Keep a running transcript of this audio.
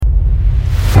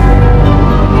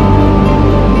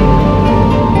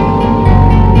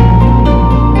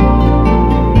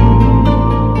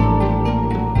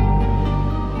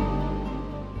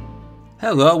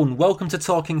Hello and welcome to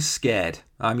Talking Scared.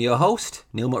 I'm your host,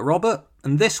 Neil McRobert,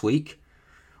 and this week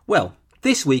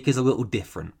is a little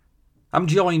different. I'm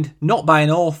joined not by an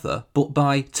author, but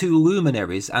by two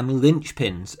luminaries and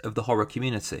linchpins of the horror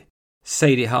community.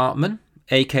 Sadie Hartman,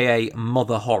 aka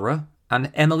Mother Horror, and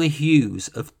Emily Hughes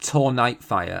of Tor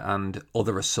Nightfire and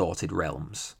other assorted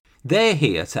realms. They're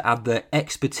here to add their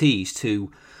expertise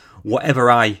to whatever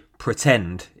I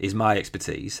pretend is my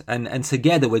expertise, and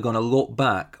together we're going to look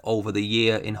back over the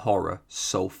year in horror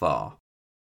so far.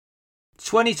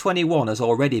 2021 has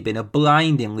already been a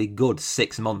blindingly good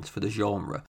 6 months for the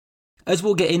genre. As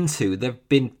we'll get into, there have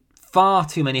been far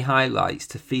too many highlights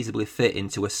to feasibly fit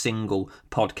into a single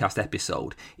podcast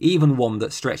episode, even one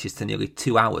that stretches to nearly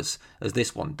 2 hours, as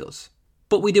this one does.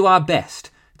 But we do our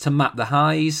best to map the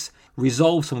highs,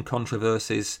 resolve some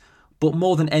controversies, but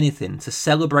more than anything, to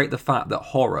celebrate the fact that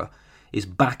horror is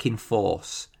back in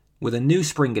force, with a new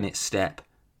spring in its step,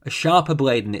 a sharper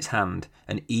blade in its hand,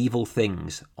 and evil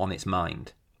things on its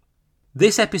mind.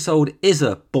 This episode is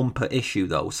a bumper issue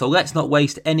though, so let's not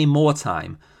waste any more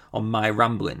time on my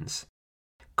ramblings.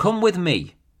 Come with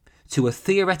me to a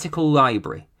theoretical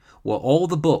library where all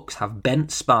the books have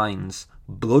bent spines,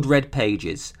 blood-red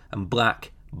pages, and black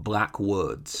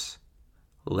words.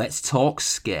 Let's talk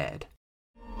scared.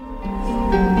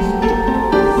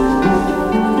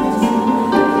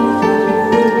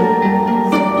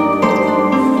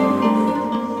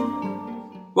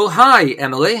 Well, hi,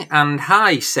 Emily, and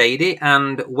hi, Sadie,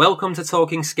 and welcome to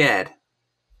Talking Scared.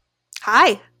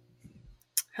 Hi.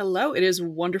 Hello, it is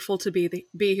wonderful to be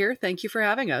here. Thank you for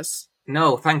having us.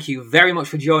 No, thank you very much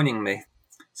for joining me.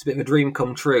 It's a bit of a dream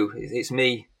come true. It's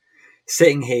me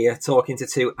sitting here talking to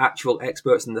two actual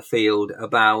experts in the field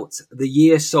about the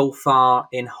year so far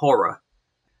in horror.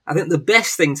 I think the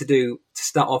best thing to do to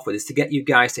start off with is to get you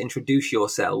guys to introduce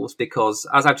yourselves because,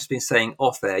 as I've just been saying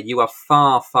off air, you have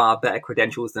far, far better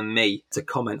credentials than me to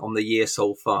comment on the year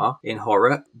so far in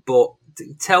horror. But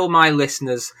tell my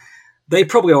listeners, they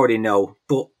probably already know,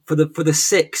 but for the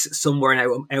six somewhere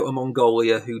out of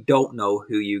Mongolia who don't know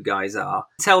who you guys are,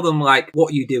 tell them like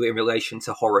what you do in relation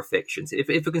to horror fiction. If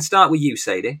we can start with you,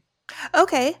 Sadie.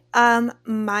 Okay.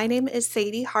 My name is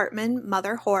Sadie Hartman,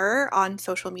 Mother Horror on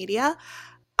social media.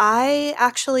 I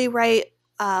actually write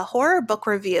horror book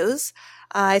reviews.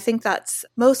 I think that's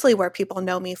mostly where people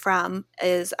know me from,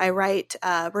 is I write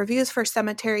reviews for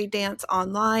Cemetery Dance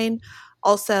online,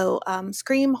 also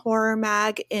Scream Horror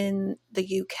Mag in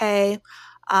the UK.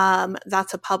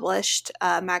 That's a published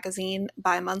magazine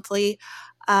bi-monthly.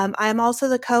 I am also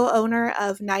the co-owner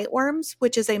of Nightworms,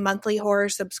 which is a monthly horror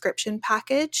subscription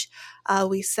package.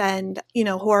 We send,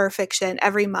 horror fiction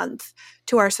every month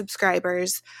to our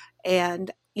subscribers, and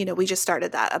we just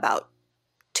started that about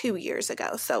 2 years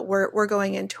ago. So we're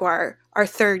going into our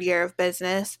third year of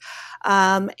business.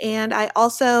 And I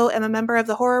also am a member of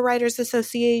the Horror Writers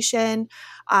Association.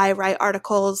 I write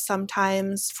articles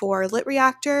sometimes for Lit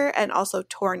Reactor and also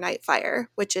Tor Nightfire,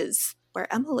 which is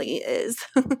where Emily is.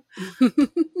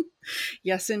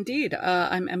 Yes, indeed.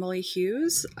 I'm Emily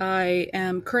Hughes. I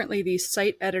am currently the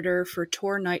site editor for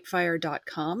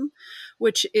tornightfire.com,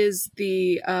 which is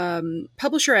the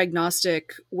publisher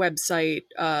agnostic website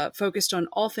focused on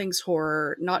all things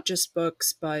horror, not just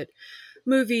books, but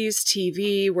movies,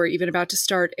 TV. We're even about to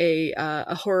start a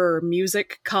horror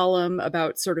music column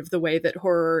about sort of the way that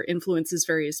horror influences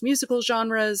various musical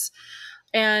genres.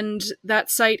 And that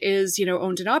site is,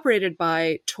 owned and operated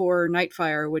by Tor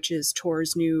Nightfire, which is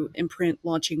Tor's new imprint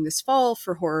launching this fall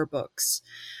for horror books.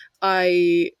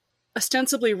 I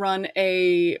ostensibly run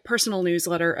a personal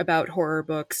newsletter about horror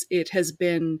books. It has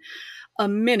been a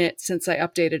minute since I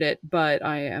updated it, but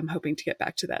I am hoping to get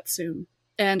back to that soon.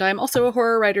 And I'm also a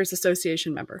Horror Writers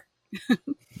Association member.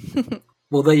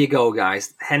 Well, there you go,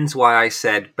 guys. Hence why I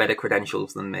said better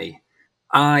credentials than me.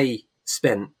 I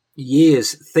spent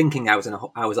years thinking I was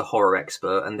a horror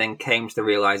expert, and then came to the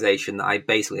realization that I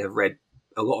basically have read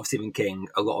a lot of Stephen King,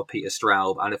 a lot of Peter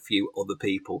Straub, and a few other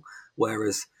people,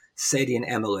 whereas Sadie and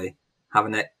Emily have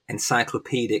an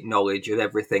encyclopedic knowledge of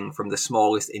everything from the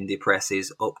smallest indie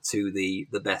presses up to the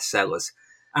bestsellers.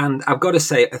 And I've got to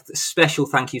say a special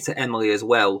thank you to Emily as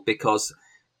well, because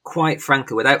quite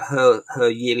frankly, without her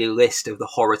yearly list of the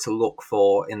horror to look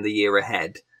for in the year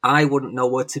ahead, I wouldn't know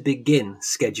where to begin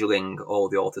scheduling all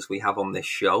the authors we have on this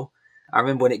show. I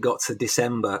remember when it got to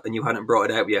December and you hadn't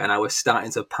brought it out yet, and I was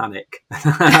starting to panic.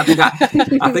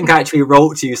 I think I actually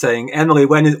wrote to you saying, Emily,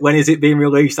 when is it being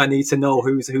released? I need to know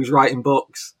who's writing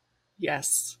books.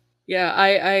 Yes. Yeah,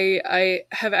 I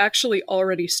have actually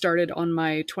already started on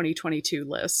my 2022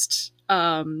 list,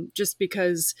 just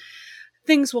because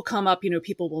things will come up,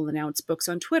 people will announce books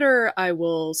on Twitter. I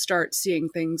will start seeing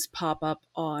things pop up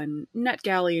on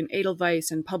NetGalley and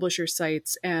Edelweiss and publisher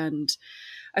sites. And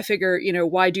I figure,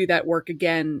 why do that work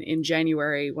again in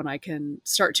January when I can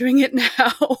start doing it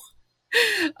now?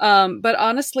 But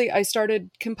honestly, I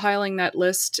started compiling that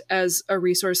list as a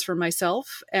resource for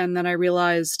myself. And then I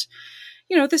realized,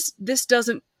 this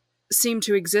doesn't seem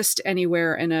to exist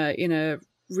anywhere in a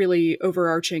really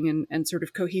overarching and sort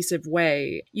of cohesive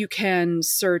way. You can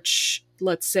search,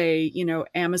 let's say,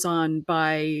 Amazon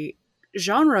by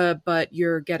genre, but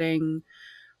you're getting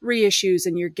reissues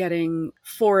and you're getting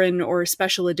foreign or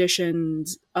special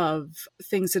editions of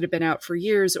things that have been out for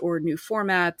years or new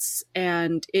formats.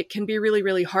 And it can be really,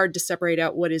 really hard to separate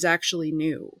out what is actually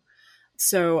new.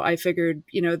 So I figured,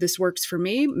 this works for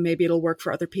me. Maybe it'll work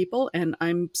for other people. And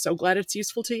I'm so glad it's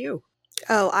useful to you.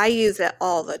 Oh, I use it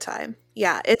all the time.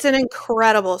 Yeah, it's an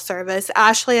incredible service.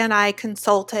 Ashley and I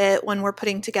consult it when we're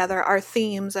putting together our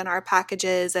themes and our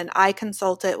packages, and I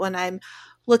consult it when I'm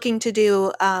looking to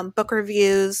do book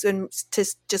reviews and to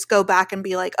just go back and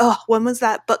be like, oh, when was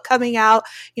that book coming out?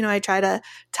 I try to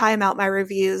time out my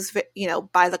reviews,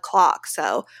 by the clock.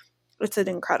 So it's an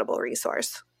incredible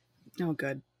resource. Oh,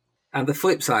 good. And the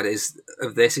flip side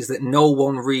of this is that no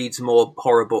one reads more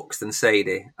horror books than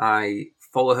Sadie. I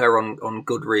follow her on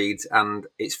Goodreads, and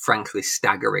it's frankly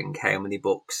staggering how many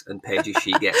books and pages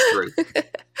she gets through.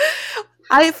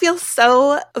 I feel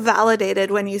so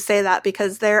validated when you say that,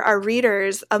 because there are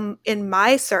readers in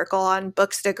my circle on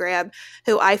Bookstagram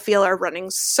who I feel are running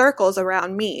circles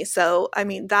around me. So, I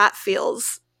mean, that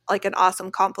feels like an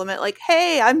awesome compliment. Like,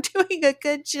 hey, I'm doing a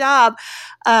good job.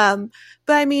 But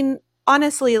I mean,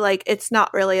 honestly, like, it's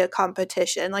not really a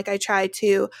competition. Like, I try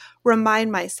to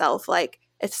remind myself, like,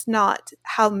 it's not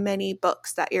how many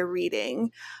books that you're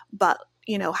reading, but,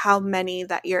 how many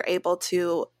that you're able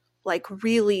to like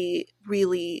really,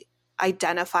 really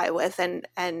identify with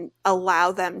and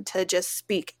allow them to just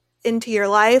speak into your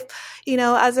life,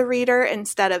 as a reader,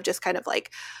 instead of just kind of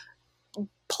like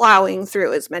plowing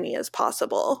through as many as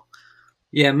possible.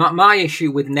 Yeah, my issue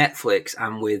with Netflix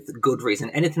and with Goodreads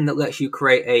and anything that lets you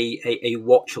create a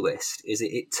watch list is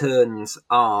it turns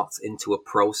art into a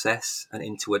process and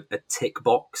into a tick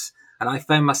box. And I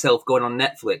found myself going on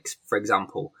Netflix, for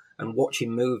example, and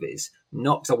watching movies,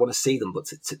 not because I want to see them,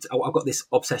 but I've got this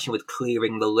obsession with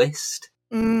clearing the list.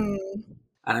 Mm.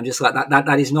 And I'm just like,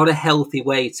 that is not a healthy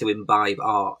way to imbibe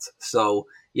art. So,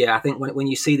 yeah, I think when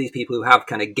you see these people who have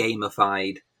kind of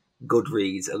gamified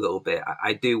Goodreads a little bit,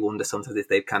 I do wonder sometimes if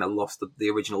they've kind of lost the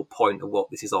original point of what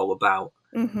this is all about.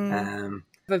 Mm-hmm.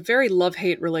 I have a very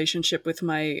love-hate relationship with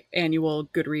my annual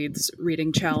Goodreads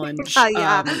reading challenge.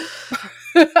 Yeah.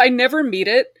 I never meet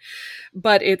it,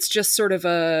 but it's just sort of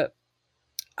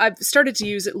I've started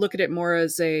to look at it more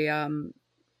as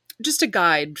just a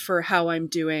guide for how I'm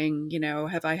doing.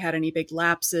 Have I had any big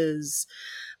lapses?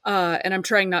 And I'm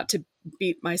trying not to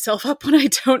beat myself up when I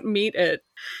don't meet it.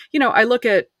 I look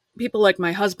at people like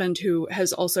my husband, who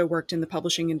has also worked in the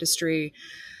publishing industry.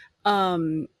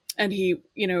 And he,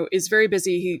 is very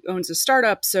busy. He owns a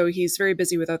startup, so he's very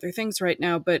busy with other things right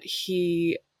now. But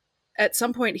at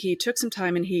some point, he took some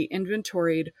time and he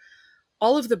inventoried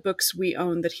all of the books we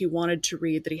own that he wanted to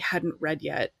read that he hadn't read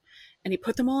yet. And he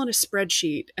put them all in a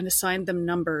spreadsheet and assigned them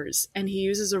numbers. And he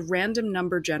uses a random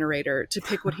number generator to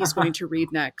pick what he's going to read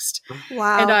next.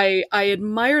 Wow. And I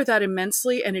admire that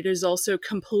immensely. And it is also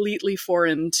completely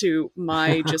foreign to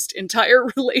my just entire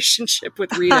relationship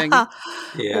with reading.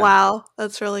 Yeah. Wow.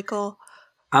 That's really cool.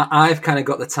 I've kind of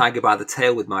got the tiger by the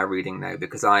tail with my reading now,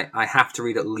 because I have to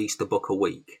read at least a book a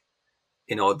week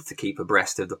in order to keep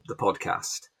abreast of the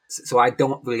podcast. So I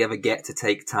don't really ever get to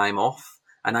take time off.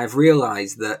 And I've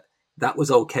realized that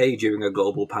was okay during a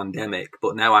global pandemic,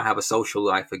 but now I have a social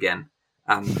life again.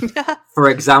 And for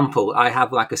example, I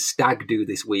have like a stag do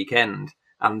this weekend,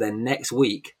 and then next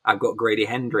week I've got Grady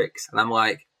Hendrix, and I'm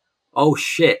like, oh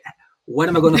shit, when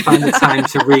am I going to find the time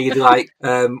to read like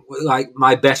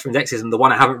my best friend's exes and the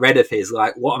one I haven't read of his?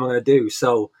 Like, what am I going to do?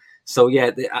 So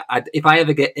yeah, if I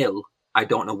ever get ill, I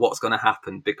don't know what's going to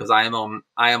happen, because I am on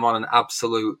an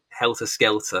absolute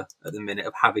helter-skelter at the minute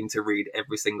of having to read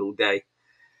every single day.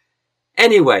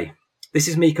 Anyway, this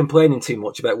is me complaining too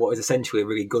much about what is essentially a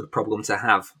really good problem to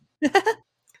have.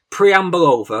 Preamble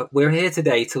over, we're here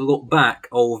today to look back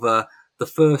over the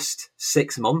first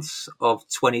 6 months of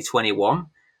 2021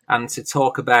 and to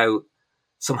talk about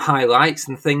some highlights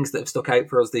and things that have stuck out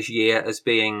for us this year as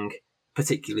being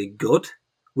particularly good.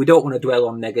 We don't want to dwell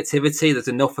on negativity. There's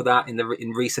enough of that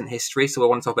in recent history. So we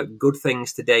want to talk about good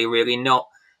things today, really, not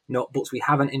books we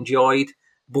haven't enjoyed,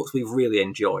 books we've really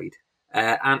enjoyed,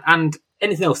 and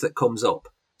anything else that comes up.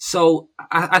 So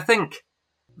I think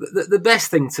the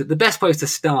best place to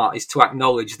start is to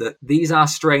acknowledge that these are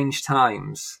strange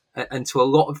times, and to a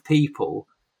lot of people,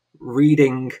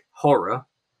 reading horror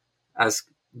as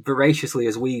voraciously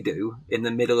as we do in the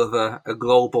middle of a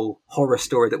global horror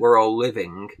story that we're all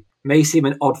living may seem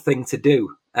an odd thing to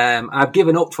do. I've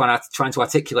given up trying to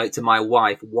articulate to my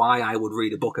wife why I would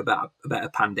read a book about a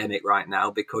pandemic right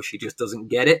now, because she just doesn't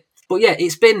get it. But yeah,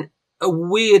 it's been a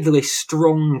weirdly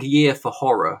strong year for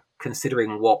horror,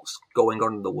 considering what's going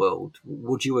on in the world.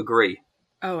 Would you agree?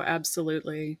 Oh,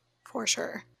 absolutely. For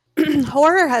sure.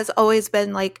 Horror has always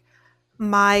been like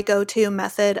my go-to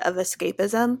method of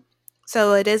escapism.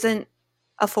 So it isn't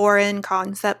a foreign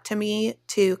concept to me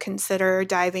to consider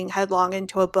diving headlong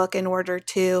into a book in order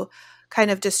to kind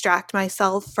of distract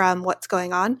myself from what's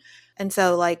going on. And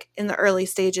so like in the early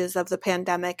stages of the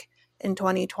pandemic in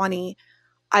 2020,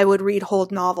 I would read whole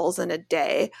novels in a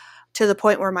day, to the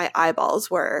point where my eyeballs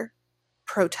were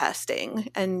protesting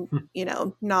and,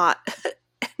 not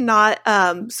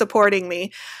supporting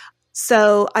me.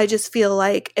 So I just feel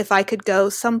like if I could go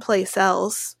someplace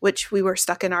else, which we were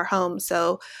stuck in our home,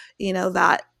 so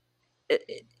that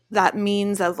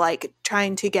means of like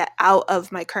trying to get out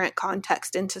of my current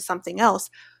context into something else,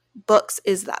 books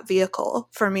is that vehicle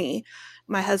for me.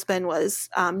 My husband was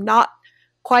not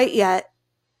quite yet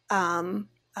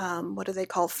what do they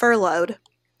call, furloughed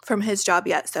from his job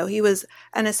yet. So he was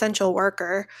an essential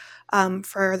worker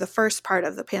for the first part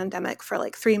of the pandemic for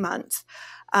like 3 months.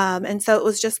 And so it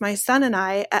was just my son and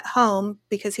I at home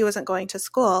because he wasn't going to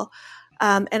school.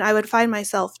 And I would find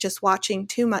myself just watching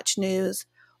too much news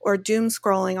or doom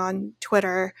scrolling on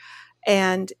Twitter.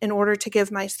 And in order to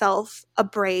give myself a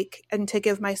break and to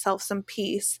give myself some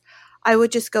peace, I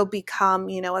would just go become,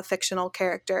 a fictional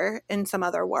character in some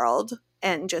other world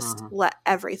and just let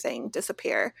everything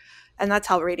disappear. And that's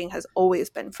how reading has always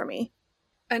been for me.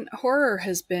 And horror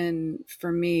has been,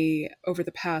 for me, over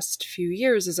the past few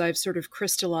years, as I've sort of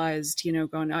crystallized,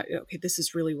 going, okay, this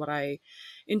is really what I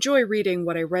enjoy reading,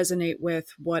 what I resonate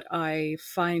with, what I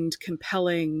find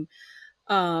compelling.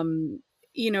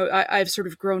 I've sort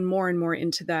of grown more and more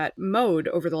into that mode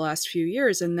over the last few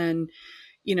years. And then,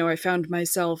 I found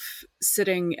myself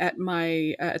sitting at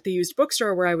at the used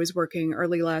bookstore where I was working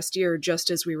early last year,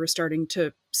 just as we were starting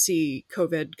to see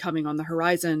COVID coming on the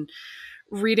horizon,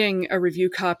 reading a review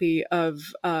copy of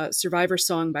Survivor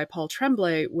Song by Paul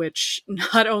Tremblay, which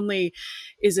not only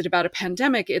is it about a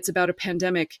pandemic, it's about a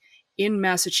pandemic in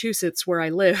Massachusetts where I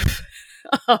live.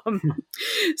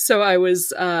 So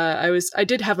I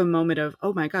did have a moment of,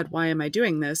 oh my God, why am I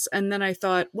doing this? And then I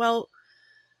thought, well,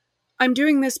 I'm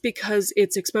doing this because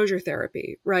it's exposure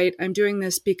therapy, right? I'm doing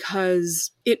this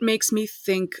because it makes me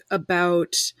think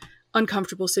about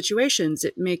uncomfortable situations.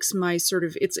 It makes my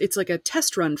it's like a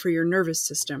test run for your nervous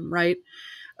system, right?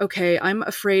 Okay, I'm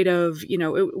afraid of,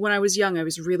 when I was young, I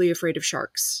was really afraid of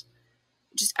sharks.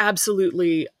 Just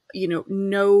absolutely,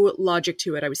 no logic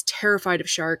to it. I was terrified of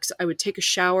sharks. I would take a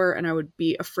shower and I would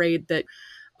be afraid that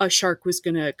a shark was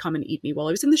going to come and eat me while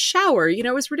I was in the shower.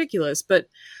 It was ridiculous. But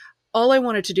all I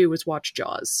wanted to do was watch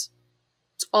Jaws.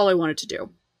 It's all I wanted to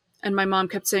do. And my mom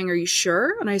kept saying, "Are you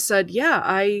sure?" And I said, "Yeah,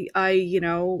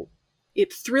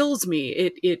 it thrills me.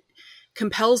 It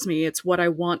compels me. It's what I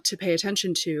want to pay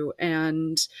attention to."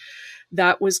 And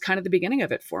that was kind of the beginning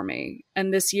of it for me.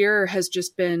 And this year has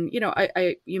just been,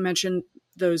 you mentioned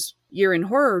those year in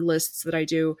horror lists that I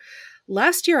do.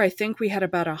 Last year, I think we had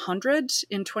about 100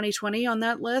 in 2020 on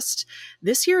that list.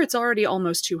 This year, it's already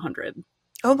almost 200.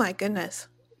 Oh my goodness.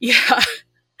 Yeah.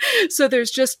 So there's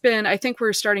just been, I think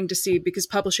we're starting to see, because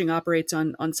publishing operates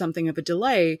on something of a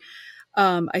delay,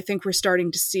 I think we're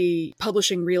starting to see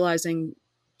publishing realizing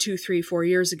 2, 3, 4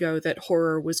 years ago that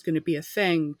horror was going to be a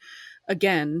thing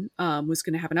again, was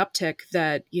going to have an uptick,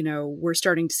 that, we're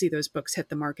starting to see those books hit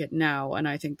the market now. And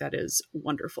I think that is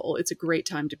wonderful. It's a great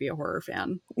time to be a horror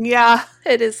fan. Yeah,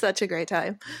 it is such a great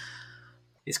time.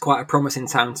 It's quite a promising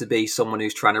time to be someone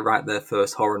who's trying to write their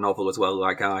first horror novel as well,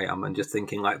 like I am, and just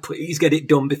thinking, like, please get it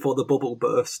done before the bubble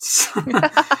bursts.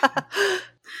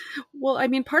 Well, I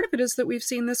mean, part of it is that we've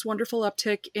seen this wonderful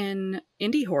uptick in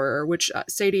indie horror, which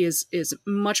Sadie is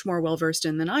much more well-versed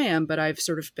in than I am, but I've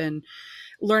sort of been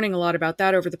learning a lot about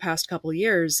that over the past couple of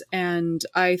years. And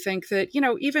I think that,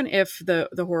 even if the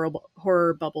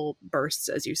horror bubble bursts,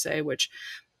 as you say, which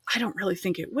I don't really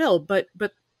think it will, but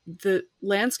the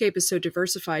landscape is so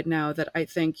diversified now that I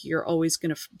think you're always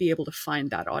going to be able to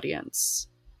find that audience.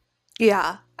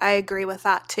 Yeah, I agree with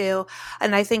that too.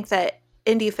 And I think that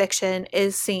indie fiction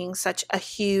is seeing such a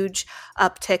huge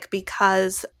uptick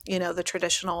because, the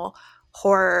traditional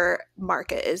horror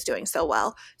market is doing so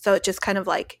well. So it just kind of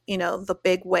like, the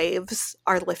big waves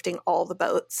are lifting all the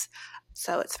boats.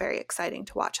 So it's very exciting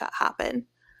to watch that happen.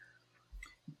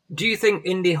 Do you think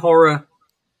indie horror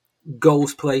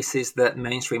goes places that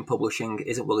mainstream publishing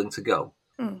isn't willing to go?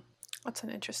 That's an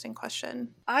interesting question.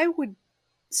 I would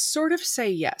sort of say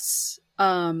yes.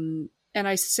 And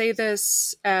I say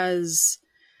this as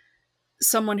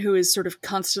someone who is sort of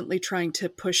constantly trying to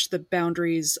push the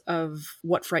boundaries of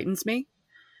what frightens me.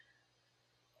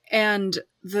 And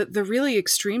the really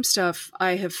extreme stuff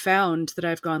I have found that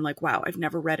I've gone like, wow, I've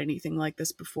never read anything like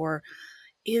this before,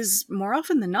 is more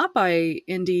often than not by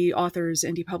indie authors,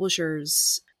 indie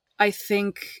publishers. I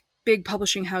think big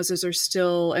publishing houses are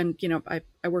still, and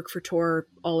I work for Tor,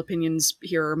 all opinions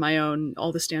here are my own,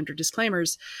 all the standard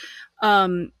disclaimers.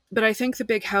 But I think the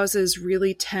big houses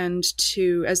really tend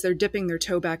to, as they're dipping their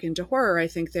toe back into horror, I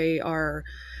think they are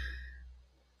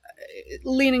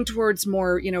leaning towards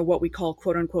more, what we call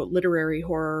quote unquote literary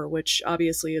horror, which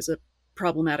obviously is a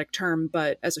problematic term,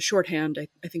 but as a shorthand,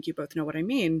 I think you both know what I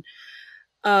mean.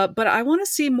 But I want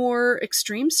to see more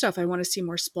extreme stuff. I want to see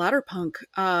more splatterpunk.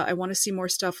 I want to see more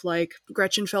stuff like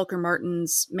Gretchen Felker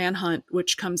Martin's Manhunt,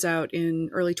 which comes out in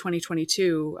early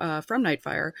 2022 from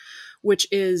Nightfire, which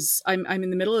is, I'm in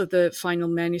the middle of the final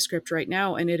manuscript right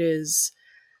now, and it is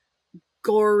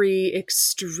gory,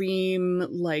 extreme,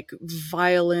 like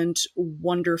violent,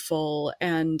 wonderful,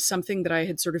 and something that I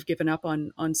had sort of given up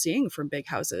on seeing from big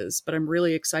houses. But I'm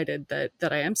really excited that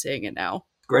I am seeing it now.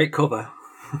 Great cover.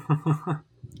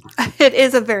 It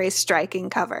is a very striking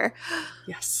cover.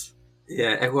 Yes.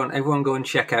 Yeah, everyone go and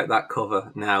check out that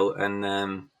cover now,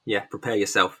 and prepare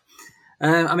yourself.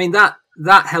 I mean, that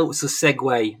helps us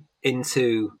segue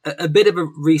into a bit of a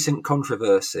recent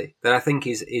controversy that I think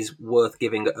is worth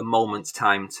giving a moment's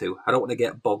time to. I don't want to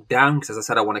get bogged down because, as I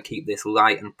said, I want to keep this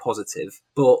light and positive.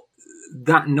 But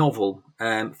that novel,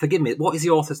 forgive me, what is the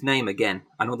author's name again?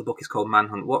 I know the book is called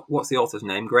Manhunt. What's the author's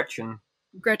name? Gretchen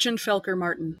Felker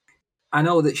Martin. I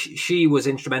know that she was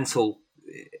instrumental,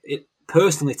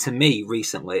 personally to me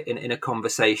recently, in a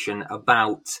conversation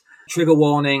about trigger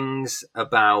warnings,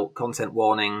 about content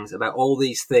warnings, about all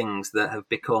these things that have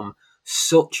become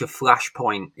such a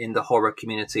flashpoint in the horror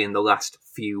community in the last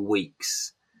few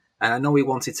weeks. And I know we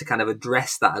wanted to kind of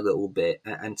address that a little bit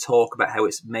and talk about how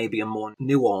it's maybe a more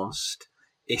nuanced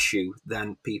issue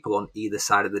than people on either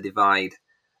side of the divide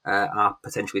are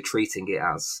potentially treating it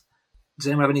as. Does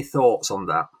anyone have any thoughts on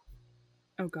that?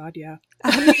 Oh, God, yeah.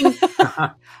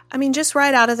 I mean, just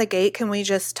right out of the gate, can we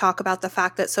just talk about the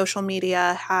fact that social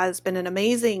media has been an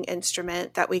amazing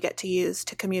instrument that we get to use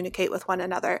to communicate with one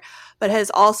another, but has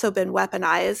also been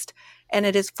weaponized. And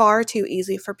it is far too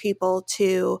easy for people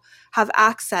to have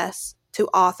access to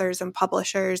authors and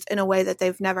publishers in a way that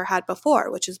they've never had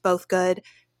before, which is both good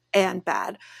and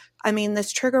bad. I mean,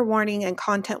 this trigger warning and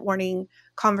content warning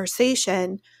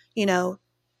conversation,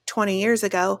 20 years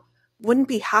ago, wouldn't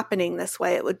be happening this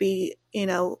way. It would be,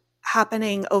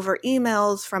 happening over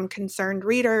emails from concerned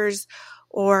readers,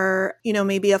 or,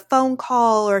 maybe a phone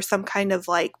call or some kind of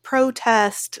like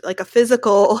protest, like a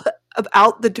physical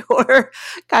out the door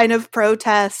kind of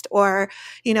protest, or,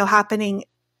 happening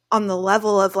on the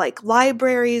level of like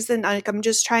libraries. And like, I'm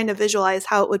just trying to visualize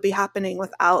how it would be happening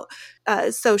without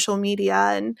social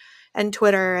media and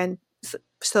Twitter and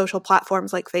social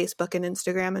platforms like Facebook and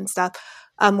Instagram and stuff.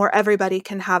 Where everybody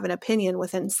can have an opinion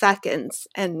within seconds,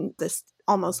 and this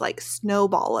almost like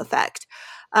snowball effect.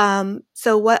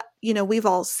 So what, we've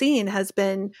all seen has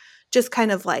been just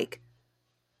kind of like,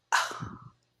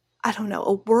 I don't know,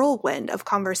 a whirlwind of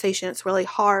conversation. It's really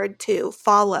hard to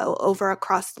follow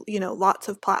across, lots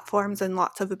of platforms and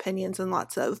lots of opinions and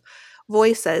lots of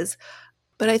voices.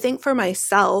 But I think for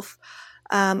myself,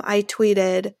 I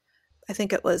tweeted, I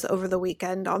think it was over the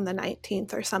weekend on the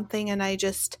 19th or something, and I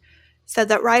just said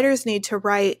that writers need to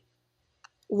write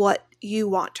what you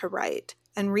want to write,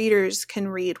 and readers can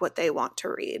read what they want to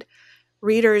read.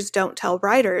 Readers don't tell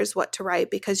writers what to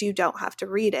write because you don't have to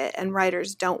read it, and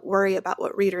writers don't worry about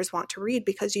what readers want to read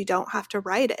because you don't have to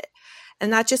write it.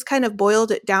 And that just kind of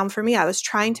boiled it down for me. I was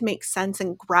trying to make sense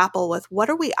and grapple with what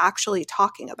are we actually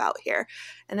talking about here?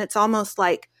 And it's almost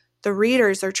like the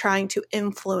readers are trying to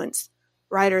influence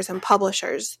writers and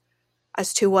publishers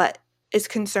as to what is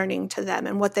concerning to them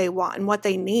and what they want and what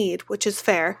they need, which is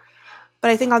fair. But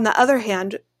I think on the other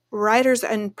hand, writers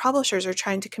and publishers are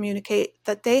trying to communicate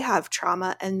that they have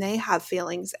trauma and they have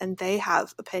feelings and they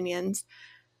have opinions,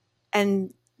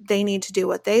 and they need to do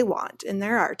what they want in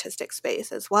their artistic space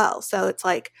as well. So it's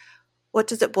like, what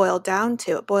does it boil down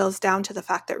to? It boils down to the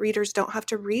fact that readers don't have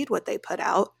to read what they put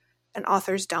out, and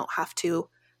authors don't have to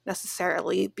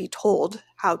necessarily be told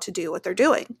how to do what they're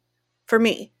doing, for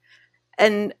me.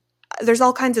 And there's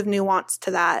all kinds of nuance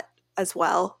to that as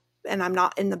well. And I'm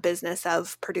not in the business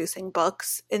of producing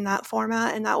books in that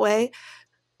format, in that way.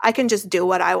 I can just do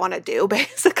what I want to do,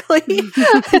 basically.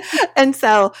 And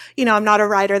so, I'm not a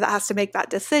writer that has to make that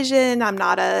decision. I'm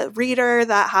not a reader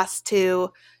that has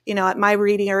to, my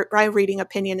reading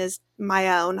opinion is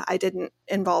my own. I didn't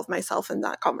involve myself in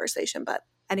that conversation. But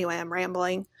anyway, I'm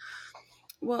rambling.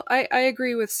 Well, I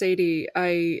agree with Sadie.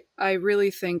 I really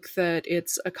think that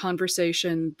it's a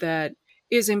conversation that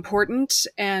is important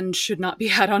and should not be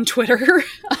had on Twitter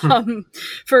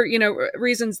for,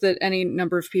 reasons that any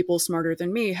number of people smarter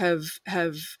than me have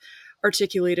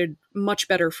articulated much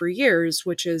better for years,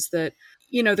 which is that,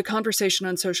 the conversation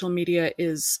on social media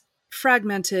is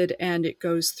fragmented and it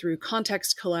goes through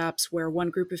context collapse where one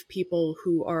group of people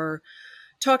who are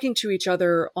talking to each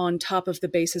other on top of the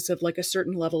basis of like a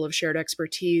certain level of shared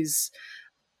expertise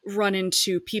run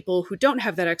into people who don't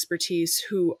have that expertise,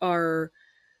 who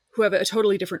have a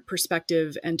totally different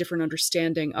perspective and different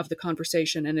understanding of the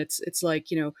conversation. And it's like,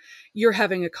 you're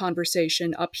having a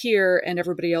conversation up here and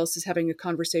everybody else is having a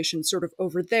conversation sort of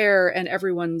over there, and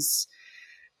everyone's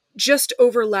just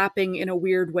overlapping in a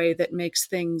weird way that makes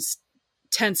things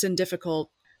tense and difficult.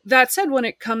 That said, when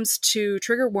it comes to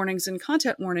trigger warnings and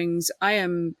content warnings, I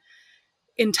am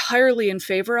entirely in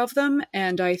favor of them.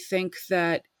 And I think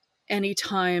that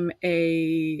anytime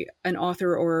an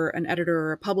author or an editor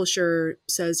or a publisher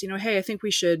says, hey, I think we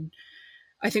should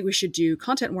do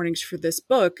content warnings for this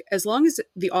book, as long as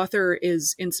the author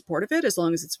is in support of it, as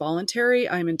long as it's voluntary,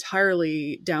 I'm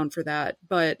entirely down for that.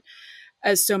 But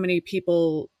as so many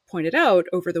people pointed out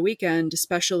over the weekend,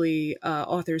 especially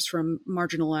authors from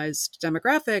marginalized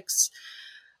demographics,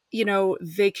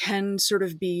 they can sort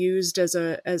of be used as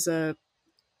a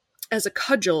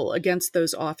cudgel against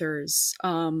those authors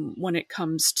when it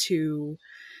comes to,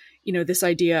 this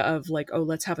idea of like, oh,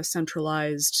 let's have a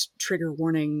centralized trigger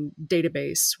warning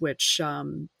database, which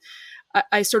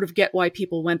I sort of get why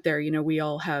people went there. We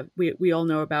all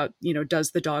know about,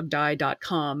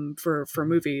 doesthedogdie.com for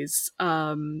movies.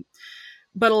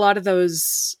 But a lot of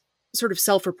those sort of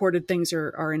self-reported things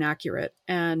are inaccurate.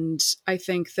 And I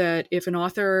think that if an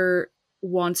author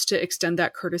wants to extend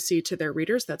that courtesy to their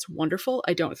readers, that's wonderful.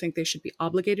 I don't think they should be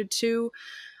obligated to.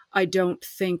 I don't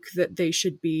think that they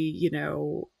should be,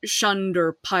 shunned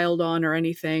or piled on or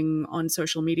anything on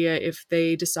social media if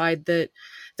they decide that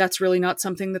that's really not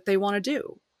something that they want to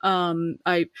do.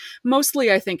 I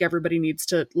think everybody needs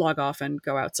to log off and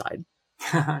go outside.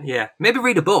 Yeah. Maybe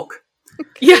read a book.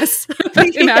 Yes.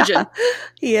 Imagine.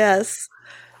 Yes.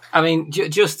 I mean,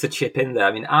 just to chip in there,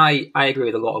 I mean, I agree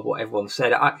with a lot of what everyone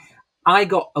said. I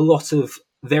got a lot of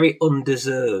very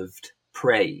undeserved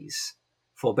praise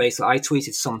for basically, I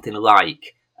tweeted something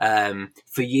like,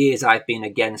 for years I've been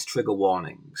against trigger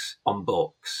warnings on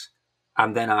books.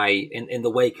 And then in the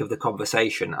wake of the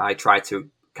conversation, I tried to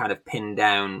kind of pin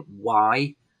down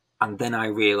why. And then I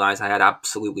realized I had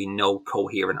absolutely no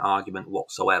coherent argument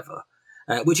whatsoever.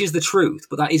 Which is the truth,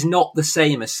 but that is not the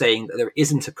same as saying that there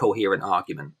isn't a coherent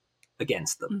argument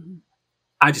against them. Mm-hmm.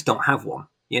 I just don't have one.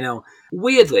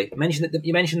 Weirdly, you mentioned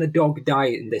the dog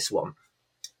diet in this one.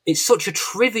 It's such a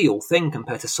trivial thing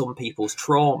compared to some people's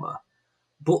trauma,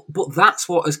 but that's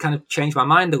what has kind of changed my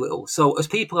mind a little. So, as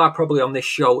people are probably on this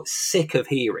show sick of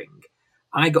hearing,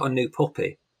 I got a new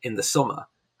puppy in the summer,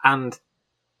 and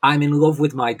I'm in love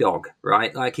with my dog.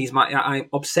 Right, like I'm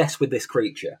obsessed with this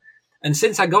creature. And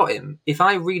since I got him, if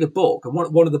I read a book, and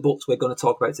one of the books we're going to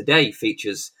talk about today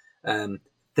features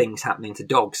things happening to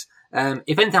dogs.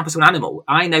 If anything happens to an animal,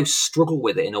 I now struggle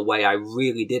with it in a way I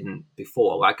really didn't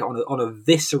before. Like on a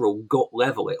visceral gut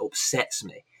level, it upsets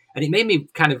me. And it made me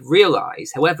kind of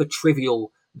realize, however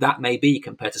trivial that may be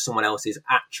compared to someone else's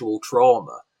actual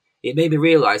trauma, it made me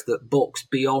realize that books,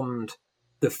 beyond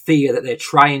the fear that they're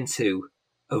trying to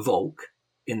evoke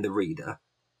in the reader,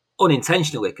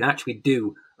 unintentionally can actually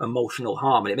do emotional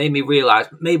harm. And it made me realize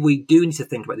maybe we do need to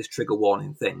think about this trigger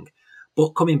warning thing.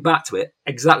 But coming back to it,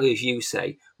 exactly as you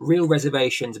say, real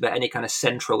reservations about any kind of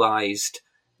centralized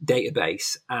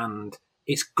database, and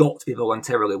it's got to be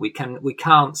voluntarily. We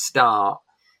can't start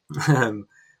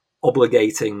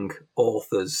obligating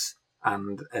authors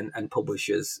and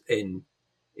publishers in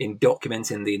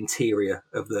documenting the interior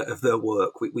of their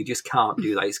work. We just can't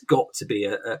do that. It's got to be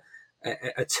a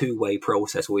two-way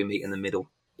process where we meet in the middle.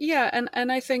 Yeah,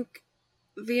 and I think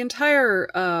the entire,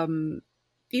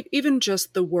 even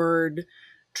just the word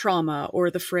trauma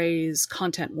or the phrase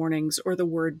content warnings or the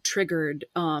word triggered,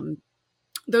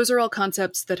 those are all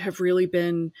concepts that have really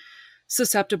been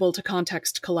susceptible to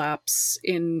context collapse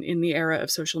in the era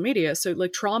of social media. So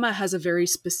like trauma has a very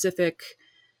specific,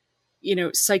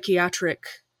 psychiatric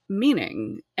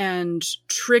meaning, and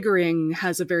triggering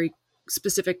has a very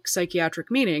specific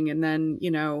psychiatric meaning. And then,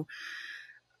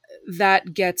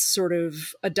 that gets sort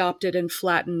of adopted and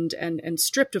flattened and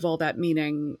stripped of all that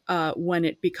meaning when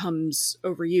it becomes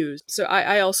overused. So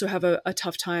I also have a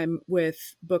tough time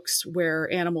with books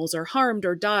where animals are harmed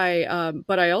or die,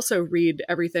 but I also read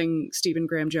everything Stephen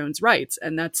Graham Jones writes,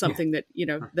 and that's something that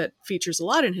that features a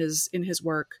lot in his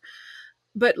work.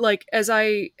 But like as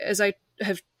I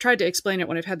have tried to explain it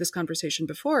when I've had this conversation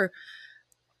before,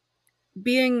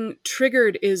 being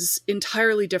triggered is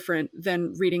entirely different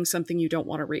than reading something you don't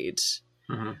want to read.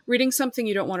 Mm-hmm. Reading something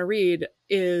you don't want to read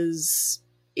is,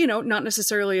 not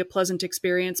necessarily a pleasant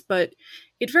experience, but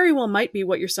it very well might be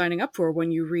what you're signing up for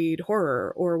when you read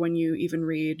horror, or when you even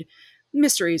read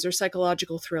mysteries or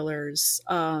psychological thrillers,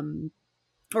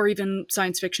 or even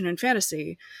science fiction and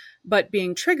fantasy. But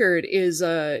being triggered is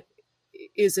an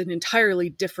entirely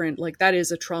different, like that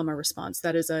is a trauma response.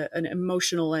 That is an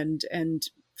emotional and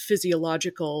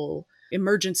physiological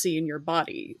emergency in your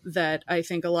body that I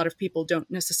think a lot of people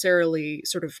don't necessarily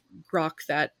sort of grok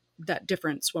that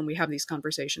difference when we have these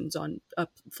conversations on a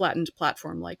flattened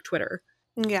platform like Twitter.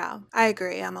 Yeah, I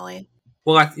agree, Emily.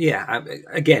 Well,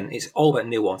 again, it's all about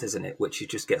nuance, isn't it? Which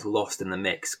just gets lost in the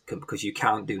mix because you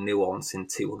can't do nuance in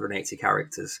 280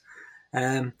 characters.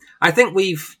 I think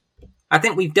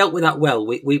we've dealt with that well.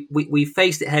 We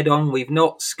faced it head on. We've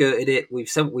not skirted it. We've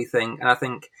said what we think. And I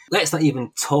think let's not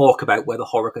even talk about whether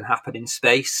horror can happen in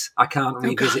space. I can't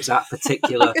revisit that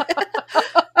particular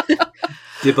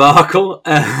debacle.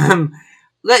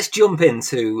 Let's jump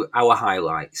into our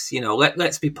highlights.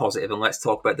 Let's be positive and let's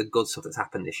talk about the good stuff that's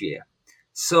happened this year.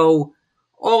 So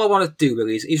all I want to do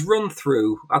really is run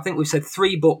through, I think we've said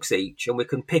 3 books each, and we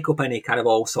can pick up any kind of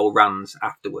also rans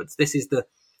afterwards. This is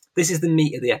the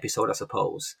meat of the episode, I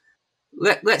suppose.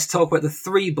 Let's talk about the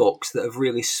 3 books that have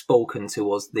really spoken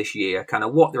to us this year, kind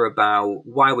of what they're about,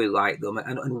 why we like them,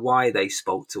 and why they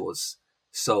spoke to us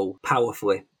so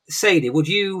powerfully. Sadie, would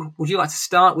you like to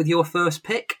start with your first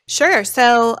pick? Sure.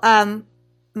 So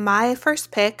my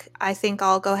first pick, I think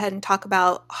I'll go ahead and talk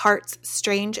about Hearts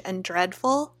Strange and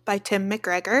Dreadful by Tim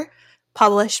McGregor,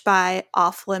 published by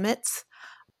Off Limits.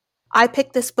 I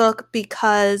picked this book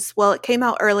because, it came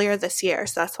out earlier this year,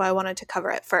 so that's why I wanted to cover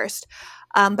it first.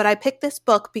 But I picked this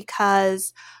book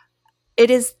because it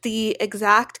is the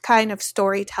exact kind of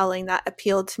storytelling that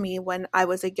appealed to me when I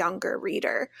was a younger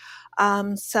reader.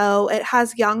 So it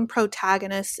has young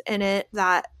protagonists in it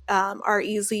that are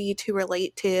easy to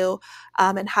relate to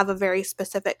and have a very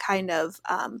specific kind of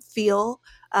feel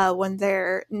when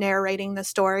they're narrating the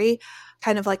story,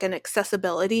 kind of like an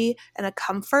accessibility and a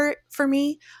comfort for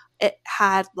me. It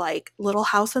had like Little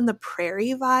House on the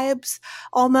Prairie vibes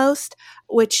almost,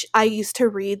 which I used to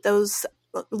read those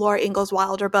Laura Ingalls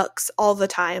Wilder books all the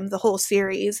time, the whole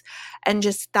series, and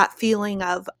just that feeling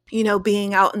of,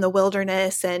 being out in the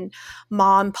wilderness, and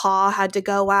Ma and Pa had to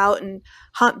go out and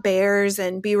hunt bears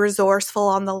and be resourceful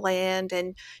on the land,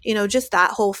 and, just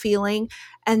that whole feeling.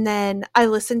 And then I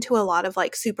listened to a lot of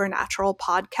like supernatural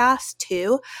podcasts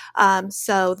too.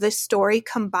 So this story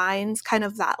combines kind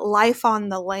of that life on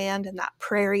the land and that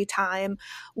prairie time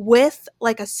with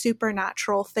like a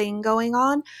supernatural thing going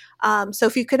on. So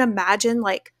if you could imagine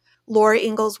like Laura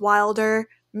Ingalls Wilder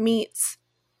meets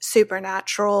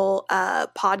supernatural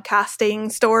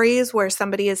podcasting stories where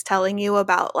somebody is telling you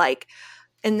about like,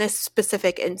 in this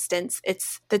specific instance,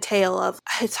 it's the tale of,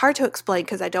 it's hard to explain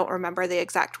because I don't remember the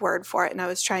exact word for it, and I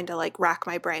was trying to like rack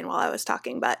my brain while I was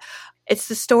talking, but it's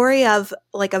the story of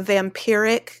like a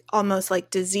vampiric, almost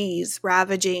like disease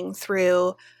ravaging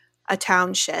through a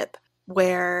township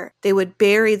where they would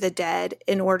bury the dead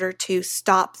in order to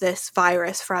stop this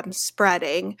virus from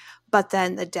spreading, but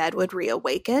then the dead would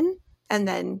reawaken and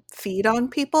then feed on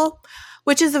people,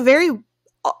 which is a very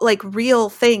like real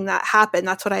thing that happened.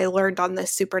 That's what I learned on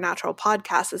this supernatural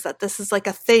podcast, is that this is like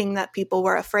a thing that people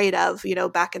were afraid of,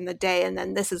 back in the day. And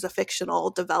then this is a fictional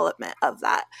development of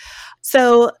that.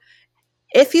 So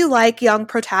if you like young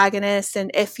protagonists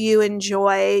and if you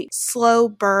enjoy slow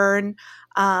burn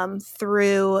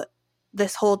through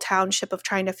this whole township of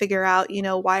trying to figure out,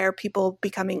 why are people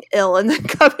becoming ill and then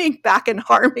coming back and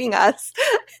harming us,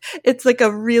 it's like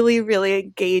a really, really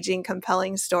engaging,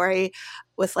 compelling story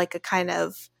with like a kind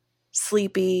of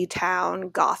sleepy town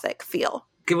gothic feel.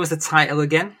 Give us the title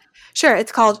again. Sure.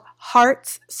 It's called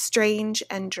Hearts Strange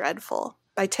and Dreadful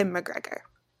by Tim McGregor.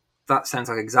 That sounds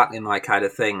like exactly my kind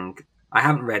of thing. I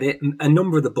haven't read it. A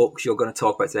number of the books you're going to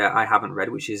talk about today I haven't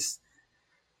read, which is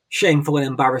shameful and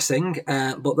embarrassing,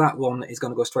 but that one is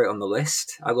going to go straight on the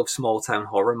list. I love small town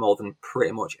horror more than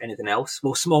pretty much anything else.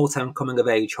 Well, small town coming of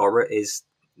age horror is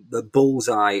the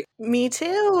bullseye. Me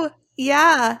too.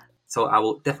 Yeah. So I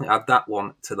will definitely add that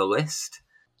one to the list.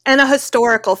 And a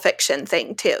historical fiction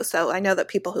thing too. So I know that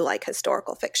people who like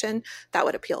historical fiction, that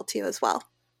would appeal to you as well.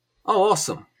 Oh,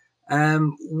 awesome.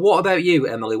 What about you,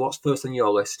 Emily? What's first on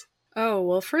your list? Oh,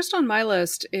 well, first on my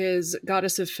list is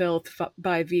Goddess of Filth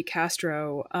by V.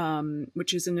 Castro,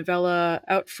 which is a novella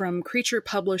out from Creature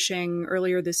Publishing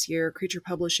earlier this year. Creature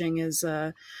Publishing is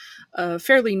a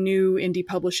fairly new indie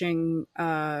publishing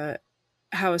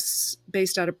house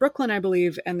based out of Brooklyn, I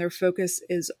believe, and their focus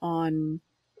is on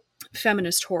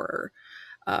feminist horror,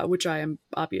 which I am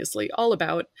obviously all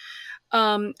about.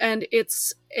 And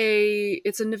it's a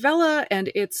novella,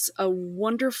 and it's a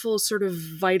wonderful sort of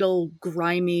vital,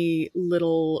 grimy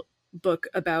little book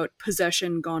about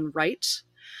possession gone right.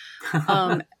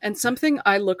 And something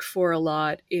I look for a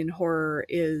lot in horror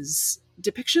is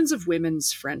depictions of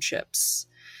women's friendships,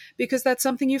 because that's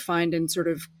something you find in sort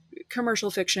of commercial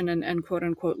fiction and quote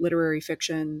unquote literary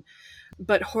fiction.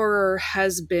 But horror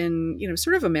has been,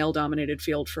 sort of a male dominated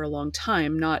field for a long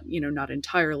time, not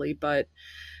entirely, but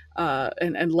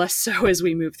and less so as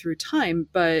we move through time.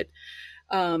 But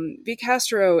V.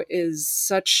 Castro is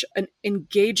such an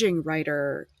engaging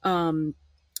writer, and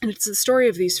it's the story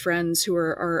of these friends who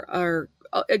are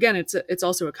again, it's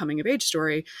also a coming of age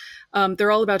story.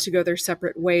 They're all about to go their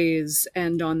separate ways,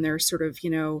 and on their sort of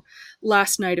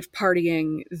last night of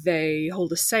partying, they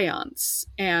hold a seance,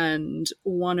 and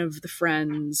one of the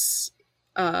friends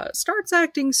starts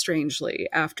acting strangely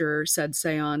after said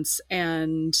seance,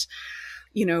 and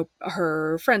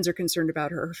her friends are concerned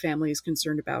about her family is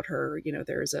concerned about her.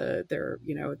 There's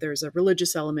a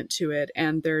religious element to it,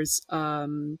 and there's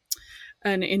an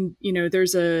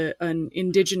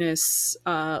indigenous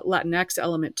Latinx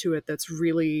element to it that's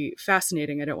really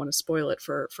fascinating. I don't want to spoil it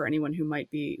for anyone who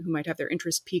might have their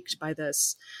interest piqued by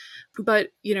this. But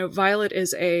Violet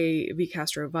is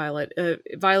Violet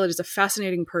is a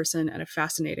fascinating person and a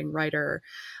fascinating writer.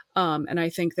 And I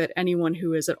think that anyone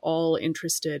who is at all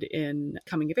interested in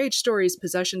coming of age stories,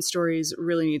 possession stories,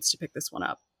 really needs to pick this one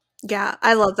up. Yeah,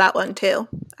 I love that one too,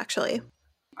 actually.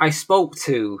 I spoke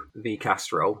to V.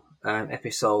 Castro,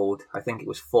 episode, I think it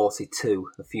was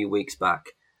 42, a few weeks back,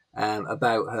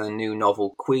 about her new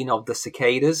novel, Queen of the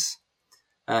Cicadas.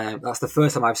 That's the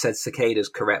first time I've said cicadas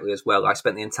correctly as well. I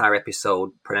spent the entire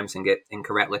episode pronouncing it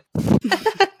incorrectly.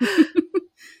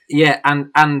 Yeah,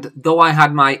 and though I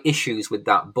had my issues with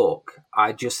that book,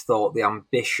 I just thought the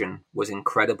ambition was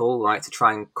incredible, like to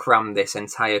try and cram this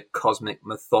entire cosmic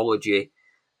mythology,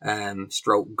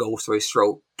 stroke ghost story,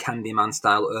 stroke Candyman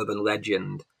style urban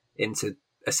legend into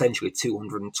essentially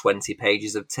 220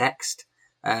 pages of text.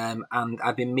 And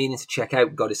I've been meaning to check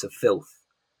out Goddess of Filth,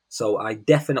 so I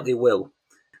definitely will.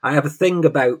 I have a thing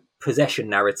about possession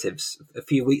narratives. A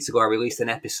few weeks ago, I released an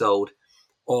episode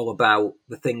all about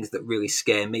the things that really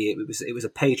scare me. It was a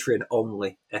Patreon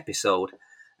only episode,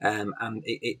 and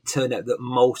it turned out that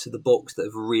most of the books that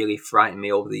have really frightened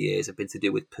me over the years have been to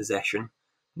do with possession.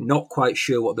 Not quite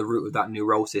sure what the root of that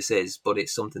neurosis is, but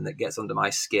it's something that gets under my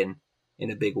skin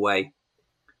in a big way.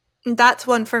 That's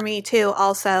one for me too.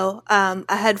 Also,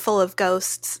 A Head Full of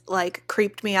Ghosts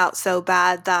creeped me out so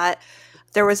bad that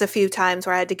there was a few times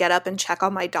where I had to get up and check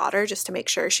on my daughter just to make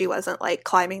sure she wasn't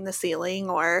climbing the ceiling,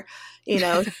 or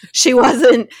she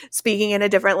wasn't speaking in a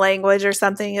different language or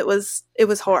something. It was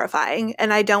horrifying.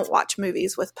 And I don't watch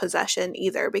movies with possession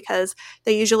either, because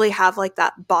they usually have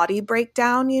that body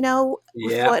breakdown,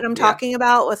 with what I'm talking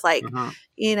about, with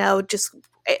just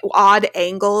odd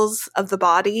angles of the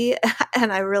body.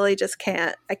 And I really just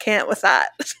can't with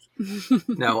that.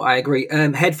 No, I agree.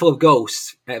 Head Full of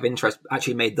Ghosts, out of interest,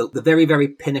 actually made the very, very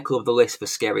pinnacle of the list for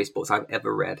scariest books I've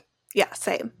ever read. Yeah,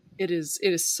 same. It is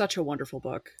such a wonderful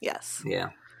book. Yes. Yeah,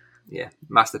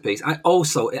 masterpiece.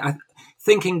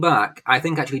 Thinking back, I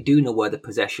think I actually do know where the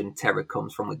possession terror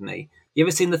comes from with me. You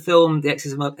ever seen the film The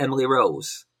Exorcism of Emily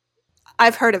Rose?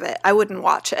 I've heard of it. I wouldn't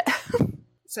watch it.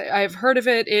 So I've heard of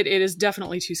it. It is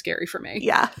definitely too scary for me.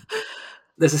 Yeah.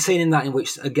 There's a scene in that in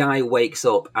which a guy wakes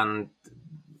up and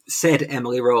said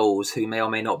Emily Rose, who may or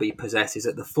may not be possessed, is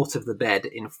at the foot of the bed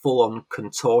in full-on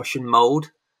contortion mode,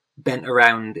 bent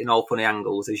around in all funny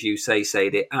angles, as you say,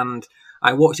 Sadie. And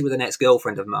I watched it with an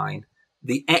ex-girlfriend of mine.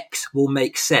 The X will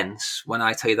make sense when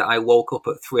I tell you that I woke up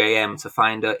at 3 a.m. to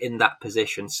find her in that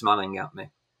position smiling at me.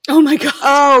 Oh my God.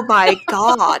 Oh my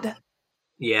God.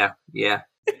 Yeah.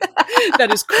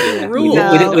 That is cruel. We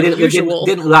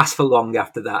didn't last for long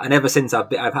after that, and ever since I've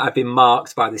been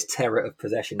marked by this terror of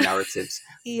possession narratives.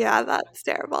 Yeah, that's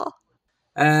terrible.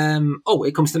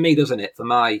 It comes to me, doesn't it, for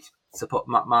my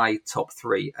top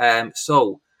three.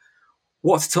 So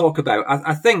what to talk about?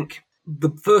 I think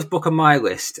the first book on my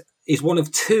list is one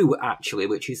of two, actually,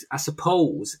 which is, I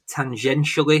suppose,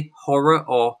 tangentially horror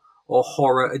or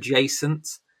horror adjacent.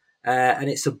 And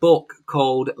it's a book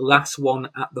called Last One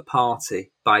at the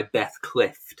Party by Beth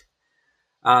Clift.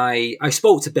 I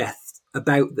spoke to Beth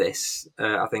about this,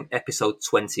 I think episode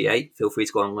 28. Feel free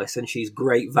to go and listen. She's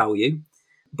great value.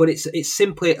 But it's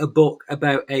simply a book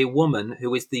about a woman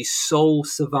who is the sole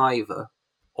survivor,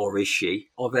 or is she,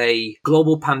 of a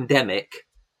global pandemic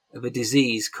of a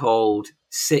disease called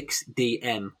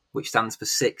 6DM, which stands for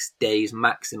 6 days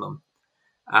maximum.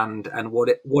 And what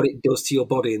it does to your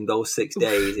body in those 6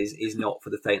 days is not for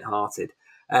the faint-hearted.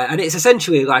 And it's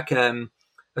essentially like a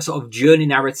sort of journey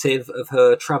narrative of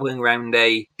her travelling around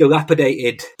a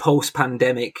dilapidated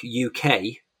post-pandemic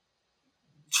UK,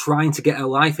 trying to get her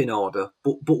life in order.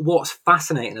 But what's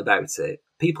fascinating about it,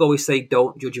 people always say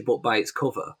don't judge a book by its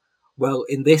cover. Well,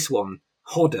 in this one,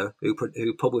 Hodder,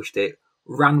 who published it,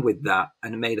 ran with that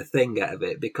and made a thing out of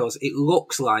it, because it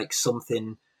looks like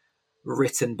something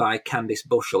written by Candice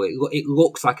Bushell. It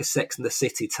looks like a Sex and the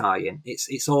City tie-in.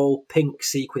 It's all pink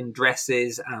sequin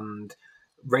dresses and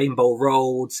rainbow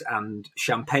roads and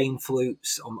champagne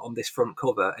flutes on this front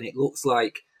cover, and it looks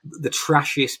like the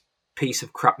trashiest piece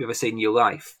of crap you've ever seen in your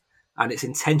life. And it's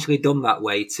intentionally done that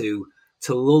way to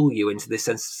lull you into this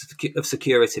sense of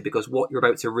security, because what you're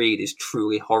about to read is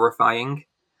truly horrifying.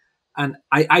 And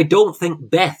I don't think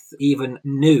Beth even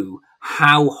knew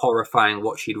how horrifying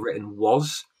what she'd written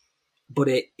was, but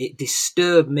it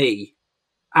disturbed me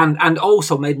and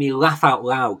also made me laugh out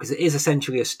loud, because it is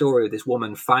essentially a story of this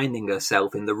woman finding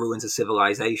herself in the ruins of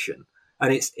civilization.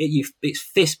 And it's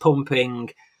fist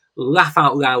pumping, laugh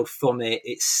out loud funny,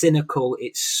 it's cynical,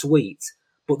 it's sweet,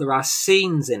 but there are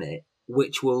scenes in it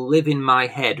which will live in my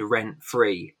head rent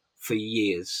free for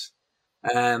years.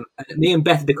 And me and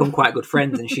Beth have become quite good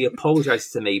friends, and she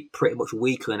apologises to me pretty much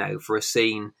weekly now for a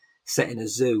scene set in a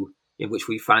zoo in which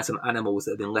we find some animals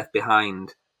that have been left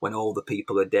behind when all the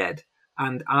people are dead.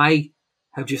 And I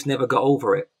have just never got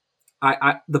over it.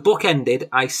 The book ended,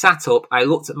 I sat up, I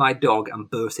looked at my dog and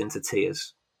burst into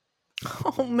tears.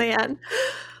 Oh, man.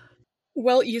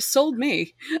 Well, you sold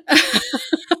me.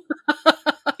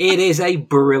 It is a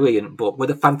brilliant book with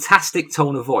a fantastic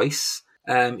tone of voice.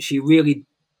 She really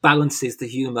balances the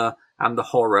humour and the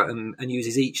horror and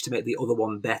uses each to make the other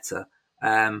one better.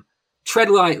 Tread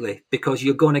lightly, because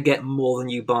you're going to get more than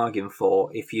you bargain for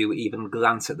if you even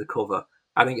glance at the cover.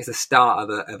 I think it's the start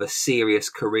of a serious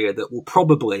career that will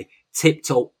probably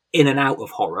tiptoe in and out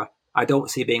of horror. I don't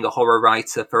see being a horror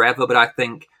writer forever, but I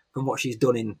think from what she's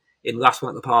done in Last One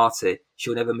at the Party,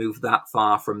 she'll never move that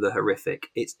far from the horrific.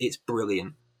 It's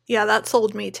brilliant. Yeah, that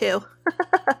sold me too.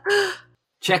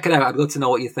 Check it out. I'd love to know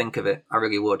what you think of it. I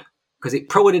really would. Because it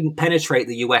probably didn't penetrate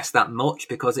the US that much,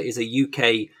 because it is a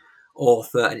UK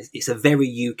author and it's a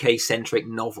very UK-centric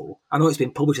novel. I know it's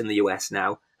been published in the US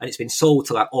now, and it's been sold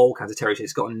to like all kinds of territories.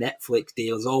 It's got a Netflix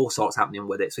deal, there's all sorts happening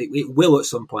with it. So it will at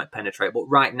some point penetrate, but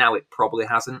right now it probably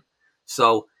hasn't.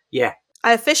 So, yeah.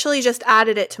 I officially just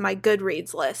added it to my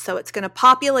Goodreads list, so it's going to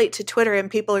populate to Twitter and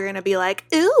people are going to be like,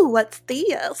 ooh, what's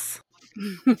this?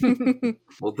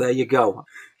 Well, there you go.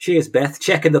 Cheers, Beth.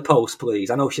 Check in the post, please.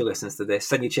 I know she listens to this.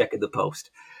 Send you check in the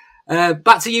post.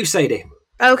 Back to you, Sadie.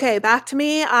 Okay, back to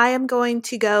me. I am going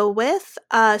to go with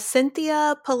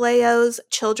Cynthia Palaio's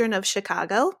Children of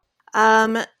Chicago.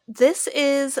 This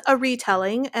is a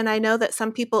retelling, and I know that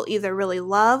some people either really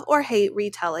love or hate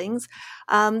retellings.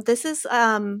 This is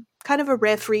kind of a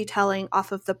riff retelling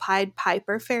off of the Pied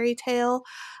Piper fairy tale.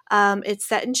 It's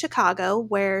set in Chicago,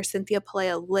 where Cynthia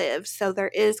Palaio lives, so there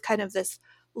is kind of this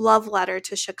love letter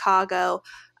to Chicago,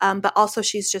 but also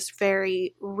she's just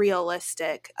very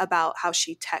realistic about how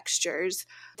she textures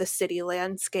the city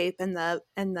landscape and the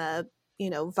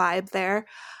vibe there.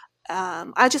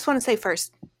 I just want to say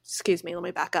first, excuse me, let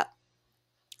me back up.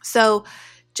 So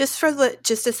just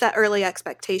to set early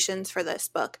expectations for this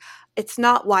book, it's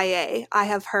not YA. I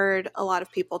have heard a lot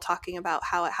of people talking about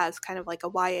how it has kind of like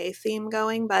a YA theme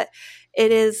going, but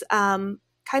it is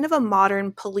kind of a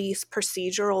modern police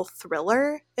procedural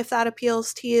thriller, if that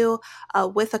appeals to you,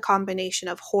 with a combination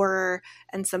of horror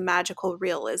and some magical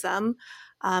realism.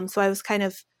 So I was kind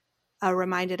of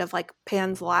reminded of like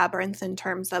Pan's Labyrinth in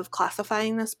terms of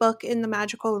classifying this book in the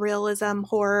magical realism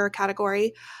horror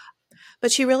category.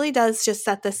 But she really does just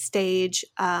set the stage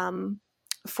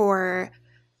for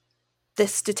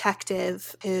this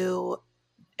detective who,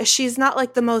 she's not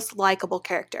like the most likable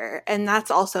character. And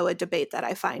that's also a debate that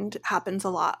I find happens a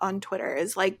lot on Twitter,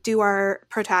 is like, do our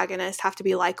protagonists have to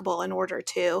be likable in order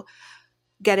to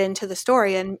get into the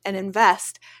story and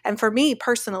invest. And for me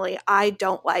personally, I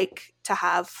don't like to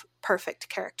have perfect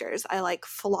characters. I like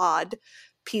flawed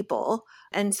people.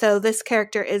 And so this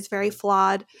character is very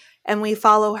flawed. And we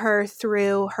follow her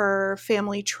through her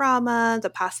family trauma, the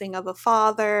passing of a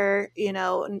father,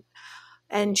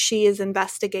 and she is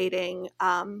investigating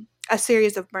a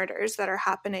series of murders that are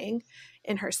happening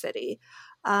in her city.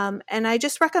 And I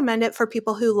just recommend it for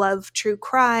people who love true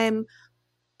crime,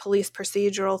 police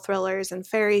procedural thrillers, and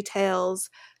fairy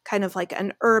tales, kind of like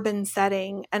an urban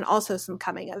setting, and also some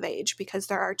coming of age because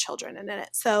there are children in it.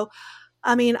 So,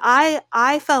 I mean,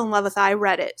 I fell in love with it. I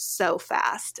read it so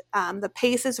fast. The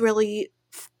pace is really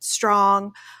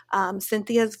strong.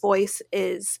 Cynthia's voice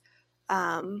is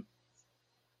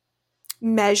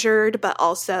measured, but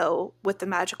also with the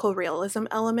magical realism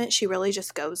element, she really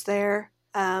just goes there.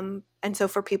 And so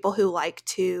for people who like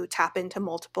to tap into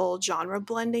multiple genre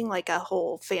blending, like a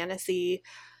whole fantasy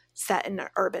set in an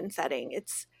urban setting,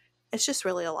 it's just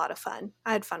really a lot of fun.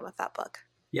 I had fun with that book.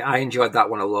 Yeah, I enjoyed that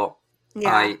one a lot.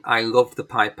 Yeah. I love the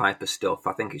Pied Piper stuff.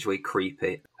 I think it's really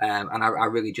creepy. And I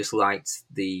really just liked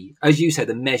as you said,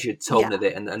 the measured tone of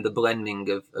it and the blending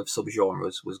of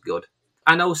subgenres was good.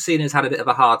 I know Cena's had a bit of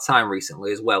a hard time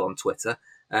recently as well on Twitter.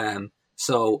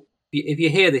 So if you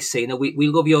hear this, Cena, we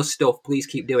love your stuff. Please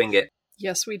keep doing it.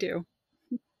 Yes, we do.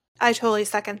 I totally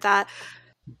second that.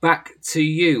 Back to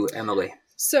you, Emily.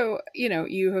 So,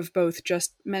 you have both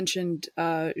just mentioned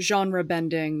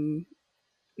genre-bending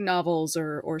novels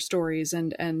or stories,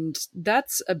 and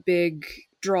that's a big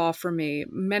draw for me.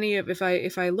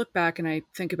 If I look back and I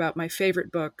think about my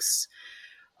favorite books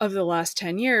of the last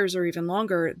 10 years or even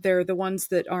longer, they're the ones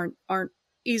that aren't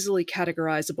easily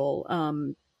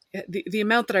categorizable. The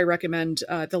amount that I recommend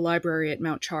The Library at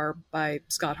Mount Char by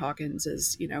Scott Hawkins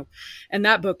is, and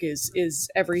that book is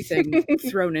everything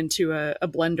thrown into a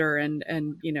blender and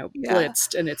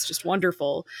blitzed, and it's just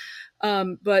wonderful.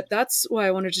 But that's why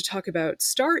I wanted to talk about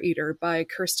Star Eater by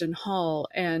Kirsten Hall.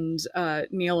 And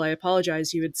Neil, I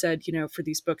apologize. You had said, for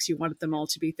these books, you wanted them all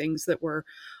to be things that were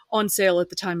on sale at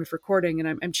the time of recording.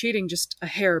 And I'm cheating just a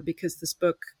hair because this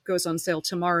book goes on sale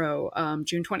tomorrow,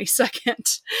 June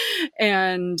 22nd.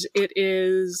 And it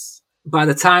is... By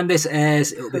the time this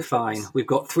airs, it'll be fine. We've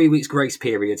got 3 weeks grace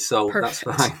period, so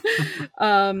Perfect. That's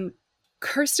fine.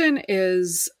 Kirsten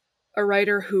is a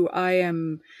writer who I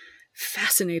am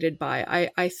fascinated by.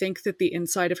 I think that the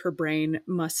inside of her brain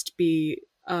must be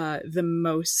the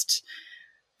most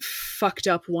fucked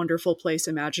up, wonderful place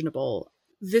imaginable.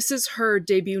 This is her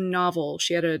debut novel.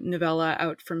 She had a novella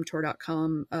out from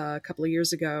Tor.com a couple of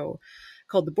years ago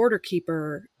called The Border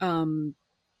Keeper.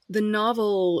 The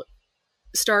novel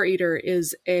Star Eater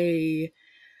is a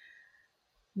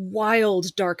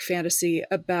wild, dark fantasy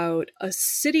about a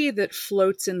city that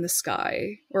floats in the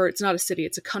sky. Or it's not a city,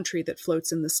 it's a country that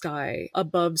floats in the sky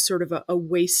above sort of a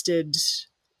wasted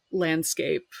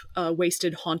landscape, a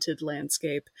wasted, haunted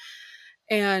landscape.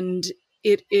 And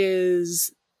it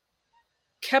is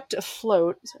kept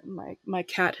afloat. Sorry, my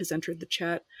cat has entered the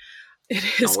chat.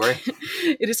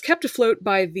 It is kept afloat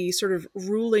by the sort of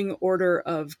ruling order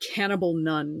of cannibal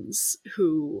nuns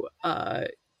who,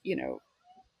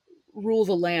 rule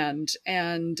the land.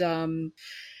 And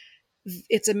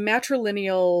it's a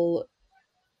matrilineal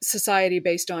society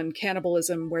based on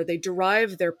cannibalism where they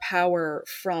derive their power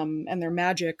from and their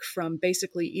magic from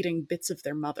basically eating bits of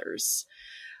their mothers.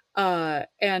 And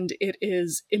it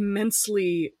is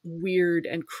immensely weird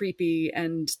and creepy.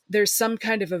 And there's some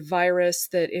kind of a virus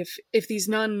that if these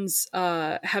nuns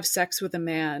have sex with a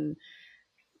man,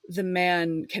 the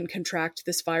man can contract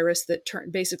this virus that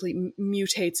basically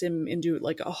mutates him into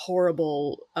like a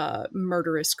horrible,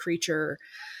 murderous creature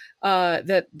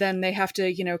that then they have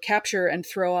to, capture and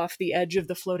throw off the edge of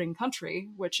the floating country,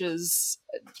 which is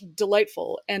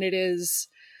delightful. And it is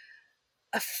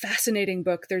a fascinating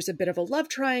book. There's a bit of a love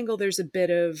triangle. There's a bit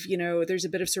of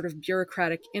sort of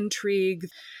bureaucratic intrigue,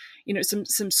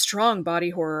 some strong body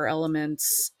horror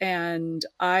elements. And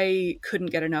I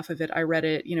couldn't get enough of it. I read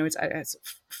it, it's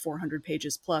 400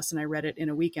 pages plus, and I read it in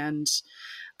a weekend,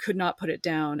 could not put it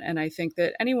down. And I think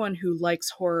that anyone who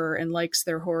likes horror and likes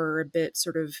their horror a bit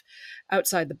sort of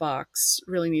outside the box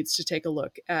really needs to take a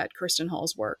look at Kirsten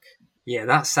Hall's work. Yeah,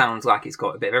 that sounds like it's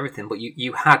got a bit of everything, but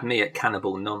you had me at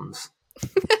cannibal nuns.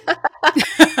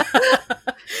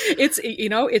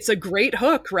 It's a great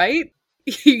hook, right?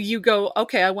 You go,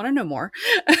 okay, I want to know more.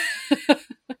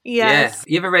 Yes.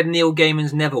 Yeah. You ever read Neil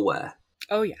Gaiman's Neverwhere?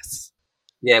 Oh, yes.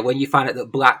 Yeah, when you find out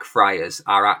that black friars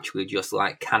are actually just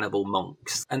like cannibal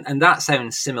monks. And that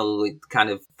sounds similarly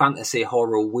kind of fantasy,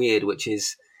 horror, weird, which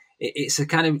is It's a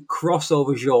kind of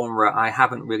crossover genre I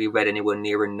haven't really read anywhere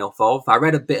near enough of. I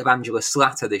read a bit of Angela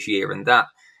Slatter this year, and that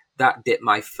dipped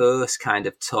my first kind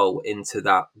of toe into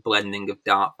that blending of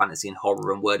dark fantasy and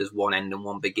horror, and where does one end and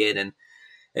one begin, and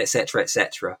etc.,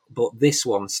 etc. But this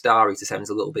one, Star Eater, sounds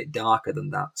a little bit darker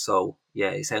than that. So yeah,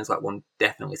 it sounds like one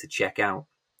definitely to check out.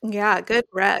 Yeah, good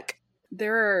rec.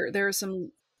 There are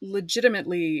some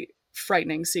legitimately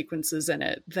frightening sequences in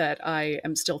it that I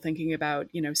am still thinking about,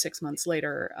 6 months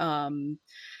later. And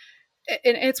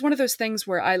it's one of those things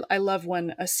where I love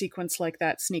when a sequence like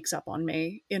that sneaks up on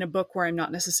me in a book where I'm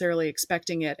not necessarily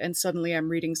expecting it, and suddenly I'm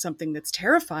reading something that's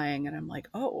terrifying, and I'm like,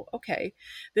 oh, okay,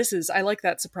 I like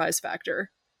that surprise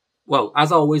factor. Well,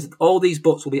 as always, all these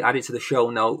books will be added to the show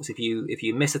notes. If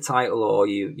you miss a title, or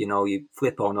you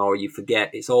flip on, or you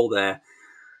forget, it's all there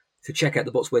to check out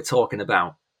the books we're talking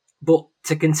about. But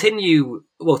to continue,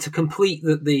 to complete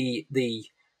the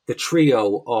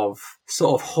trio of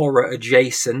sort of horror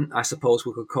adjacent, I suppose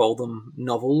we could call them,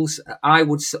 novels, I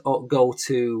would go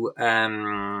to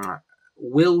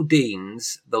Will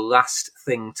Dean's The Last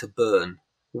Thing to Burn,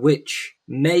 which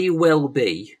may well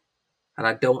be, and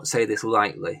I don't say this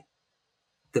lightly,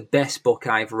 the best book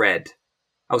I've read.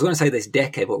 I was going to say this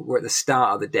decade, but we're at the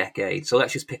start of the decade, so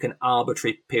let's just pick an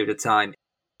arbitrary period of time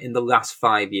in the last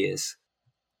 5 years.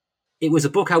 It was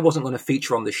a book I wasn't going to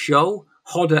feature on the show.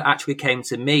 Hodder actually came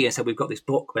to me and said, we've got this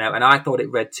book out, and I thought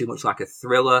it read too much like a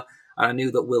thriller, and I knew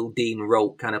that Will Dean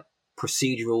wrote kind of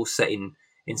procedural set in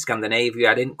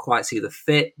Scandinavia. I didn't quite see the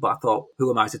fit, but I thought, who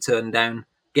am I to turn down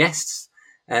guests?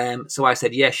 So I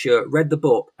said, yeah, sure, read the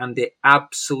book, and it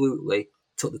absolutely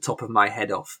took the top of my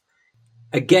head off.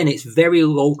 Again, it's very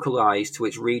localized to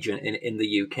its region in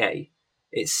the UK.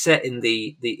 It's set in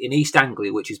in East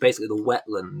Anglia, which is basically the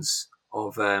wetlands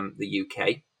of the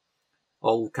UK,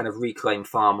 all kind of reclaimed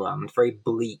farmland, very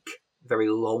bleak, very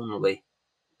lonely,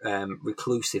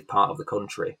 reclusive part of the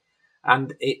country.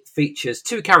 And it features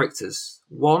two characters.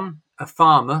 One, a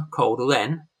farmer called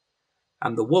Len,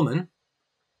 and the woman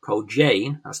called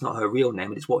Jane. That's not her real name,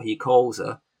 but it's what he calls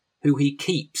her, who he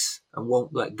keeps and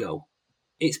won't let go.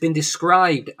 It's been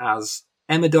described as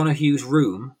Emma Donoghue's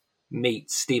Room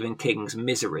meets Stephen King's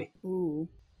Misery. Ooh.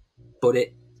 But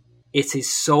it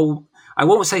is so, I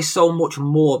won't say so much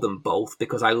more than both,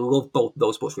 because I love both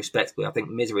those books respectively. I think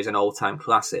Misery is an all-time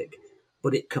classic,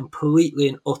 but it completely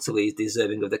and utterly is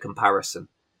deserving of the comparison.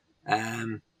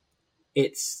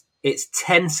 It's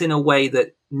tense in a way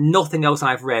that nothing else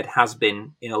I've read has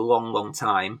been in a long, long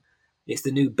time. It's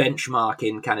the new benchmark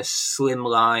in kind of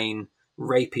slimline,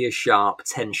 rapier-sharp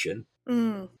tension.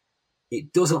 Mm.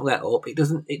 It doesn't let up. It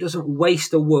doesn't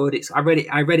waste a word. I read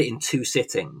it in 2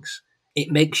 sittings. It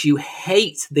makes you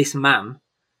hate this man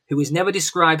who is never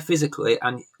described physically,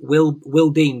 and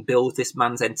Will Dean builds this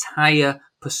man's entire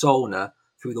persona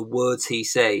through the words he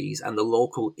says and the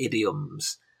local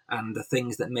idioms and the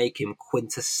things that make him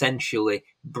quintessentially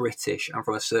British and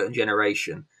from a certain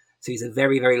generation. So he's a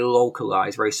very, very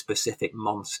localized, very specific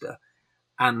monster.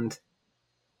 And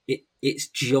it's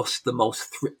just the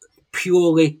most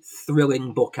purely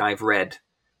thrilling book I've read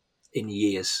in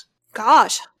years.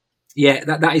 Gosh. Yeah,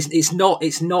 that is,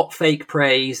 it's not fake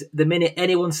praise. The minute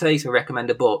anyone says to recommend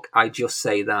a book, I just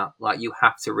say that, like, you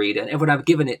have to read it. And everyone I've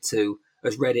given it to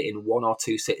has read it in 1 or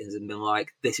 2 sittings and been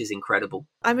like, this is incredible.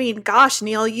 I mean, gosh,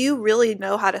 Neil, you really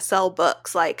know how to sell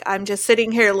books. Like, I'm just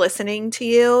sitting here listening to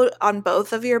you on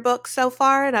both of your books so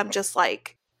far, and I'm just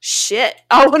like, shit,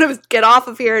 I want to get off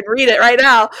of here and read it right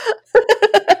now.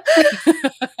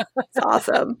 It's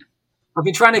awesome. I've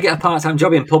been trying to get a part-time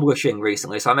job in publishing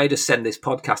recently, so I may just send this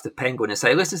podcast to Penguin and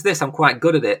say, listen to this, I'm quite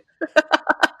good at it.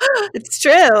 It's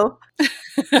true.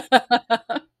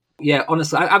 Yeah,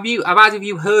 honestly, have either of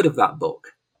you heard of that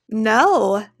book?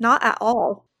 No, not at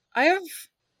all. I have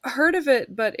heard of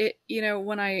it, but it,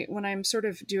 when I'm sort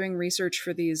of doing research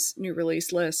for these new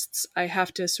release lists, I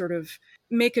have to sort of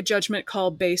make a judgment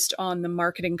call based on the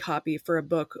marketing copy for a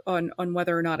book on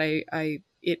whether or not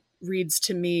it reads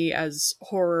to me as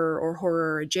horror or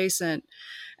horror adjacent.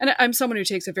 And I'm someone who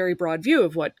takes a very broad view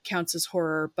of what counts as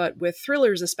horror, but with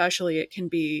thrillers especially, it can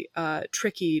be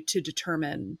tricky to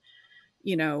determine,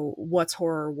 what's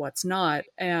horror, what's not.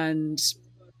 And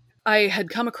I had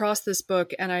come across this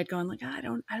book and I'd gone like, I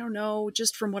don't know,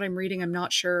 just from what I'm reading, I'm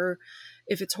not sure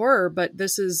if it's horror, but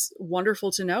this is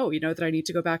wonderful to know, that I need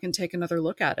to go back and take another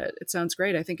look at it. It sounds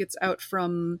great. I think it's out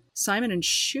from Simon &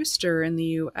 Schuster in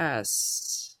the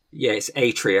US. Yeah, it's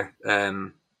Atria.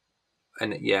 And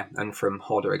from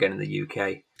Hodder again in the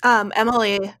UK.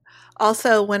 Emily,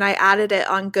 also, when I added it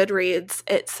on Goodreads,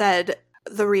 it said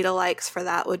the read-alikes for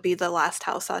that would be The Last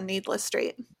House on Needless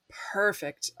Street.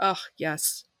 Perfect. Oh,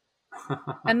 yes.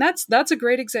 And that's a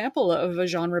great example of a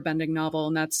genre bending novel,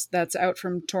 and that's out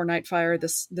from Tor Nightfire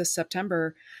this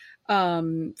September,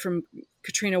 from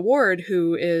Katrina Ward,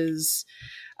 who is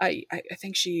I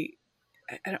think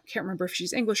can't remember if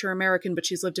she's English or American, but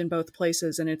she's lived in both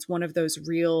places, and it's one of those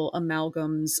real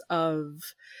amalgams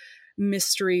of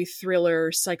mystery,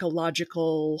 thriller,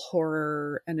 psychological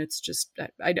horror, and it's just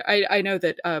I know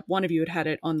that one of you had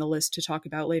it on the list to talk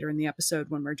about later in the episode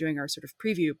when we're doing our sort of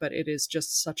preview, but it is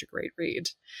just such a great read.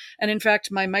 And in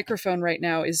fact, my microphone right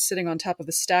now is sitting on top of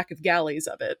a stack of galleys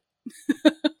of it.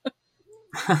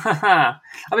 I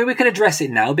mean, we can address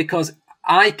it now because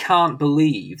I can't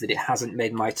believe that it hasn't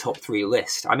made my top 3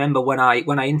 list. I remember when I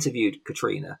interviewed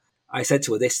Katrina, I said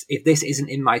to her, if this isn't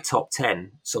in my top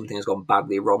 10, something has gone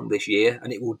badly wrong this year,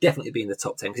 and it will definitely be in the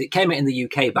top 10, because it came out in the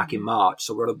UK back in March,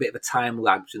 so we're on a bit of a time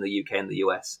lag between the UK and the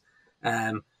US.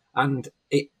 And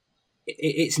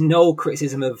it's no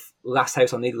criticism of Last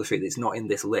House on Needle Street that's not in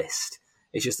this list.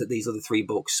 It's just that these other 3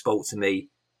 books spoke to me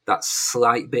that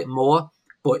slight bit more.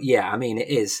 But yeah, I mean, it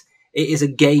is a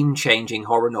game-changing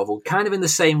horror novel, kind of in the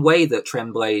same way that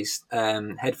Tremblay's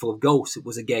Head Full of Ghosts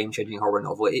was a game-changing horror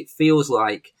novel. It feels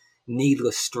like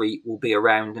Needless Street will be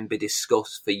around and be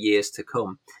discussed for years to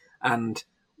come. And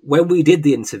when we did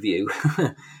the interview,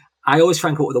 I always try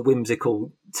and come up with a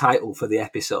whimsical title for the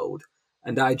episode,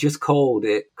 and I just called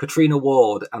it Katrina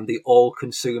Ward and the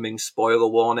All-Consuming Spoiler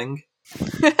Warning.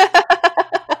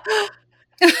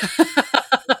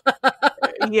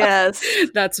 Yes.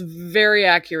 That's very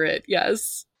accurate,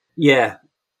 yes. Yeah.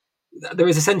 There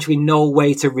is essentially no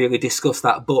way to really discuss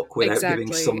that book without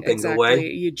giving something away.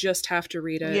 You just have to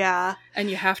read it. Yeah. And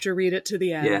you have to read it to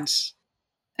the end. Yeah.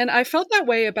 And I felt that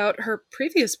way about her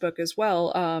previous book as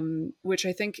well, which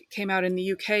I think came out in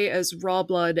the UK as Raw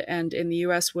Blood and in the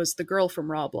US was The Girl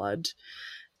from Raw Blood.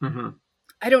 Mm-hmm.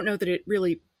 I don't know that it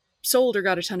really sold or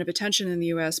got a ton of attention in the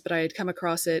US, but I had come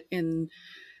across it in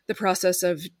the process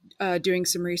of doing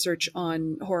some research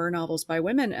on horror novels by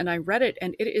women, and I read it,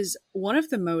 and it is one of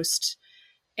the most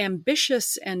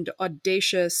ambitious and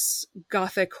audacious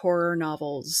gothic horror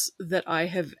novels that I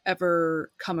have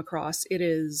ever come across.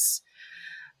 It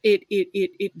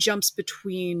jumps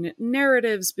between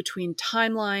narratives, between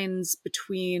timelines,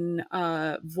 between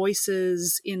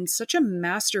voices in such a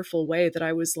masterful way that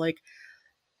I was like,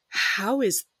 how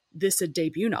is this a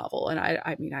debut novel? And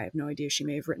I mean, I have no idea. She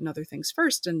may have written other things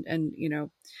first, and you know,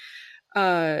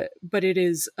 but it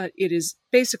is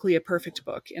basically a perfect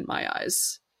book in my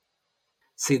eyes.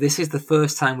 See, this is the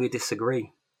first time we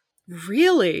disagree.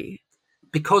 Really?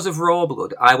 Because of Raw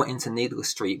Blood, I went into Needless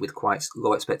Street with quite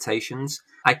low expectations.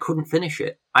 I couldn't finish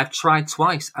it. I've tried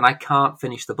twice, and I can't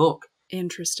finish the book.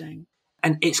 Interesting.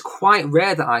 And it's quite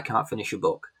rare that I can't finish a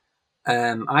book.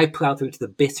 I ploughed through to the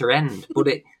bitter end, but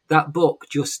that book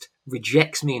just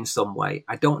rejects me in some way.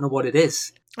 I don't know what it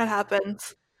is. It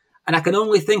happens. And I can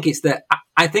only think it's that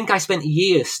I think I spent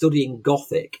years studying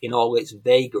Gothic in all its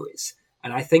vagaries,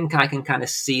 and I think I can kind of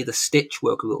see the stitch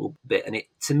work a little bit, and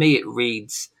to me it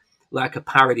reads like a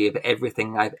parody of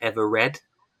everything I've ever read.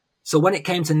 So when it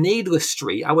came to Needless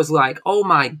Street, I was like, oh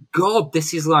my God,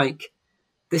 there's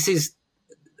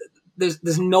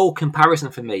no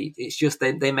comparison for me. It's just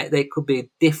they could be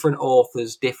different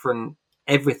authors, different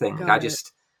everything.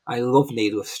 I love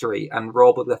Needless Street, and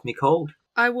Raw Blood left me cold.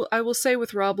 I will say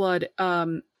with Raw Blood,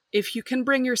 if you can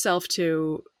bring yourself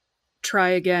to try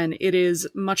again, it is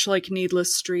much like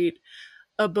Needless Street,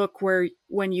 a book where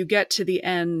when you get to the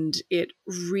end, it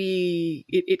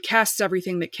casts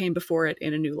everything that came before it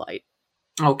in a new light.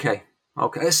 Okay.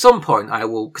 At some point I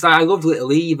will, because I loved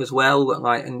Little Eve as well,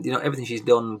 and you know everything she's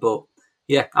done. But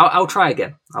yeah, I'll try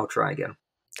again.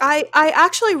 I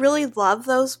actually really love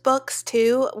those books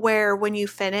too, where when you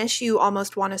finish, you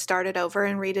almost want to start it over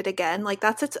and read it again. Like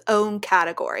that's its own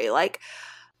category. Like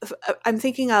I'm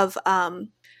thinking of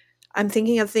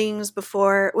things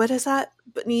before. What is that?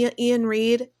 Ian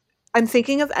Reid. I'm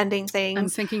thinking of Ending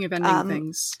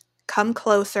Things. Come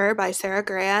Closer by Sarah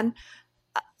Gran.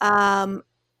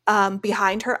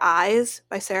 Behind Her Eyes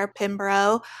by Sarah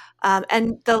Pinborough.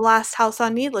 And The Last House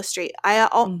on Needless Street.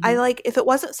 I like, if it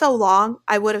wasn't so long,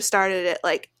 I would have started it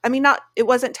it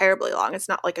wasn't terribly long. It's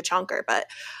not like a chunker, but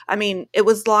I mean, it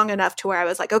was long enough to where I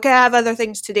was like, okay, I have other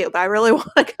things to do, but I really want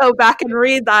to go back and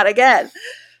read that again.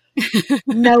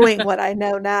 Knowing what I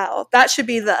know now. That should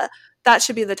be the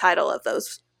title of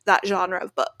that genre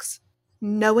of books.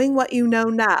 Knowing what you know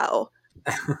now.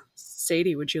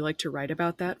 Sadie, would you like to write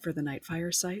about that for the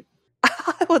Nightfire site?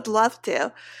 I would love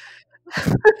to.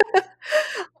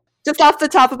 Just off the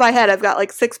top of my head, I've got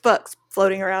like 6 books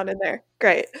floating around in there.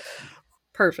 Great.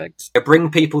 Perfect.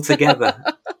 Bring people together.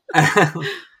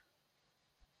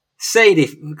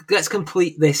 Sadie, let's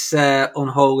complete this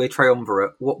unholy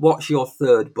triumvirate. What's your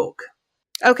third book?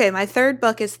 Okay, my third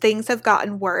book is Things Have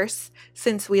Gotten Worse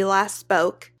Since We Last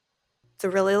Spoke. It's a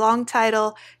really long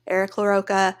title. Eric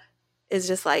LaRocca is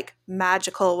just like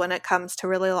magical when it comes to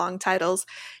really long titles.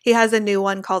 He has a new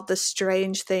one called The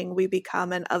Strange Thing We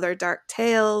Become and Other Dark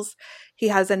Tales. He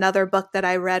has another book that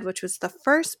I read, which was the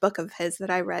first book of his that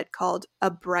I read, called A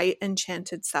Bright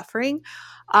Enchanted Suffering.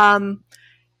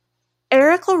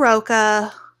 Eric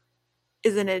LaRocca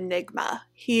is an enigma.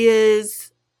 He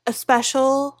is a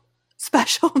special,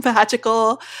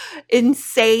 magical,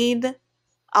 insane,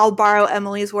 I'll borrow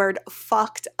Emily's word,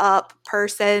 fucked up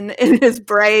person in his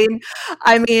brain.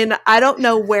 I mean, I don't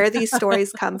know where these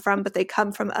stories come from, but they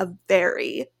come from a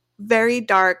very, very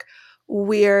dark,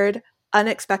 weird,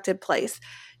 unexpected place.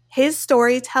 His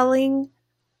storytelling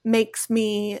makes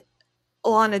me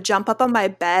want to jump up on my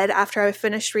bed after I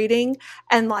finished reading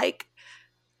and like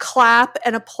clap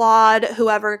and applaud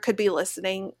whoever could be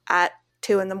listening at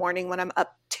 2 a.m. when I'm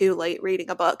up too late reading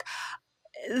a book.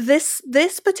 This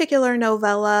particular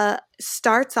novella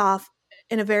starts off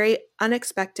in a very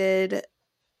unexpected,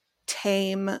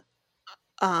 tame,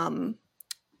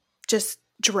 just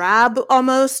drab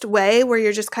almost way where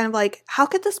you're just kind of like, how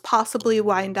could this possibly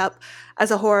wind up as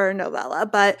a horror novella?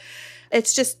 But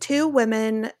it's just two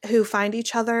women who find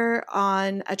each other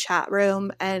on a chat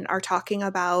room and are talking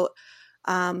about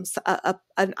an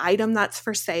item that's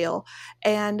for sale,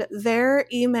 and their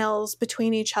emails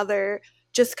between each other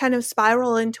just kind of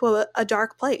spiral into a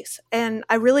dark place. And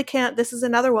I really can't, this is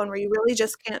another one where you really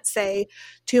just can't say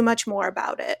too much more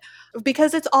about it,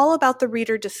 because it's all about the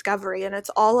reader discovery, and it's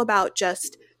all about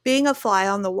just being a fly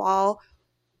on the wall,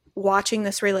 watching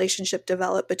this relationship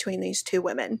develop between these two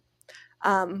women.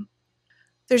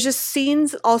 There's just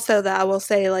scenes also that I will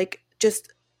say, like,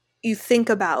 just you think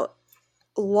about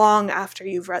long after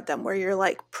you've read them, where you're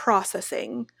like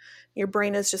processing, your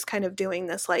brain is just kind of doing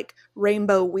this like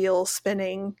rainbow wheel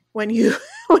spinning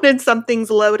when something's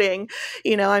loading.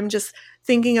 You know, I'm just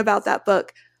thinking about that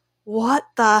book. What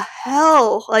the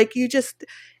hell? Like,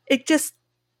 it's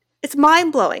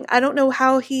mind-blowing. I don't know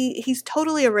how he's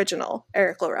totally original,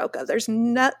 Eric LaRocca. There's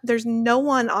no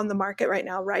one on the market right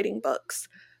now writing books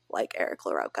like Eric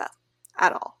LaRocca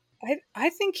at all. I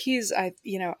think I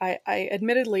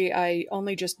admittedly, I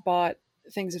only just bought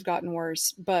Things Have Gotten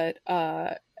Worse, but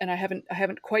and I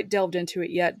haven't quite delved into it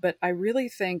yet, but I really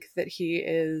think that he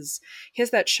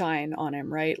has that shine on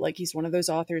him, right? Like, he's one of those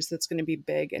authors that's going to be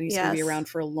big, and he's going to be around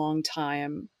for a long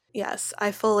time. Yes,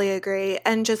 I fully agree.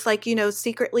 And just like,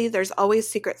 secretly, there's always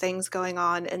secret things going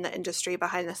on in the industry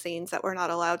behind the scenes that we're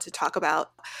not allowed to talk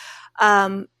about.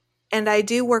 And I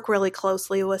do work really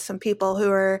closely with some people who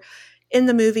are in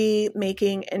the movie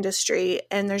making industry,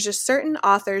 and there's just certain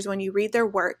authors, when you read their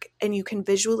work and you can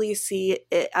visually see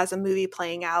it as a movie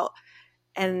playing out,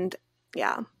 and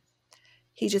yeah,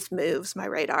 he just moves my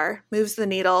radar, moves the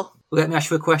needle. Let me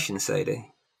ask you a question,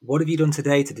 Sadie. What have you done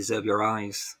today to deserve your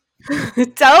eyes?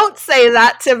 Don't say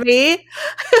that to me.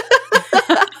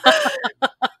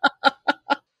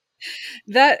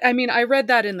 I read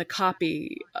that in the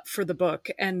copy for the book,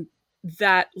 and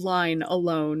that line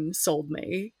alone sold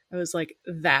me. I was like,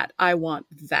 I want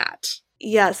that.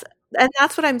 Yes. And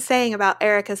that's what I'm saying about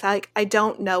Eric, is like, I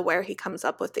don't know where he comes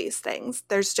up with these things.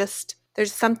 There's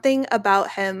something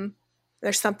about him.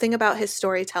 There's something about his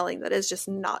storytelling that is just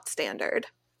not standard.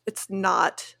 It's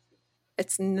not, I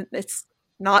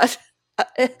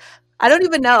don't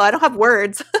even know. I don't have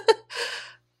words.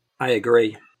 I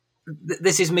agree.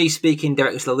 This is me speaking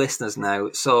directly to the listeners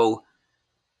now. So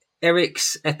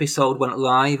Eric's episode went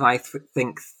live, I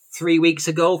think, 3 weeks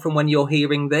ago from when you're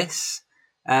hearing this.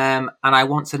 And I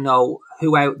want to know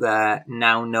who out there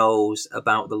now knows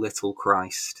about the Little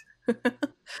Christ.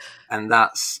 And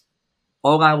that's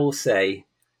all I will say.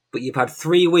 But you've had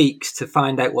 3 weeks to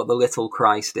find out what the Little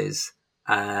Christ is.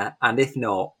 And if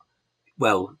not,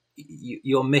 well,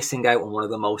 you're missing out on one of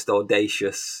the most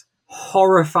audacious,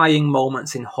 horrifying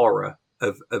moments in horror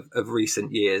of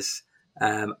recent years.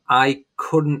 I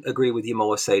couldn't agree with you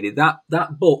more, Sadie. That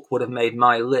book would have made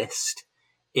my list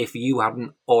if you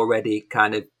hadn't already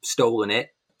kind of stolen it.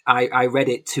 I read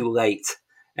it too late,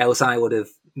 else I would have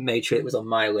made sure it was on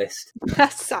my list.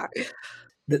 Sorry.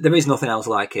 There is nothing else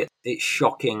like it. It's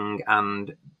shocking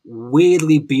and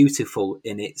weirdly beautiful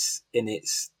in its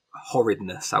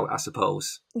horridness, I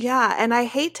suppose. Yeah, and I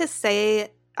hate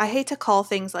to call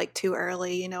things like too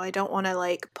early. I don't want to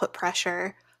like put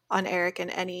pressure on Eric in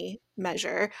any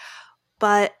measure,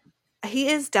 but he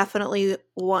is definitely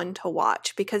one to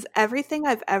watch, because everything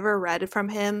I've ever read from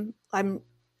him, I'm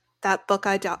that book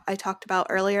I talked about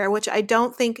earlier, which I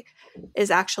don't think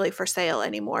is actually for sale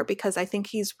anymore because I think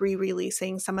he's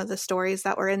re-releasing some of the stories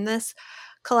that were in this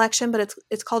collection, but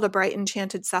it's called A Bright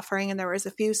Enchanted Suffering, and there was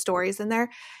a few stories in there.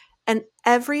 And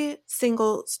every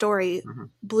single story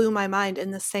blew my mind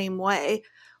in the same way,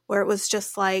 where it was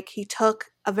just like he took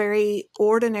a very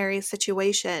ordinary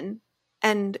situation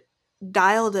and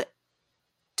dialed it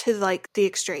to like the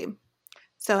extreme.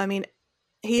 So, I mean,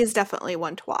 he is definitely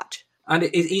one to watch. And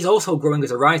he's also growing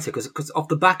as a writer because off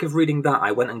the back of reading that,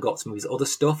 I went and got some of his other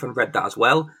stuff and read that as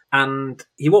well. And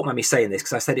he won't mind me saying this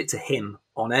because I said it to him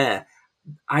on air.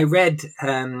 I read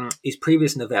his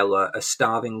previous novella, A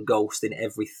Starving Ghost in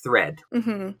Every Thread.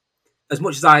 Mm-hmm. As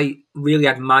much as I really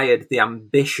admired the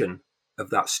ambition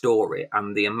of that story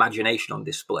and the imagination on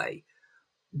display,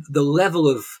 the level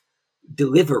of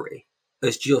delivery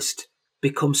has just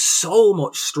become so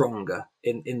much stronger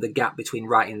in the gap between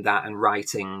writing that and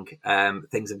writing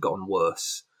Things Have Gotten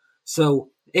Worse.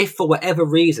 So if for whatever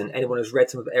reason anyone has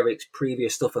read some of Eric's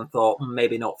previous stuff and thought,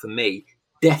 maybe not for me,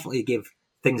 definitely give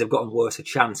Things Have Gotten Worse a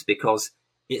chance, because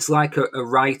it's like a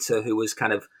writer who has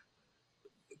kind of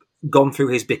gone through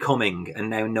his becoming and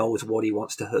now knows what he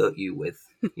wants to hurt you with.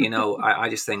 You know, I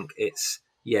just think it's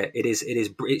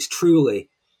truly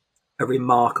a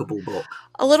remarkable book.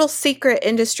 A little secret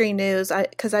industry news,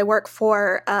 because I work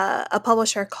for a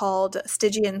publisher called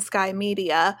Stygian Sky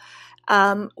Media.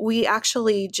 We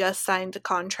actually just signed a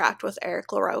contract with Eric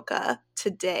LaRocca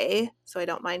today, so I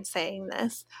don't mind saying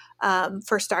this,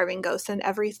 for Starving Ghost in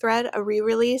Every Thread, a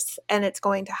re-release, and it's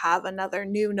going to have another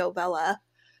new novella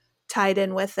tied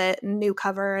in with it, new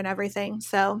cover and everything.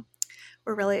 So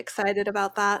we're really excited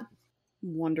about that.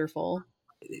 Wonderful.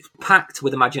 It's packed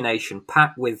with imagination,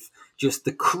 packed with just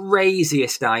the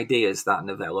craziest ideas, that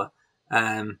novella.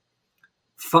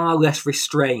 Far less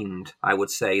restrained, I would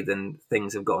say, than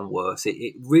Things Have Gotten Worse.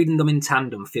 Reading them in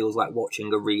tandem feels like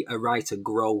watching a writer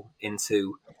grow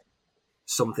into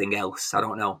something else. I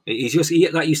don't know. He's just,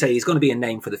 like you say, he's going to be a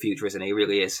name for the future, isn't he? He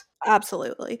really is.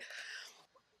 Absolutely.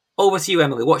 Over to you,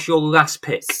 Emily. What's your last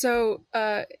pick? So,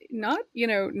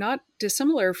 not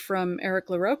dissimilar from Eric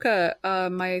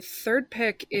LaRocca, my third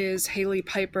pick is Hailey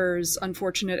Piper's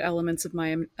Unfortunate Elements of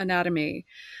My Anatomy.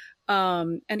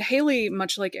 And Hailey,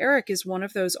 much like Eric, is one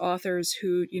of those authors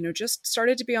who, just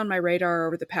started to be on my radar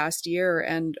over the past year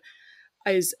and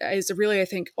is really, I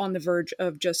think, on the verge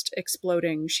of just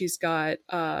exploding. She's got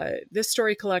this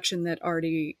story collection that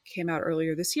already came out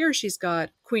earlier this year. She's got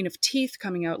Queen of Teeth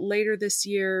coming out later this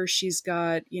year. She's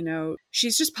got,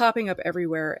 she's just popping up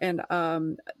everywhere. And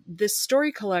this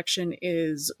story collection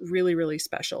is really, really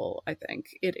special, I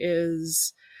think. It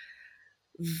is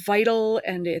vital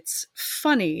and it's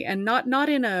funny, and not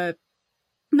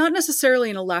necessarily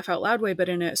in a laugh out loud way, but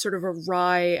in a sort of a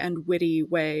wry and witty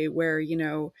way where,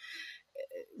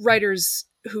 writers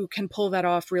who can pull that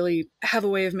off really have a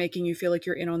way of making you feel like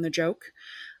you're in on the joke,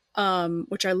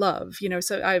 which I love.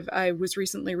 So I was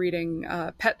recently reading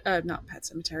not Pet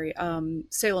Sematary,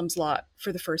 Salem's Lot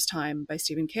for the first time by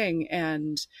Stephen King,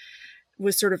 and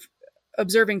was sort of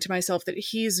observing to myself that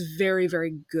he's very,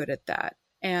 very good at that.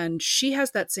 And she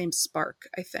has that same spark,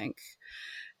 I think.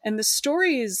 And the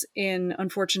stories in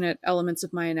Unfortunate Elements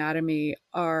of My Anatomy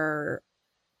are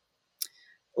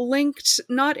linked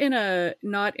not in a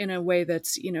way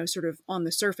that's sort of on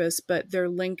the surface, but they're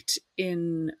linked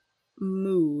in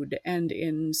mood and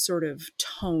in sort of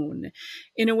tone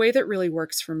in a way that really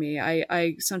works for me.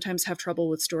 I sometimes have trouble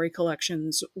with story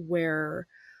collections where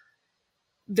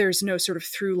there's no sort of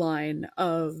through line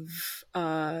of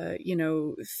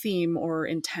theme or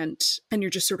intent, and you're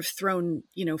just sort of thrown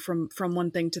from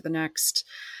one thing to the next.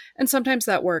 And sometimes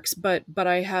that works, but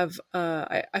I have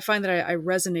I find that I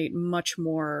resonate much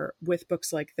more with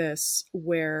books like this,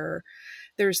 where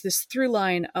there's this through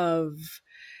line of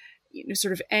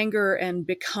sort of anger and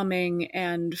becoming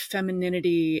and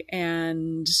femininity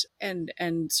and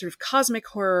sort of cosmic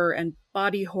horror and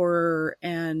body horror,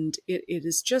 and it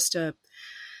is just a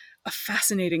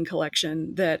fascinating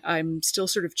collection that I'm still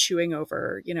sort of chewing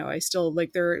over. I still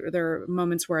like there are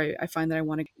moments where I find that I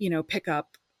want to pick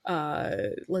up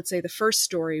let's say the first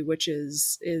story, which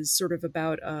is sort of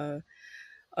about a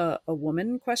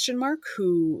woman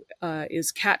who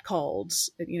is catcalled,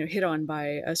 hit on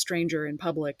by a stranger in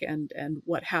public, and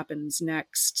what happens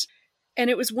next. And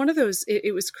it was one of those.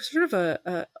 It was sort of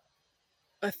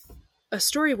a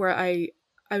story where I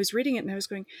was reading it and I was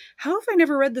going, how have I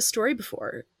never read this story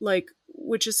before?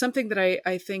 Which is something that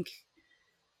I think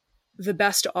the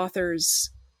best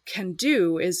authors can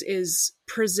do is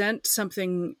present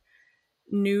something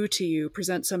new to you,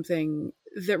 present something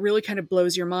that really kind of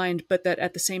blows your mind, but that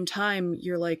at the same time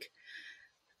you're like,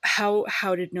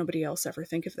 how did nobody else ever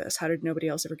think of this? How did nobody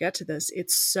else ever get to this?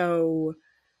 It's so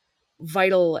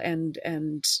vital and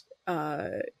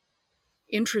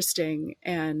interesting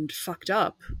and fucked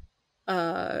up.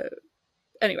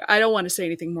 Anyway, I don't want to say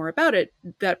anything more about it,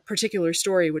 that particular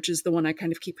story, which is the one I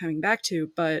kind of keep coming back to,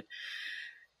 but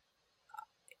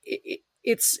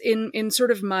it's in sort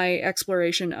of my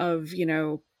exploration of, you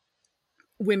know,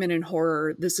 women in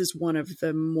horror. This is one of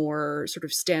the more sort of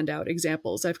standout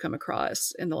examples I've come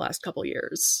across in the last couple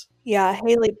years. Yeah,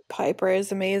 Hailey Piper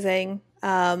is amazing.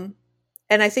 And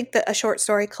I think that a short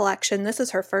story collection, this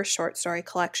is her first short story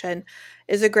collection,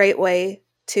 is a great way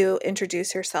to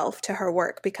introduce yourself to her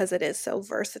work because it is so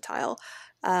versatile.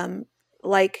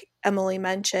 Like Emily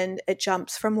mentioned, it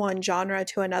jumps from one genre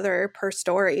to another per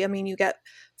story. I mean, you get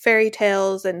fairy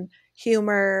tales and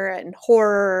humor and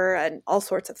horror and all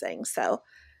sorts of things. So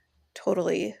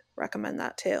totally recommend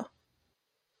that too.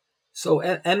 So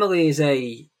Emily is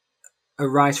a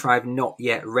writer I've not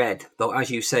yet read, though as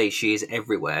you say, she is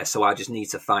everywhere, so I just need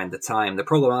to find the time. The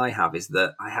problem I have is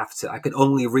that I can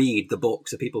only read the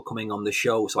books of people coming on the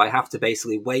show, so I have to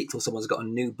basically wait till someone's got a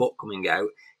new book coming out,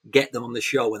 get them on the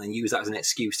show, and then use that as an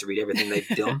excuse to read everything they've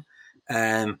done.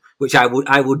 Which I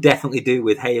would definitely do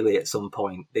with Hailey at some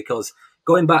point, because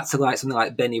going back to like something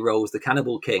like Benny Rose, The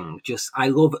Cannibal King, I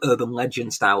love urban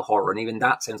legend style horror, and even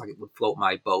that sounds like it would float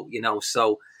my boat, you know,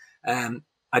 so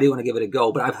I do want to give it a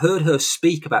go, but I've heard her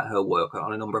speak about her work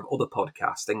on a number of other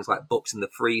podcasts, things like Books in the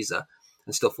Freezer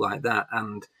and stuff like that.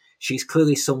 And she's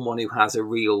clearly someone who has a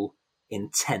real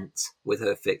intent with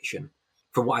her fiction,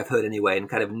 from what I've heard anyway, and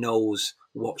kind of knows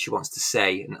what she wants to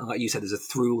say. And like you said, there's a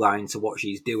through line to what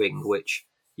she's doing, which,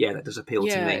 yeah, that does appeal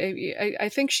to me. I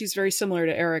think she's very similar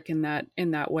to Eric in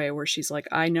that way, where she's like,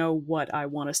 I know what I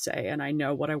want to say and I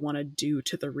know what I want to do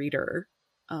to the reader.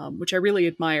 Which I really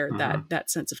admire, that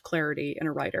sense of clarity in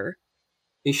a writer.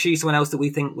 Is she someone else that we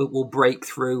think will break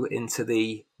through into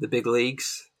the big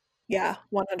leagues? Yeah,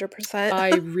 100%.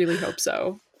 I really hope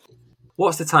so.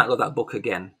 What's the title of that book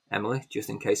again, Emily, just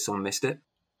in case someone missed it?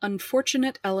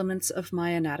 Unfortunate Elements of My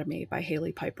Anatomy by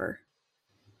Hailey Piper.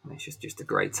 It's just a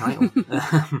great title.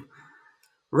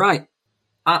 Right.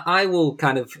 I will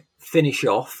kind of finish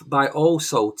off by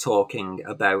also talking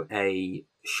about a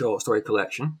short story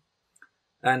collection.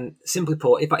 And simply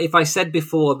put, if I said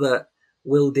before that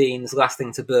Will Dean's Last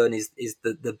Thing to Burn is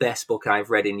the best book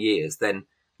I've read in years, then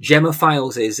Gemma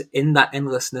Files is In That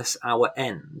Endlessness Our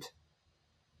End,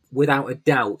 without a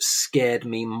doubt, scared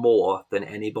me more than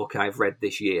any book I've read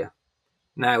this year.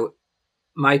 Now,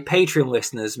 my Patreon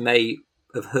listeners may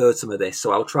have heard some of this,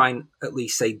 so I'll try and at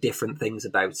least say different things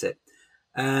about it.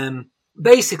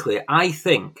 Basically, I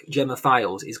think Gemma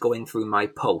Files is going through my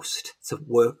post to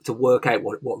work out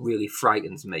what really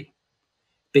frightens me.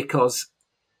 Because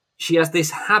she has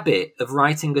this habit of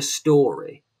writing a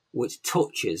story which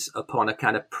touches upon a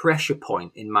kind of pressure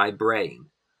point in my brain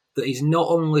that is not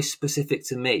only specific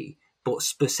to me, but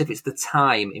specific to the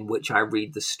time in which I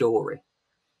read the story.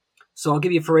 So I'll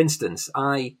give you, for instance,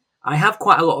 I have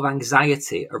quite a lot of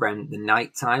anxiety around the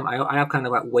night time. I have kind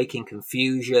of like waking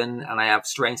confusion, and I have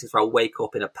strange things where I'll wake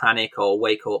up in a panic or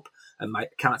wake up and I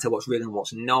can't tell what's real and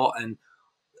what's not. And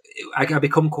I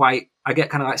get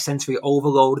kind of like sensory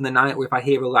overload in the night, where if I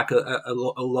hear like a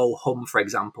low hum, for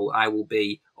example, I will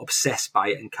be obsessed by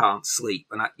it and can't sleep.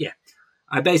 And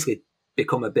I basically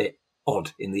become a bit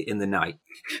odd in the night.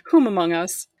 Whom among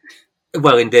us?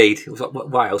 Well, indeed.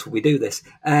 Why else would we do this?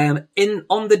 On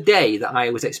the day that I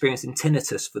was experiencing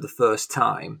tinnitus for the first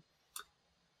time,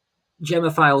 Gemma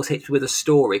Files hits me with a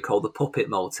story called The Puppet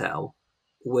Motel,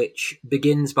 which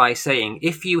begins by saying,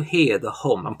 if you hear the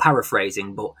hum, I'm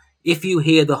paraphrasing, but if you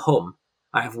hear the hum,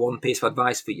 I have one piece of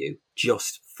advice for you.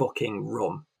 Just fucking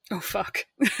run. Oh, fuck.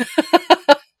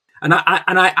 And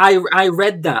I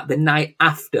read that the night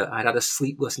after I'd had a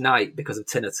sleepless night because of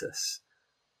tinnitus.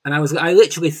 And I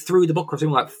literally threw the book across the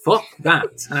room like, fuck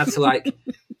that. And I had to like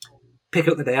pick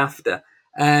up the day after.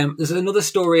 There's another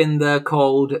story in there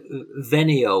called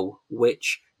Venio,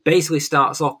 which basically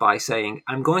starts off by saying,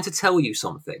 I'm going to tell you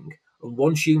something. And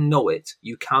once you know it,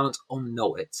 you can't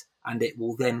unknow it. And it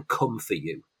will then come for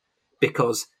you.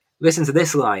 Because, listen to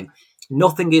this line,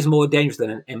 nothing is more dangerous than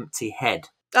an empty head.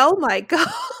 Oh my God.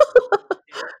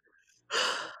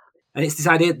 And it's this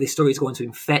idea that this story is going to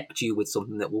infect you with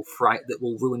something that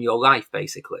will ruin your life,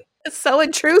 basically. It's so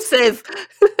intrusive.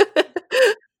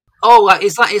 Oh,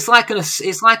 it's like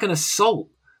an assault.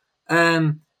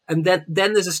 And then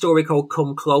there's a story called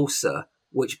Come Closer,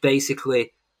 which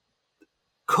basically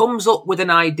comes up with an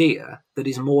idea that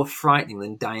is more frightening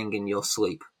than dying in your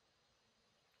sleep.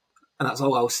 And that's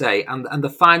all I'll say. And the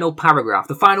final paragraph,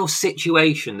 the final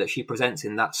situation that she presents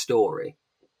in that story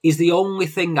is the only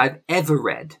thing I've ever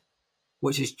read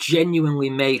which has genuinely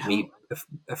made me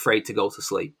afraid to go to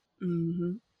sleep.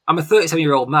 Mm-hmm. I'm a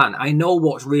 37-year-old man. I know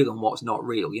what's real and what's not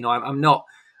real. You know, I'm not.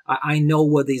 I know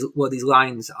where these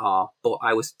lines are, but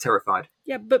I was terrified.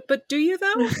 Yeah, but do you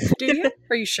though? Do you?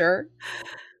 Are you sure?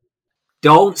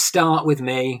 Don't start with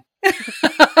me.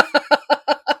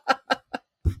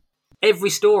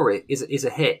 Every story is a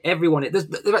hit. Everyone.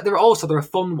 There are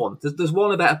fun ones. There's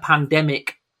one about a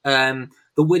pandemic.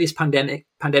 The weirdest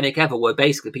pandemic ever, where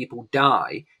basically people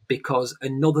die because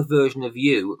another version of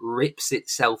you rips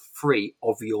itself free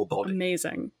of your body.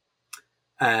 Amazing.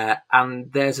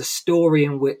 And there's a story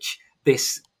in which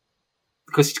this,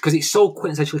 because it's so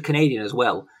quintessentially Canadian as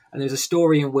well, and there's a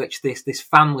story in which this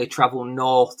family travel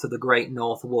north to the Great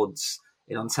North Woods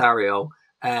in Ontario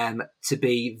to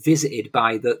be visited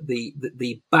by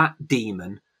the bat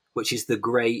demon, which is the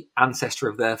great ancestor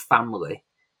of their family.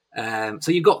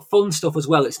 So you've got fun stuff as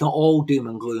well. It's not all doom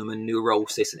and gloom and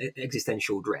neurosis and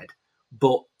existential dread,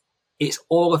 but it's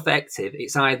all effective.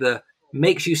 It's either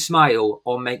makes you smile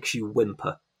or makes you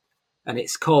whimper. And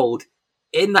it's called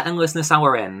In That Endlessness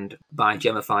Our End by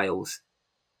Gemma Files.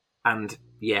 And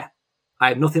yeah, I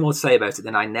have nothing more to say about it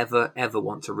than I never ever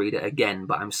want to read it again,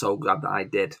 but I'm so glad that I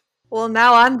did. Well,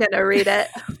 now I'm going to read it.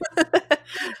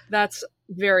 That's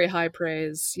very high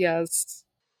praise. Yes.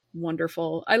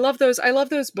 Wonderful. I love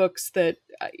those books that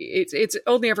it's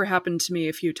only ever happened to me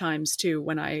a few times too,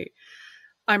 when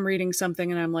I'm reading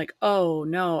something and I'm like, oh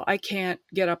no, I can't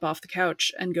get up off the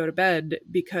couch and go to bed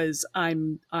because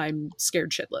I'm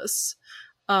scared shitless.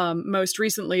 Most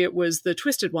recently it was The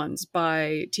Twisted Ones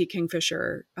by T.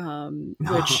 Kingfisher,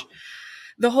 which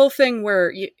the whole thing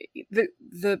where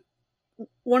the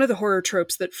one of the horror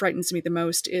tropes that frightens me the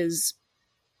most is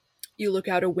you look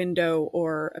out a window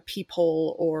or a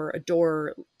peephole or a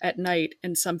door at night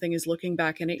and something is looking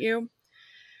back in at you.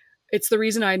 It's the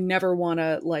reason I never want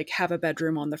to have a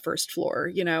bedroom on the first floor,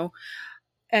 you know?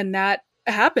 And that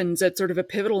happens at sort of a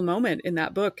pivotal moment in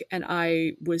that book. And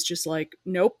I was just like,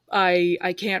 nope,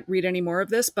 I can't read any more of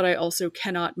this, but I also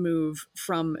cannot move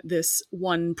from this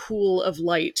one pool of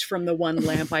light from the one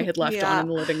lamp I had left on in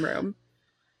the living room.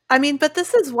 I mean, but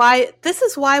this is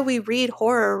why we read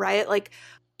horror, right? Like,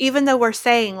 even though we're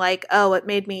saying oh,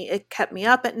 it kept me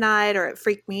up at night, or it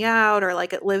freaked me out, or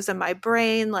it lives in my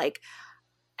brain,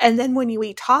 and then when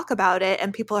we talk about it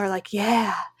and people are like,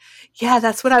 yeah,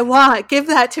 that's what I want. Give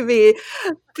that to me.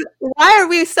 Why are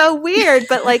we so weird?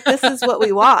 But this is what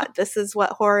we want. This is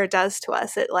what horror does to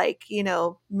us. It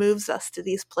moves us to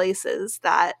these places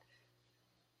that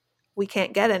we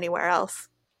can't get anywhere else.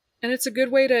 And it's a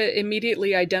good way to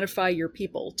immediately identify your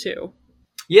people too.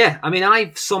 Yeah, I mean,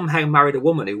 I've somehow married a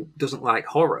woman who doesn't like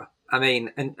horror. I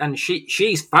mean, and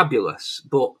she's fabulous,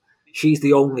 but she's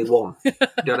the only one. You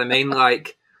know what I mean?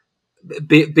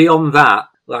 Beyond that,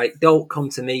 don't come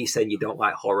to me saying you don't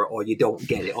like horror or you don't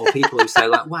get it, or people who say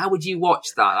why would you watch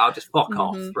that? I'll just fuck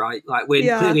off, right?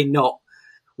 We're clearly not.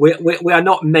 We are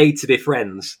not made to be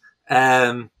friends.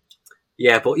 The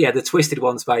Twisted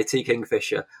Ones by T.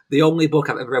 Kingfisher, the only book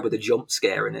I've ever read with a jump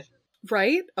scare in it.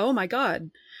 Right? Oh my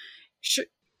god.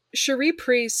 Cherie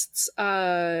Priest's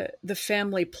The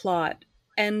Family Plot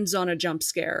ends on a jump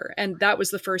scare, and that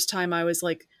was the first time I was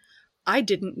like, I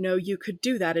didn't know you could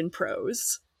do that in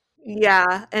prose.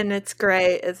 Yeah, and it's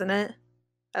great, isn't it?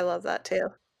 I love that too.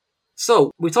 So,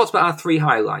 we talked about our 3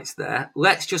 highlights there.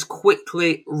 Let's just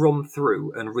quickly run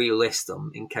through and relist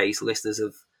them in case listeners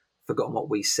have forgotten what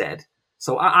we said.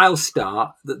 So I'll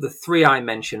start. The 3 I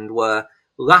mentioned were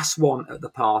Last One at the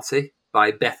Party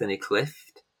by Bethany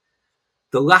Clift,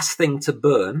 The Last Thing to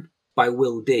Burn by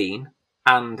Will Dean,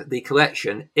 and the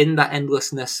collection In That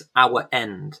Endlessness Our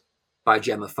End by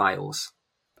Gemma Files.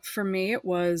 For me, it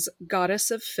was Goddess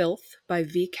of Filth by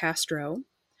V. Castro,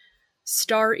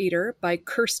 Star Eater by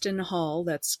Kirsten Hall,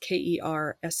 that's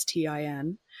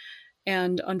Kerstin,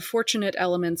 and Unfortunate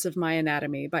Elements of My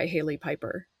Anatomy by Haley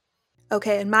Piper.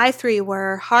 Okay, and my 3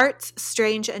 were Hearts,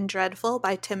 Strange and Dreadful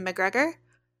by Tim McGregor,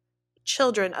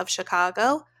 Children of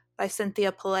Chicago by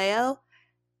Cynthia Palaio,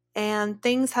 and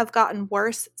Things Have Gotten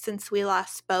Worse Since We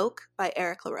Last Spoke by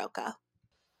Eric LaRocca.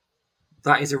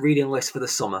 That is a reading list for the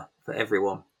summer for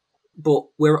everyone. But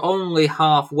we're only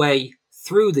halfway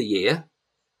through the year,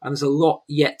 and there's a lot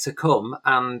yet to come,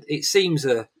 and it seems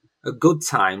a good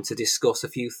time to discuss a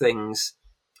few things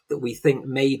that we think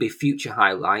may be future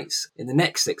highlights in the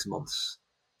next 6 months.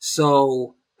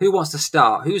 So, who wants to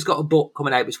start? Who's got a book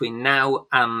coming out between now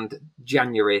and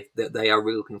January that they are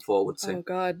really looking forward to? Oh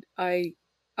God, I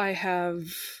have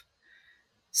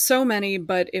So many,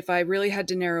 but if I really had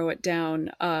to narrow it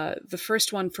down, the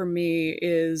first one for me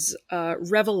is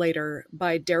Revelator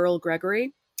by Daryl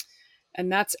Gregory,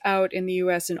 and that's out in the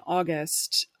US in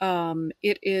August.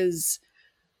 It is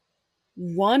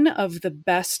one of the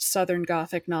best Southern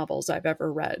Gothic novels I've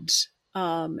ever read.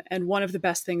 And one of the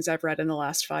best things I've read in the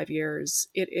last 5 years.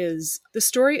 It is the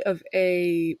story of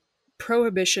a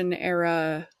Prohibition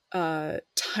era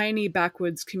tiny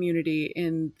backwoods community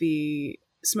in the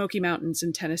Smoky Mountains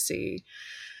in Tennessee.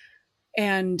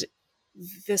 And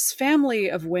this family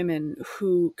of women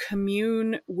who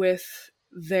commune with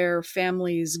their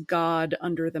family's god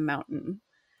under the mountain.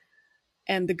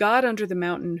 And the god under the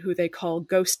mountain, who they call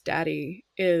Ghost Daddy,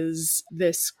 is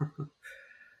this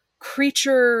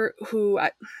creature who,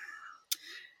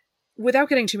 without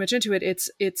getting too much into it,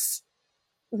 it's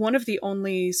one of the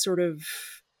only sort of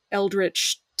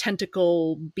eldritch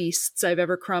tentacle beasts I've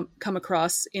ever come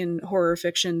across in horror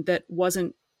fiction that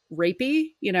wasn't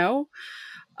rapey, you know?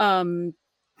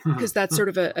 Because that's sort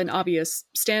of an obvious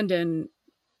stand-in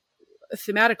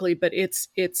thematically, but it's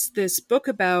this book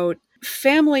about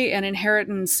family and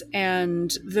inheritance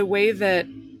and the way that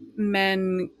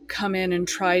men come in and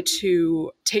try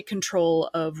to take control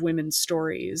of women's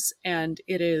stories. And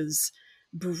it is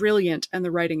brilliant, and the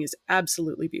writing is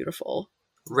absolutely beautiful.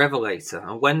 Revelator.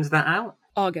 And when's that out?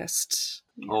 August.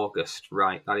 August,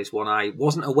 right. That is one I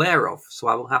wasn't aware of, so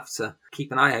I will have to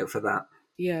keep an eye out for that.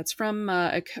 Yeah, it's from,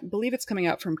 I believe it's coming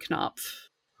out from Knopf.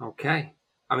 Okay.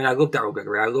 I mean, I love Daryl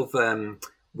Gregory. I love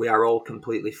We Are All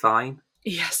Completely Fine.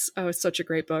 Yes. Oh, it's such a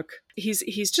great book.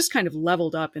 He's just kind of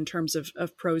leveled up in terms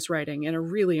of prose writing in a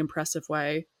really impressive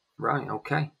way. Right,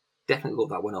 okay. Definitely look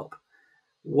that one up.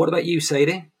 What about you,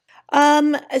 Sadie?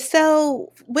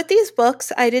 So with these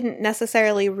books, I didn't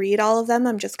necessarily read all of them.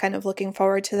 I'm just kind of looking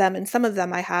forward to them, and some of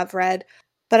them I have read.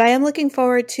 But I am looking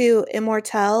forward to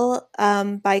Immortelle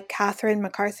by Catherine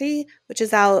McCarthy, which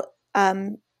is out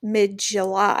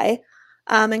mid-July.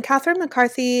 And Catherine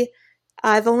McCarthy,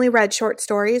 I've only read short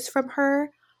stories from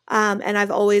her, and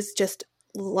I've always just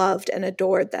loved and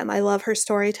adored them. I love her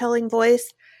storytelling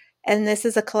voice, and this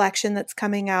is a collection that's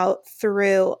coming out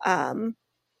through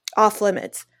Off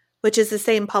Limits, which is the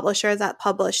same publisher that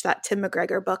published that Tim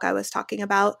McGregor book I was talking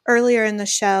about earlier in the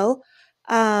show.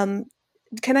 Can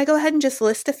I go ahead and just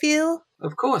list a few?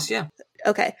 Of course, yeah.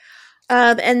 Okay.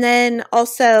 And then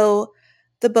also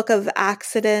the Book of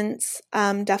Accidents.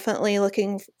 Definitely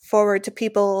looking forward to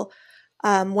people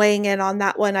weighing in on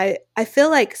that one. I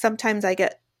feel like sometimes I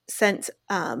get sent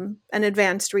an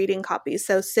advanced reading copy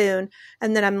so soon,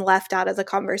 and then I'm left out of the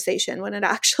conversation when it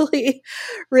actually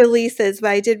releases. But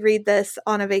I did read this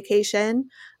on a vacation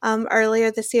earlier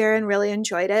this year and really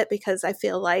enjoyed it, because I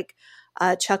feel like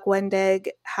Chuck Wendig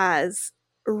has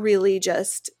really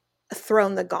just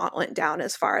thrown the gauntlet down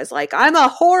as far as like, I'm a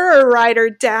horror writer,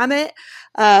 damn it.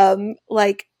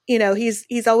 Like, you know,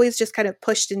 he's always just kind of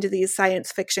pushed into these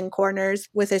science fiction corners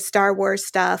with his Star Wars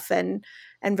stuff and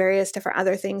various different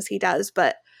other things he does.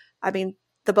 But I mean,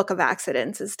 the Book of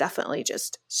Accidents is definitely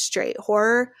just straight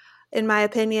horror, in my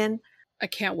opinion. I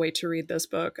can't wait to read this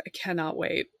book. I cannot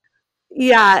wait.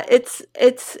 Yeah,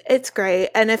 it's great.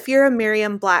 And if you're a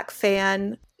Miriam Black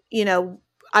fan, you know,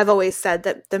 I've always said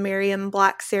that the Miriam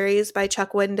Black series by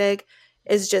Chuck Wendig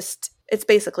is just, it's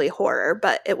basically horror,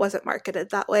 but it wasn't marketed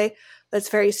that way. But it's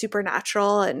very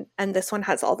supernatural, and this one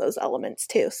has all those elements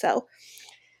too. So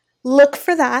look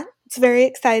for that. It's very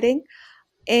exciting.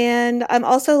 And I'm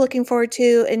also looking forward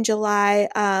to, in July,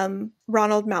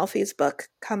 Ronald Malfi's book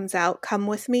comes out, Come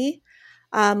With Me,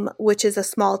 which is a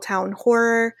small town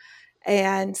horror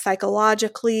and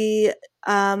psychologically,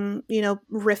 you know,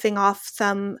 riffing off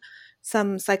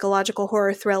some psychological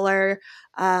horror thriller.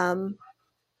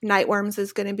 Nightworms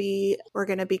is we're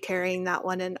going to be carrying that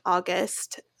one in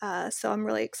August. So I'm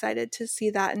really excited to see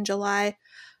that in July.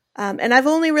 And I've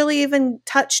only really even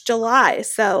touched July,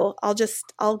 so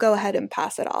I'll go ahead and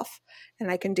pass it off,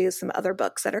 and I can do some other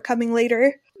books that are coming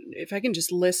later. If I can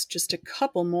just list just a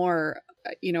couple more,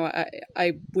 you know,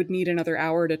 I would need another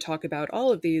hour to talk about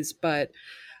all of these, but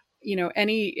you know,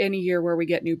 any year where we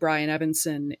get new Brian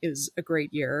Evanson is a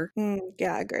great year.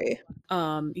 Yeah, I agree.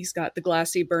 He's got The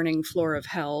Glassy Burning Floor of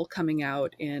Hell coming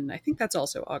out in, I think that's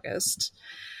also August.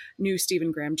 New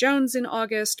Stephen Graham Jones in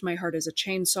August, My Heart is a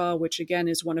Chainsaw, which again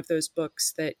is one of those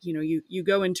books that, you know, you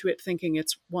go into it thinking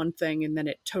it's one thing and then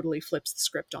it totally flips the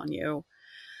script on you.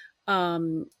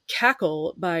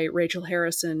 Cackle by Rachel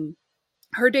Harrison.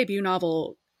 Her debut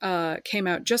novel came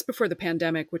out just before the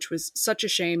pandemic, which was such a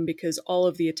shame because all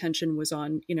of the attention was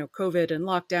on, you know, COVID and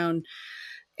lockdown.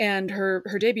 And her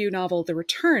debut novel, The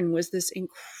Return, was this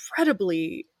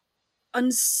incredibly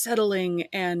unsettling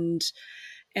and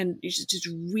it's just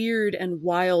weird and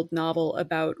wild novel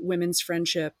about women's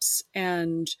friendships.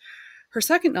 And her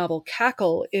second novel,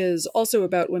 Cackle, is also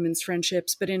about women's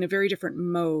friendships, but in a very different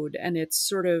mode. And it's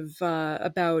sort of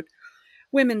about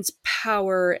women's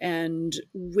power and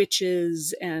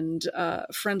witches and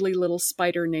a friendly little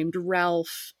spider named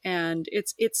Ralph. And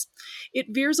it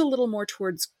veers a little more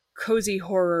towards cozy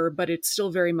horror, but it's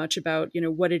still very much about,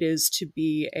 what it is to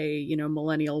be a,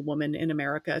 millennial woman in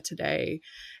America today.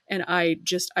 And I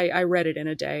read it in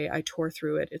a day. I tore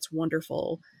through it. It's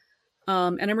wonderful.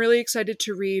 And I'm really excited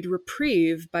to read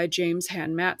Reprieve by James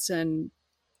Han Matson,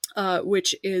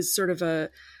 which is sort of a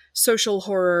social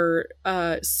horror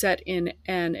set in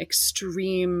an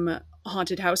extreme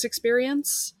haunted house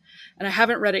experience. And I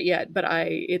haven't read it yet, but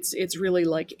it's really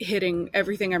like hitting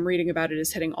everything I'm reading about it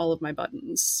is hitting all of my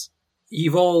buttons.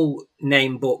 You've all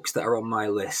named books that are on my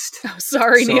list. Oh,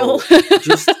 sorry, so Neil.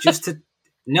 just to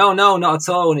no, not at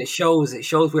all. And it shows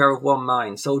we are of one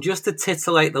mind. So just to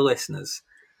titillate the listeners,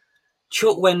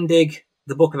 Chuck Wendig,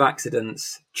 The Book of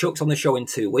Accidents. Chuck's on the show in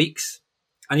 2 weeks.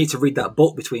 I need to read that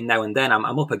book between now and then.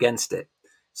 I'm up against it.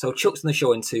 So Chuck's on the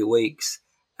show in 2 weeks.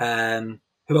 Who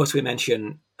else we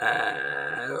mention?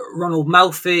 Ronald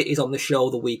Malfi is on the show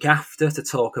the week after to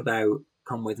talk about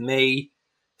Come With Me.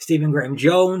 Stephen Graham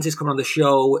Jones is coming on the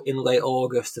show in late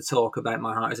August to talk about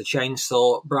My Heart is a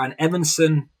Chainsaw. Brian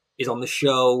Evanson is on the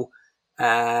show.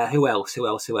 Who else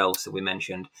have we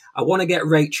mentioned? I want to get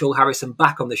Rachel Harrison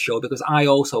back on the show because I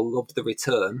also loved The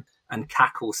Return, and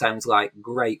Cackle sounds like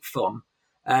great fun.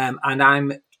 And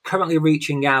I'm currently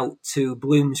reaching out to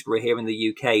Bloomsbury here in the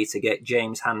UK to get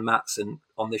James Han Matson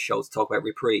on the show to talk about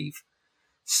Reprieve.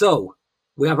 So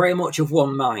we are very much of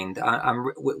one mind.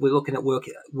 We're looking at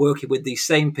working with these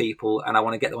same people, and I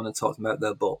want to get them on and talk about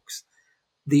their books.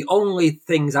 The only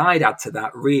things I'd add to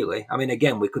that, really, I mean,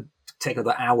 again, we could take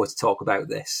another hour to talk about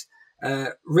this.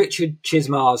 Richard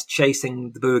Chismar's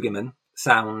Chasing the Boogeyman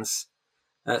sounds...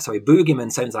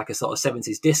 Boogeyman sounds like a sort of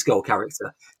 70s disco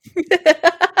character.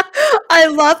 I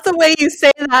love the way you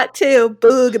say that too,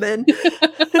 Boogeyman.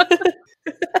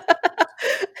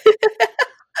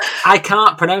 I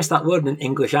can't pronounce that word in an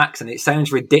English accent. It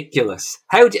sounds ridiculous.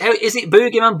 How is it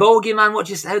Boogeyman,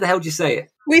 Bogeyman? How the hell do you say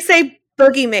it? We say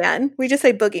Boogeyman. We just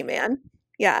say Boogeyman.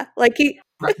 Yeah, like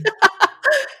Right.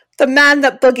 the man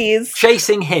that boogies.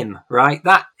 Chasing Him, right?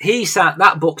 That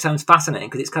book sounds fascinating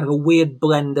because it's kind of a weird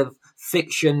blend of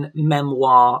fiction,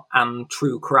 memoir, and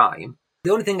true crime.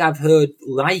 The only thing I've heard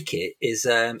like it is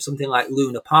something like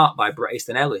Luna Park by Bret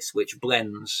Easton Ellis, which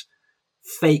blends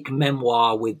fake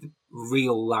memoir with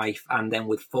real life and then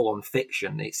with full-on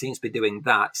fiction. It seems to be doing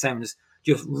that. It sounds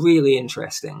just really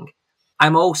interesting.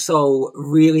 I'm also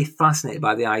really fascinated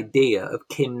by the idea of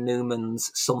Kim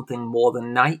Newman's Something More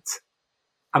Than Night.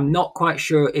 I'm not quite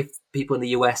sure if people in the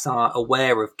US are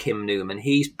aware of Kim Newman.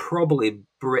 He's probably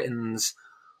Britain's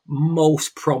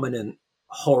most prominent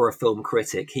horror film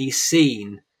critic. He's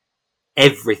seen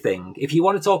everything. If you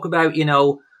want to talk about,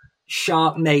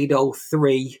 Sharknado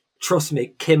 3, trust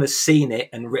me, Kim has seen it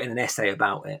and written an essay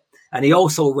about it. And he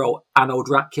also wrote Anno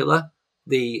Dracula,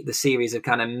 the series of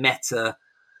kind of meta.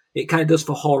 It kind of does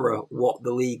for horror what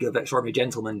the League of Extraordinary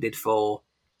Gentlemen did for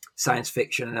science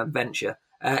fiction and adventure.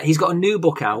 He's got a new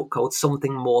book out called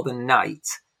Something More Than Night,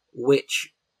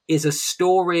 which is a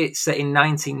story set in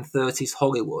 1930s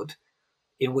Hollywood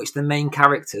in which the main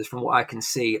characters, from what I can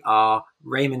see, are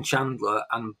Raymond Chandler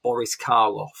and Boris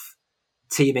Karloff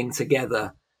teaming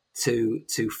together to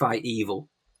fight evil.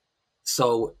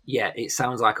 So, yeah, it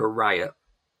sounds like a riot.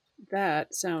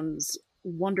 That sounds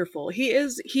wonderful. He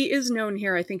is known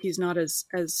here. I think he's not as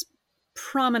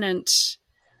prominent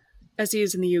as he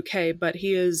is in the UK, but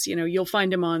he is, you'll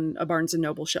find him on a Barnes &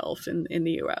 Noble shelf in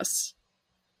the US.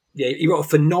 Yeah, he wrote a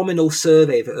phenomenal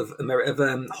survey of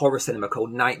horror cinema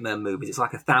called Nightmare Movies. It's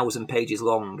like 1,000 pages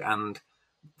long and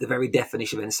the very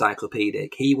definition of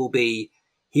encyclopedic. He will be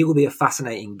a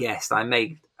fascinating guest. I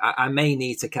may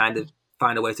need to kind of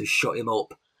find a way to shut him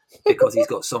up because he's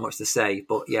got so much to say.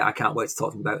 But yeah, I can't wait to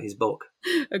talk to him about his book.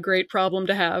 A great problem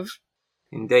to have.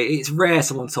 Indeed, it's rare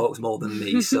someone talks more than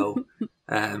me, so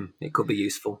it could be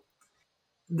useful.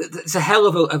 It's a hell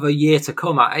of a year to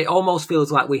come. It almost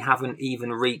feels like we haven't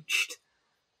even reached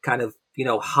kind of,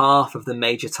 half of the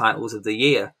major titles of the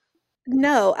year.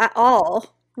 No, at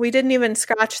all. We didn't even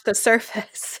scratch the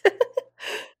surface.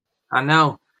 I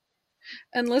know.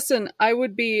 And listen, I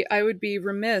would be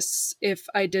remiss if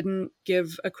I didn't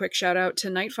give a quick shout out to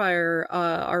Nightfire.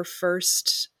 Our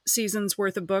first season's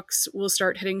worth of books will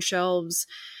start hitting shelves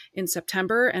in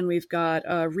September, and we've got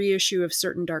a reissue of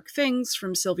Certain Dark Things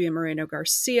from Silvia Moreno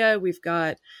Garcia. We've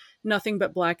got Nothing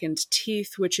But Blackened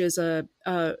Teeth, which is a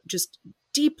just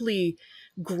deeply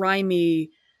grimy,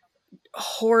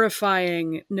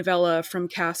 horrifying novella from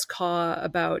Cass Caw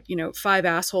about, 5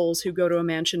 assholes who go to a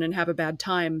mansion and have a bad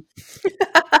time.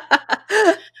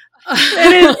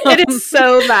 It is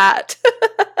so that.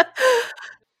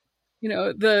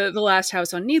 The Last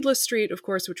House on Needless Street, of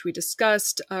course, which we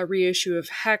discussed, a reissue of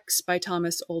Hex by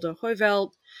Thomas Olde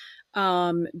Heuvelt,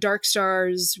 Dark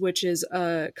Stars, which is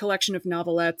a collection of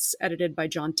novelettes edited by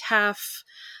John Taff.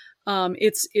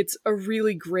 It's a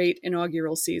really great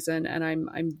inaugural season, and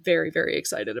I'm very, very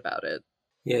excited about it.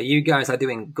 Yeah, you guys are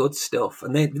doing good stuff,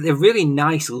 and they're really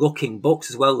nice looking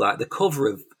books as well. Like the cover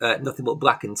of Nothing But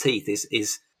Black and Teeth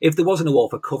is if there was an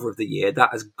award for cover of the year, that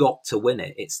has got to win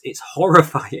it. It's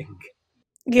horrifying.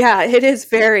 Yeah, it is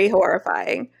very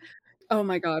horrifying. Oh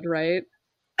my God, right?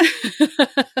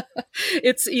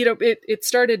 It's it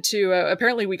started to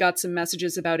apparently we got some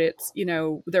messages about it.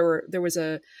 There was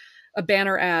a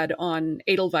banner ad on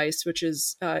Edelweiss, which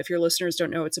is, if your listeners don't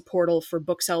know, it's a portal for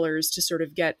booksellers to sort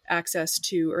of get access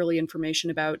to early information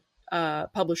about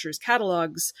publishers'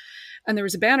 catalogs. And there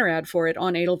was a banner ad for it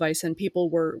on Edelweiss, and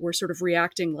people were sort of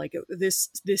reacting like, this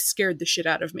scared the shit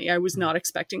out of me. I was not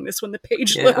expecting this when the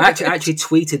page loaded. I actually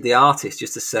tweeted the artist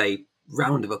just to say,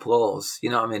 round of applause. You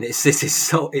know what I mean? It's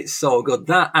so good.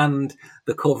 That and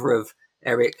the cover of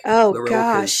Eric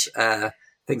LaRocca's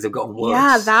Things Have Gotten Worse.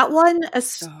 Yeah, that one.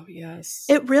 Oh, yes.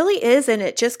 It really is, and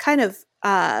it just kind of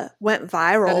went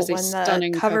viral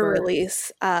when the cover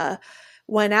release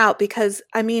went out, because,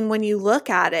 I mean, when you look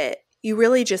at it, you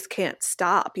really just can't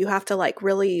stop. You have to like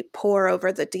really pore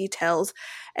over the details,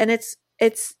 and it's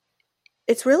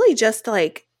really just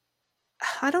like,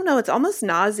 I don't know, it's almost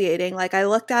nauseating. Like, I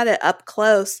looked at it up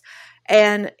close,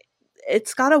 and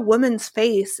it's got a woman's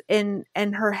face, and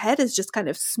her head is just kind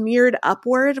of smeared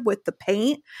upward with the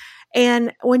paint.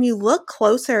 And when you look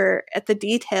closer at the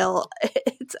detail,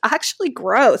 it's actually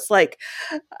gross. Like,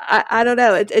 I don't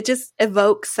know. It just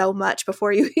evokes so much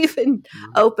before you even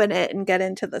open it and get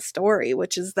into the story,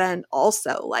 which is then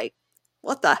also like,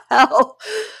 what the hell?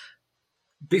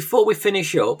 Before we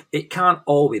finish up, it can't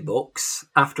all be books.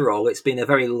 After all, it's been a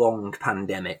very long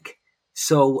pandemic.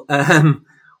 So,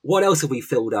 what else have we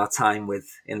filled our time with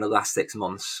in the last 6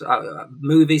 months?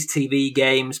 Movies, TV,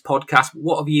 games, podcasts.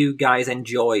 What have you guys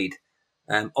enjoyed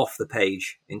off the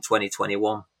page in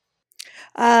 2021?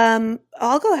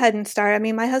 I'll go ahead and start. I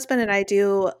mean, my husband and I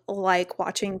do like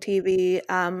watching TV,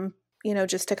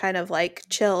 just to kind of like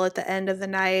chill at the end of the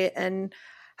night and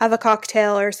have a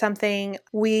cocktail or something.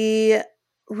 We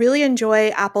really enjoy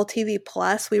Apple TV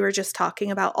Plus. We were just talking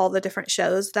about all the different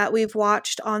shows that we've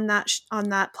watched on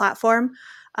that platform.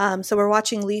 So we're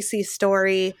watching Lisey's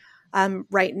Story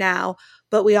right now,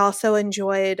 but we also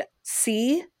enjoyed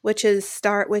See, which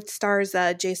stars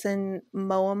Jason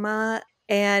Momoa,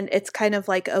 and it's kind of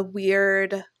like a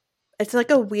weird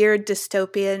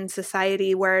dystopian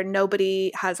society where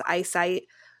nobody has eyesight,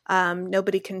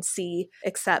 nobody can see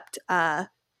except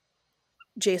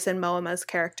Jason Momoa's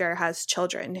character has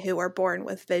children who are born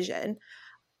with vision,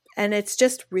 and it's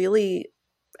just really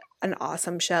an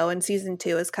awesome show, and season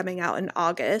 2 is coming out in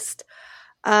August.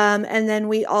 And then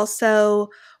we also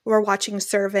were watching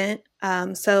Servant.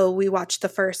 So we watched the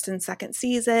first and second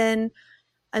season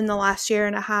in the last year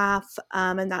and a half,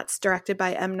 and that's directed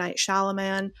by M. Night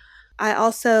Shyamalan.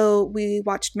 We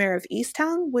watched Mare of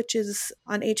Easttown, which is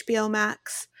on HBO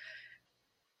Max.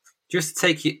 Just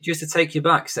to take you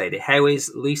back, Sadie, how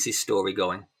is Lisey's Story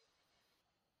going?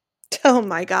 Oh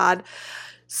my God.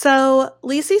 So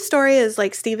Lisey's Story is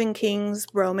like Stephen King's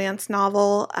romance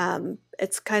novel.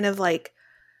 It's kind of like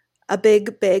a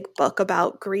big, big book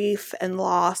about grief and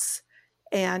loss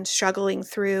and struggling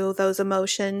through those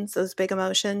big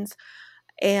emotions.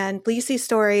 And Lisey's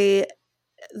Story,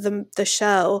 the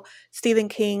show, Stephen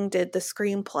King did the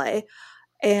screenplay,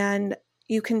 and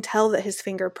you can tell that his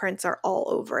fingerprints are all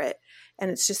over it. And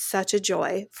it's just such a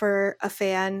joy for a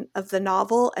fan of the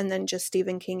novel and then just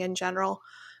Stephen King in general.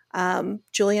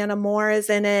 Juliana Moore is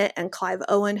in it, and Clive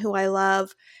Owen, who I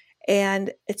love.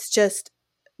 And it's just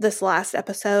this last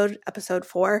episode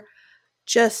 4,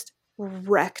 just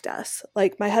wrecked us.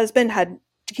 Like, my husband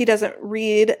he doesn't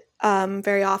read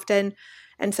very often,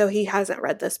 and so he hasn't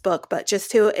read this book, but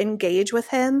just to engage with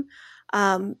him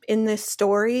in this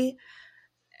story,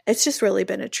 it's just really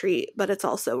been a treat, but it's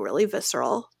also really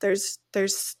visceral. There's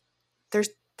the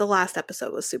last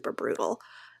episode was super brutal.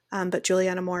 But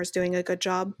Juliana Moore is doing a good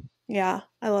job. Yeah,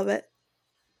 I love it.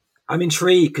 I'm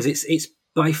intrigued because it's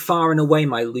by far and away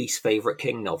my least favourite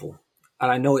King novel. And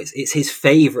I know it's his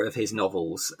favourite of his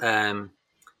novels.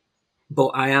 But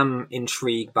I am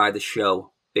intrigued by the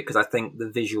show. because I think the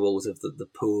visuals of the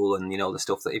pool and, the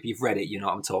stuff that, if you've read it, you know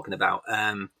what I'm talking about.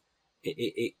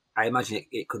 I imagine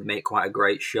it could make quite a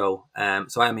great show.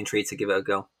 So I am intrigued to give it a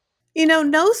go.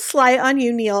 No slight on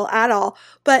you, Neil, at all.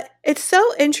 But it's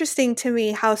so interesting to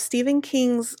me how Stephen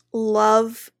King's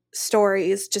love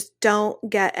stories just don't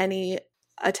get any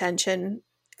attention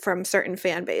from certain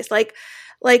fan base. Like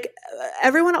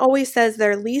everyone always says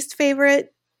their least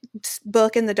favorite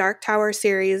book in the Dark Tower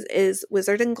series is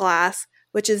Wizard and Glass,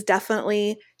 which is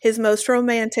definitely his most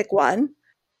romantic one.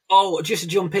 Oh, just to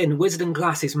jump in, Wizard and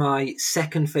Glass is my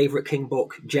second favorite King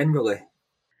book generally.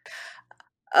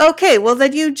 Okay, well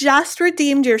then you just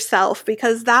redeemed yourself,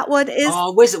 because that one is...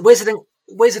 Oh,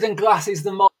 Wizard and Glass is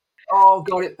the most... Oh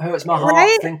God, it hurts my heart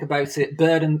to think about it.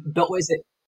 But what is it?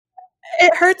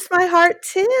 It hurts my heart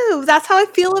too. That's how I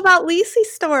feel about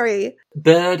Lisey's story.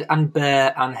 Bird and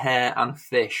bear and hare and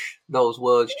fish. Those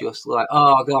words just like,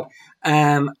 oh God.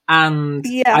 And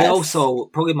yes. I also,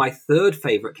 probably my third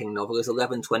favourite King novel is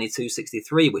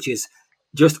 11/22/63, which is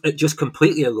just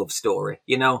completely a love story.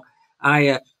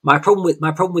 My problem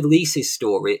with Lisey's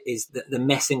story is the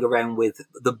messing around with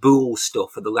the bull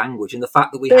stuff of the language, and the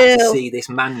fact that we have to see this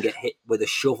man get hit with a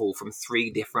shovel from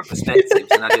 3 different perspectives,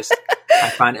 and I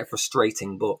find it a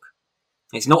frustrating book.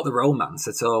 It's not the romance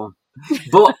at all,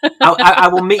 but I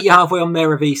will meet you halfway on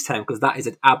Mare of Easttown, because that is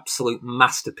an absolute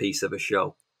masterpiece of a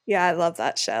show. Yeah, I love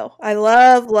that show. I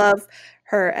love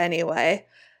her anyway.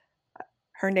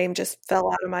 Her name just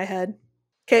fell out of my head.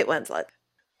 Kate Winslet.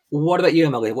 What about you,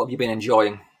 Emily? What have you been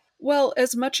enjoying? Well,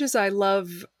 as much as I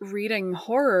love reading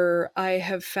horror, I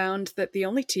have found that the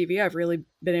only TV I've really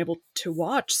been able to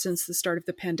watch since the start of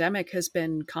the pandemic has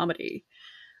been comedy.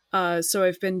 So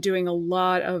I've been doing a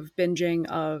lot of binging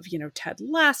of, Ted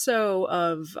Lasso,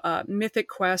 of Mythic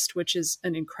Quest, which is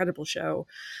an incredible show.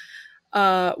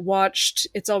 Watched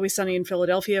It's Always Sunny in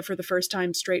Philadelphia for the first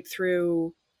time straight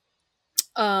through.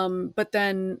 But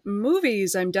then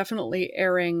movies, I'm definitely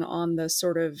erring on the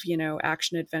sort of,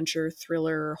 action, adventure,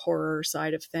 thriller, horror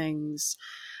side of things.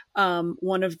 Two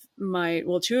of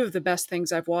the best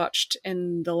things I've watched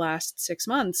in the last 6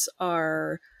 months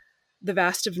are The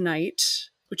Vast of Night,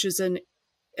 which is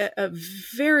a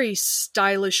very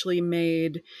stylishly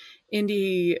made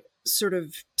indie sort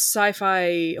of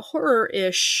sci-fi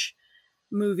horror-ish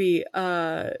movie,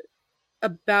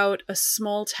 about a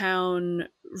small town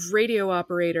radio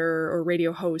operator or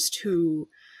radio host who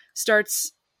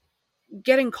starts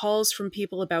getting calls from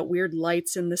people about weird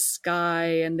lights in the sky,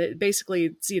 and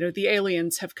basically, the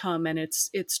aliens have come, and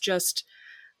it's just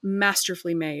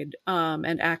masterfully made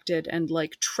and acted, and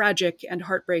like tragic and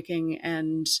heartbreaking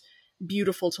and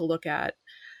beautiful to look at.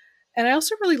 And I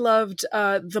also really loved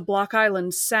The Block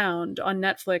Island Sound on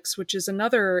Netflix, which is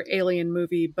another alien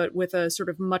movie, but with a sort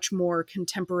of much more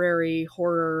contemporary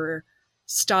horror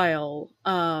style.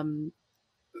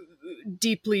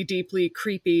 Deeply, deeply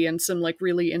creepy, and some like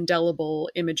really indelible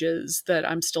images that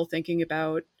I'm still thinking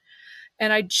about.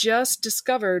 And I just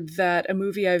discovered that a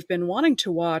movie I've been wanting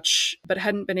to watch, but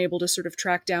hadn't been able to sort of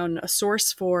track down a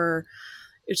source for,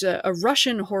 it's a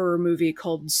Russian horror movie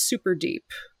called Super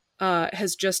Deep.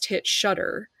 Has just hit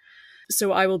Shudder.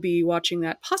 So I will be watching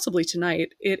that possibly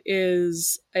tonight. It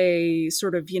is a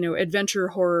sort of, adventure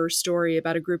horror story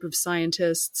about a group of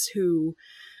scientists who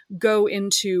go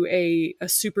into a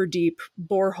super deep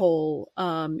borehole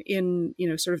in,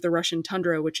 sort of the Russian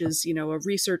tundra, which is, a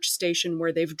research station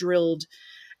where they've drilled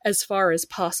as far as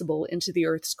possible into the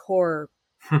Earth's core.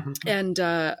 And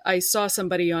I saw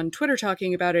somebody on Twitter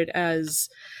talking about it as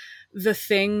The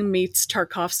Thing meets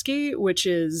Tarkovsky, which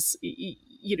is,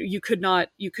 you could not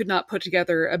put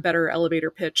together a better elevator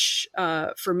pitch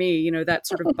for me. That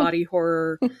sort of body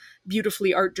horror,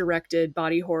 beautifully art directed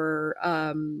body horror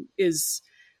is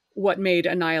what made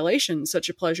Annihilation such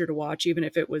a pleasure to watch, even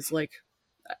if it was like,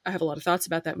 I have a lot of thoughts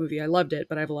about that movie. I loved it,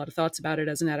 but I have a lot of thoughts about it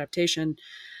as an adaptation.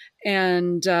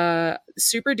 And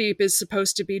Super Deep is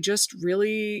supposed to be just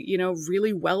really,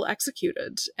 really well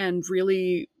executed and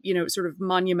really, sort of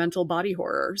monumental body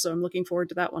horror. So I'm looking forward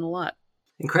to that one a lot.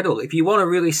 Incredible. If you want to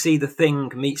really see The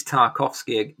Thing meets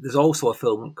Tarkovsky, there's also a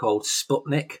film called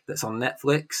Sputnik that's on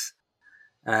Netflix,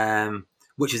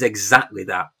 which is exactly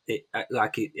that.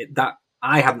 That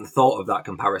I hadn't thought of that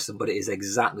comparison, but it is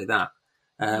exactly that.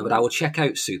 But I will check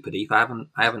out Super Deep. I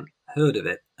haven't heard of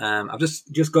it. I've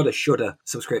just got a Shudder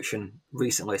subscription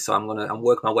recently, so I'm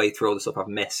working my way through all the stuff I've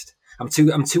missed. I'm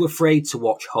too afraid to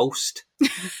watch Host.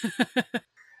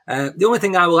 The only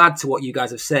thing I will add to what you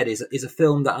guys have said is a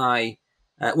film that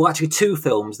actually 2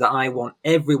 films that I want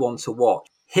everyone to watch.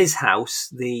 His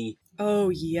House, Oh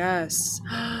yes,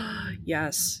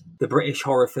 yes, the British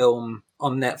horror film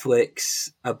on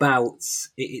Netflix about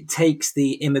it takes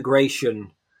the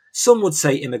immigration. Some would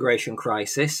say immigration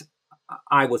crisis.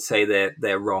 I would say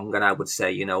they're wrong, and I would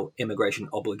say, immigration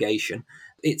obligation.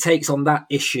 It takes on that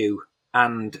issue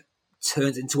and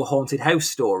turns into a haunted house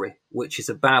story, which is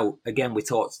about, again, we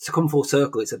talked, to come full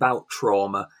circle, it's about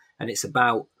trauma, and it's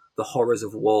about the horrors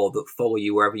of war that follow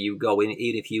you wherever you go, even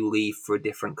if you leave for a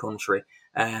different country.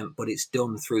 But it's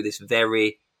done through this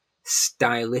very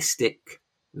stylistic,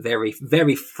 very,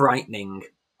 very frightening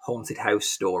haunted house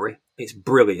story. It's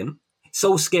brilliant.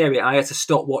 So scary, I had to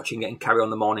stop watching it and carry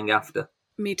on the morning after.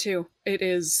 Me too. It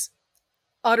is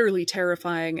utterly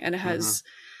terrifying, and it has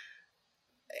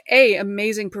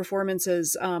amazing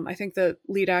performances. I think the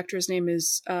lead actor's name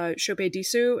is Chope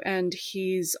Disu, and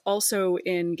he's also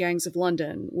in Gangs of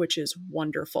London, which is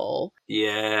wonderful.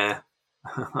 Yeah.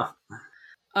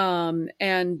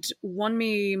 And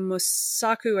Wonmi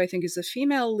Musaku, I think, is the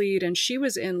female lead, and she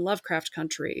was in Lovecraft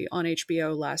Country on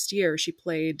HBO last year. She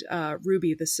played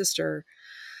Ruby, the sister,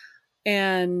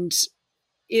 and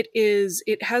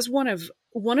it has one of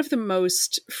the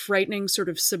most frightening sort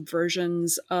of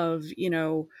subversions of,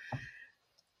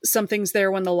 something's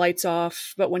there when the light's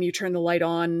off, but when you turn the light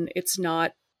on, it's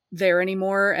not there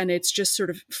anymore, and it's just sort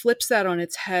of flips that on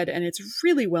its head, and it's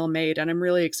really well made, and I'm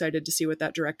really excited to see what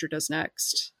that director does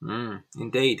next.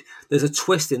 Indeed. There's a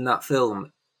twist in that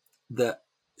film that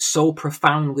so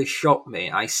profoundly shocked me,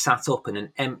 I sat up in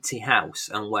an empty house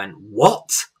and went, what?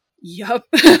 Yup.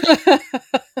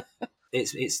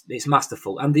 It's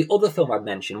masterful. And the other film I'd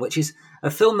mention, which is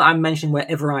a film that I mention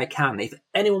wherever I can, if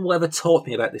anyone will ever talk to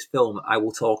me about this film, I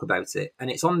will talk about it. And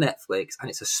it's on Netflix, and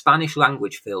it's a Spanish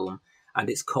language film, and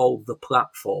it's called The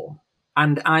Platform.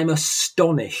 And I'm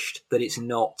astonished that it's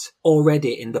not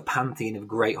already in the pantheon of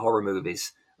great horror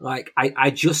movies. Like, I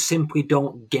just simply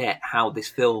don't get how this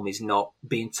film is not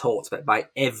being talked about by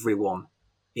everyone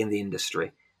in the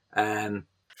industry.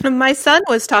 My son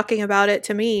was talking about it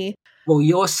to me. Well,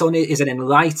 your son is an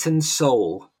enlightened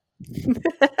soul.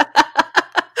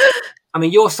 I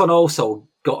mean, your son also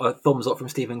got a thumbs up from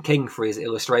Stephen King for his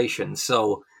illustrations,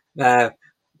 so...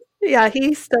 yeah,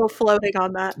 he's still floating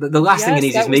on that. The last thing he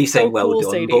needs is me saying well cool,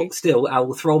 done, Sadie. but still, I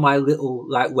will throw my little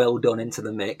well done into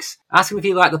the mix. Ask him if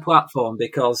you like The Platform,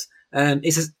 because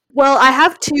it's... Well, I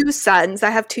have two sons.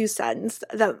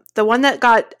 The one that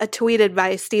got tweeted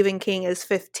by Stephen King is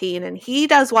 15, and he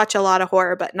does watch a lot of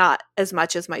horror, but not as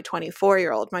much as my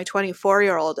 24-year-old. My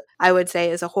 24-year-old, I would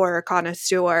say, is a horror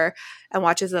connoisseur and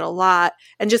watches it a lot,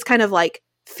 and just kind of like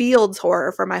fields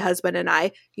horror for my husband and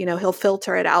I. He'll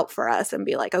filter it out for us and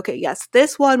be like, okay, yes,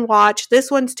 this one watch,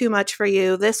 this one's too much for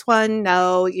you, this one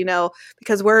no,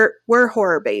 because we're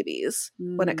horror babies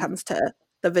when it comes to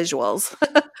the visuals.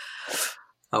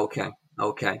 Okay.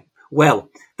 Well,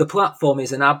 The Platform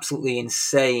is an absolutely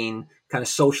insane kind of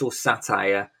social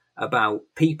satire about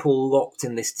people locked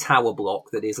in this tower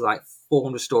block that is like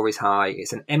 400 stories high.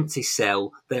 It's an empty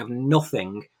cell. They have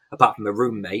nothing apart from a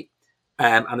roommate.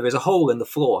 And there is a hole in the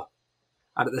floor.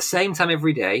 And at the same time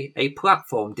every day, a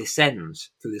platform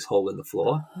descends through this hole in the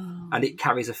floor, and it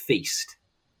carries a feast.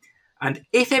 And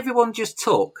if everyone just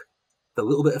took the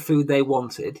little bit of food they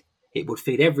wanted, it would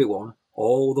feed everyone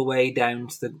all the way down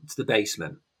to the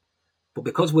basement. But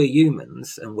because we're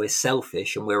humans and we're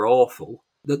selfish and we're awful,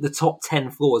 the top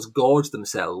 10 floors gorge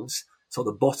themselves so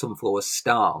the bottom floors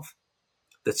starve.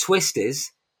 The twist is,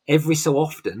 every so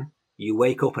often, you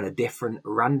wake up in a different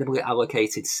randomly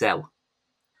allocated cell.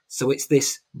 So it's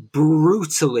this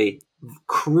brutally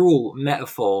cruel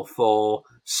metaphor for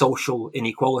social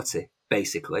inequality,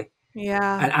 basically.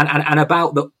 Yeah. And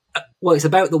about it's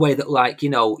about the way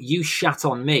that, you shat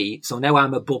on me, so now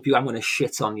I'm above you, I'm going to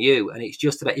shit on you. And it's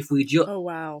just about, if we just... Oh,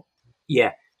 wow.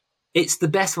 Yeah. It's the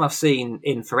best one I've seen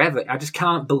in forever. I just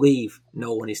can't believe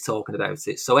no one is talking about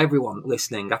it. So everyone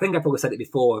listening, I think I've probably said it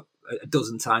before a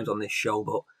dozen times on this show,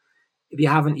 but if you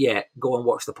haven't yet, go and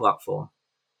watch The Platform.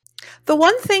 The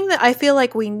one thing that I feel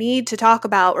like we need to talk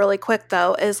about really quick,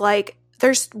 though, is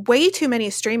there's way too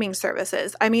many streaming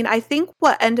services. I mean, I think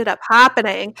what ended up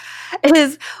happening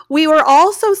is we were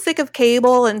all so sick of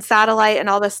cable and satellite and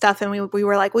all this stuff. And we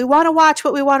were like, we want to watch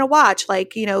what we want to watch.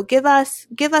 Give us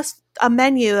a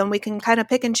menu and we can kind of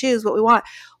pick and choose what we want.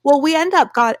 Well, we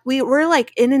were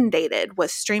inundated with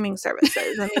streaming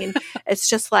services. I mean, it's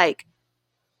just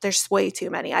there's way too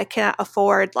many. I can't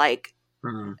afford a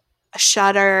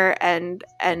Shudder and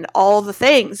all the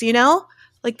things,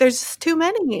 there's too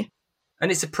many. And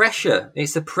it's a pressure.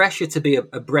 It's a pressure to be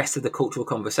abreast of the cultural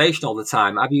conversation all the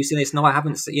time. Have you seen this? No, I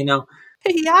haven't.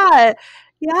 Yeah.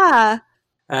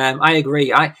 I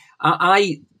agree. I'm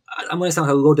going to sound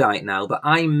like a Luddite now, but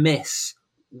I miss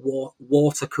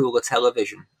water cooler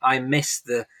television. I miss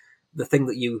the thing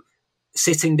that you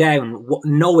sitting down,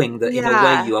 knowing that in a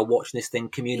way you are watching this thing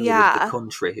communally with the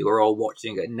country who are all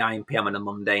watching at 9 p.m. on a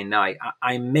Monday night.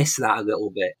 I miss that a little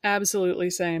bit. Absolutely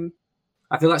same.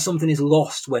 I feel like something is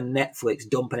lost when Netflix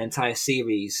dump an entire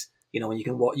series. When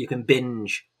you can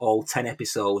binge all 10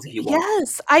 episodes if you want.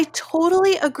 Yes, I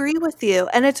totally agree with you.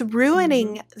 And it's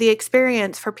ruining the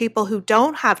experience for people who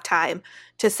don't have time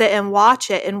to sit and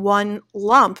watch it in one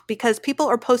lump, because people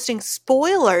are posting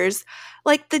spoilers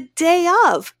like the day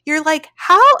of. You're like,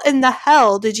 how in the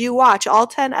hell did you watch all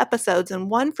 10 episodes in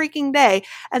one freaking day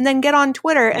and then get on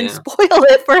Twitter and spoil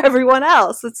it for everyone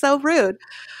else? It's so rude.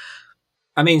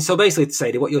 I mean, so basically,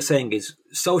 Sadie, what you're saying is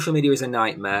social media is a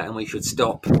nightmare and we should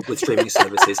stop with streaming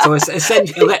services. So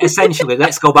essentially,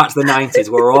 let's go back to the 90s.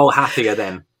 We're all happier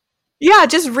then. Yeah,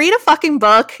 just read a fucking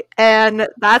book and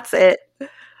that's it.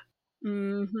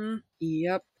 Mm-hmm.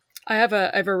 Yep. I have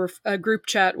a group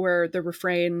chat where the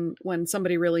refrain when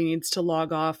somebody really needs to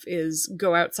log off is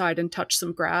go outside and touch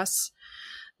some grass.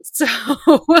 So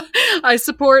I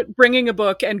support bringing a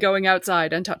book and going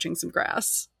outside and touching some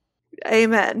grass.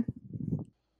 Amen.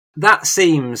 That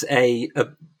seems a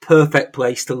perfect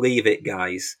place to leave it,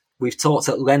 guys. We've talked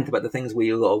at length about the things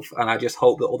we love, and I just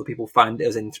hope that other people find it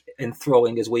as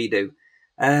enthralling as we do.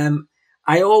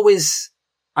 I always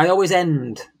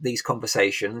end these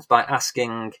conversations by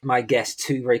asking my guests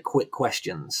 2 very quick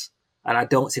questions, and I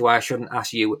don't see why I shouldn't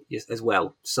ask you as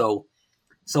well. So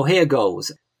here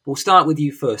goes. We'll start with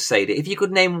you first, Sadie. If you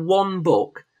could name one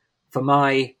book for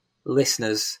my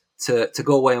listeners to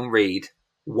go away and read,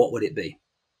 what would it be?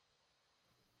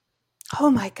 Oh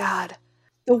my God.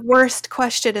 The worst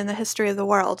question in the history of the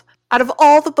world. Out of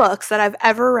all the books that I've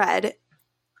ever read,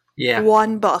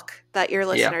 one book that your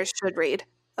listeners should read.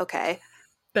 Okay.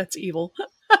 That's evil.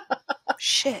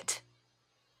 Shit.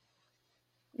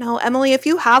 No, Emily, if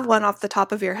you have one off the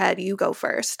top of your head, you go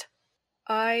first.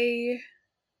 I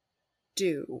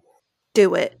do.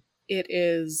 Do it. It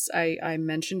is, I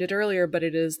mentioned it earlier, but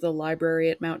it is The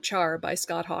Library at Mount Char by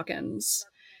Scott Hawkins.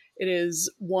 It is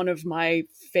one of my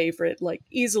favorite, like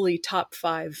easily top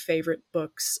 5 favorite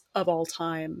books of all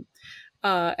time.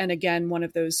 And again, one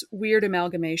of those weird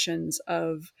amalgamations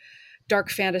of dark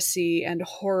fantasy and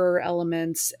horror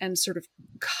elements and sort of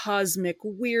cosmic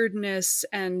weirdness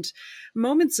and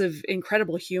moments of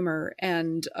incredible humor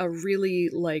and a really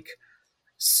like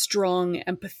strong,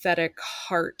 empathetic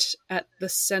heart at the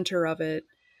center of it.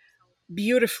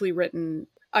 Beautifully written.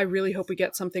 I really hope we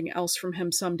get something else from him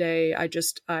someday.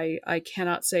 I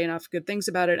cannot say enough good things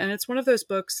about it. And it's one of those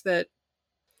books that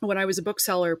when I was a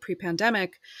bookseller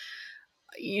pre-pandemic,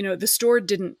 the store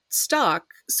didn't stock.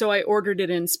 So I ordered it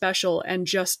in special and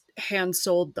just hand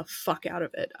sold the fuck out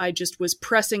of it. I just was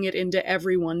pressing it into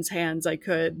everyone's hands I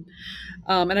could.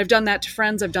 And I've done that to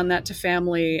friends. I've done that to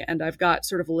family. And I've got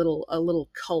sort of a little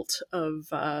cult of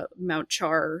Mount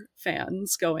Char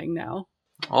fans going now.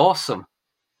 Awesome.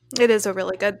 It is a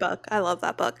really good book. I love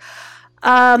that book.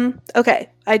 Okay,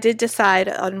 I did decide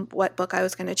on what book I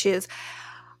was going to choose.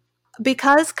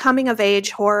 Because coming of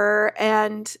age horror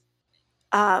and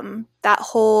that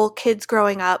whole kids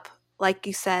growing up, like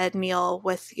you said, Neil,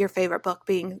 with your favorite book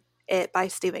being It by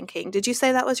Stephen King. Did you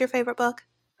say that was your favorite book?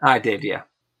 I did, yeah.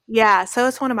 Yeah, so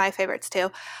it's one of my favorites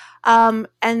too.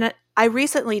 And I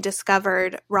recently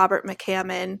discovered Robert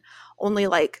McCammon only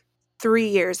like 3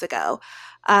 years ago.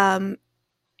 And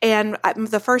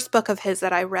the first book of his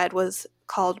that I read was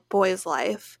called Boy's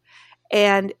Life.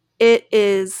 And it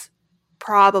is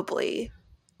probably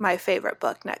my favorite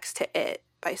book next to It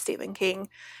by Stephen King.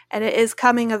 And it is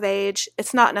coming of age.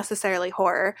 It's not necessarily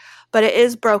horror, but it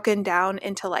is broken down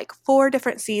into like 4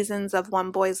 different seasons of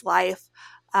one boy's life.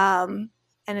 And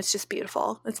it's just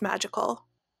beautiful. It's magical.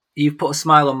 You've put a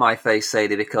smile on my face,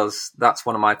 Sadie, because that's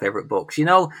one of my favorite books.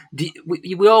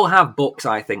 We all have books,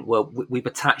 I think, where we've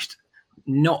attached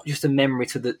not just a memory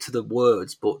to the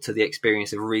words, but to the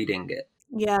experience of reading it.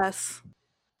 Yes.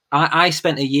 I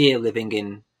spent a year living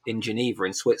in Geneva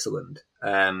in Switzerland.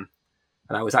 And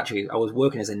I was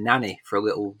working as a nanny for a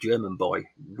little German boy.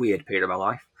 Weird period of my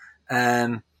life.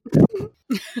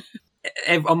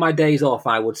 On my days off,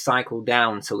 I would cycle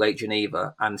down to Lake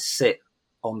Geneva and sit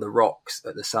on the rocks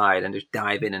at the side and just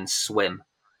dive in and swim.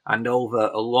 And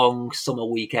over a long summer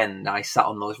weekend, I sat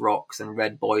on those rocks and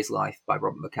read Boy's Life by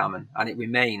Robert McCammon. And it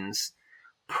remains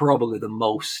probably the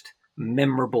most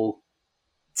memorable,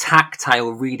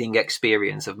 tactile reading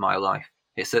experience of my life.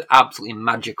 It's an absolutely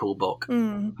magical book.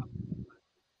 Mm.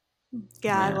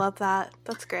 Yeah, I love that.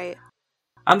 That's great.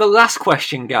 And the last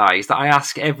question, guys, that I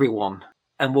ask everyone,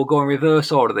 and we'll go in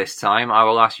reverse order this time. I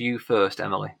will ask you first,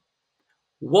 Emily.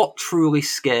 What truly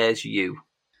scares you?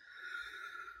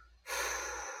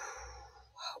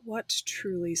 What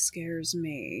truly scares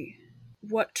me?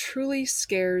 What truly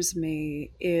scares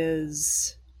me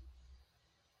is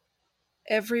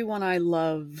everyone I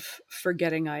love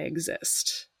forgetting I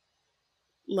exist.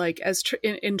 Like, as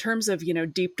in terms of,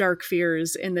 deep dark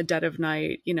fears in the dead of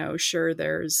night, sure,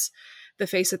 there's the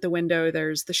face at the window,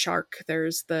 there's the shark,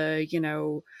 there's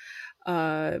the,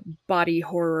 body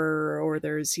horror, or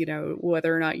there's,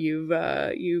 whether or not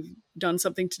you've done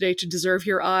something today to deserve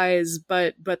your eyes.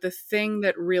 But the thing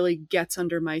that really gets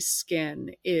under my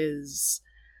skin is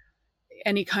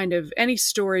any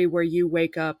story where you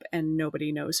wake up and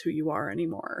nobody knows who you are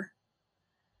anymore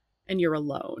and you're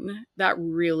alone. That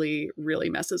really, really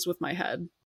messes with my head.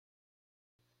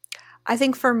 I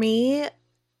think for me,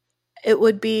 it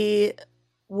would be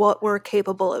what we're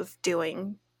capable of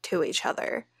doing to each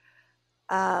other.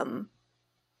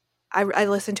 I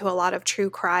listen to a lot of true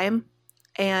crime,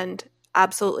 and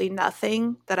absolutely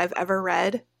nothing that I've ever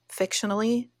read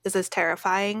fictionally is as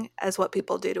terrifying as what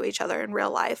people do to each other in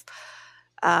real life.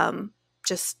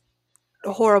 Just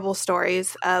horrible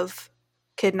stories of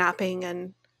kidnapping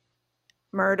and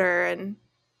murder and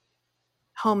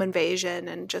home invasion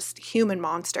and just human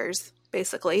monsters,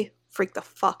 basically. Freak the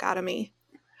fuck out of me.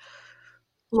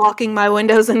 Locking my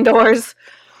windows and doors.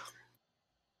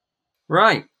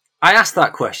 Right. I asked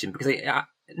that question because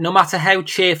no matter how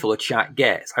cheerful a chat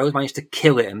gets, I always manage to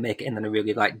kill it and make it in a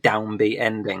really downbeat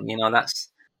ending. That's...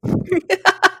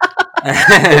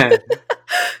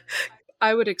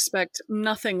 I would expect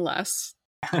nothing less.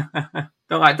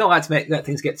 Don't like to let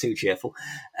things get too cheerful.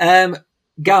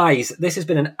 Guys, this has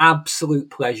been an absolute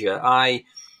pleasure.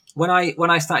 When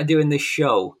I started doing this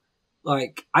show,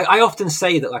 I often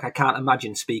say that I can't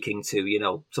imagine speaking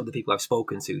to some of the people I've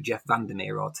spoken to, Jeff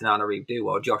Vandermeer or Tanana Reeve-Doo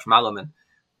or Josh Malerman,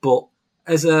 but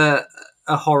as a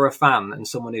horror fan and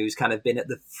someone who's kind of been at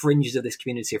the fringes of this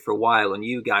community for a while, and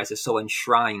you guys are so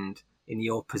enshrined in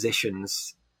your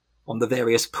positions on the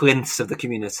various plinths of the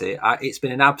community, it's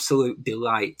been an absolute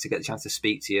delight to get the chance to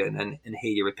speak to you and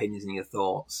hear your opinions and your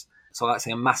thoughts. So I'd like to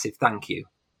say a massive thank you.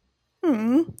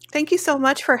 Thank you so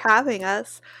much for having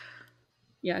us.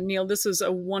 Yeah, Neil, this was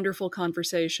a wonderful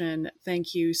conversation.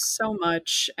 Thank you so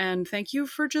much. And thank you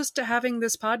for just having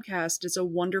this podcast. It's a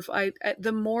wonderful...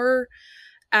 the more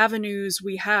avenues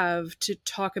we have to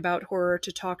talk about horror,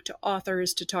 to talk to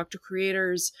authors, to talk to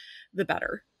creators, the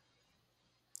better.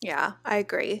 Yeah, I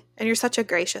agree. And you're such a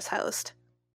gracious host.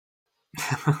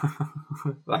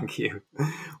 Thank you.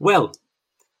 Well,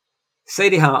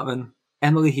 Sadie Hartman,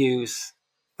 Emily Hughes,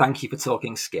 thank you for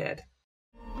talking Scared.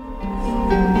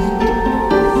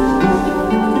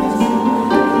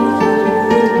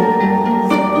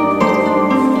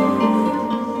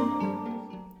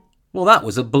 Well, that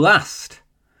was a blast.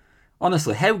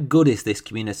 Honestly, how good is this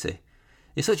community?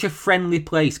 It's such a friendly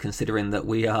place considering that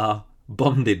we are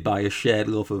bonded by a shared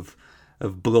love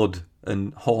of blood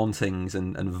and hauntings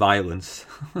and violence.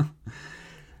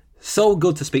 So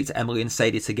good to speak to Emily and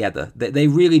Sadie together. They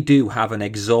really do have an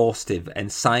exhaustive,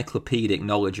 encyclopedic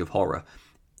knowledge of horror.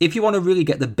 If you want to really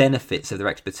get the benefits of their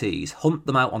expertise, hunt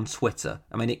them out on Twitter.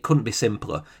 I mean, it couldn't be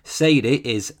simpler. Sadie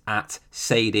is at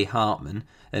Sadie Hartman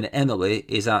and Emily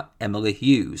is at Emily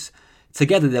Hughes.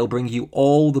 Together they'll bring you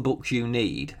all the books you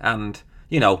need and,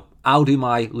 I'll do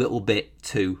my little bit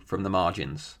too from the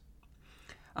margins.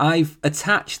 I've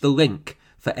attached the link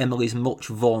for Emily's much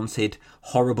vaunted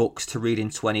Horror Books to Read in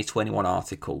 2021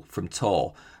 article from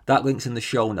Tor. That link's in the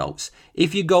show notes.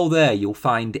 If you go there, you'll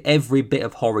find every bit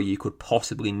of horror you could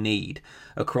possibly need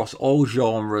across all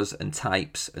genres and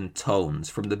types and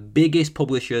tones, from the biggest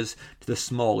publishers to the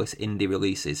smallest indie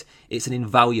releases. It's an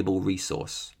invaluable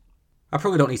resource. I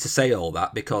probably don't need to say all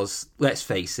that because, let's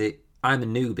face it, I'm a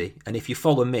newbie, and if you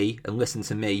follow me and listen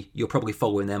to me, you're probably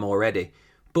following them already.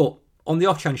 But on the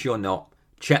off chance you're not,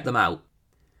 check them out.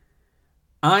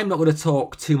 I'm not going to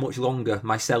talk too much longer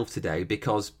myself today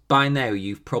because by now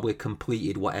you've probably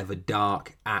completed whatever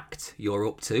dark act you're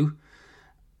up to.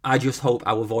 I just hope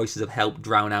our voices have helped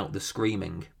drown out the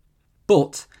screaming.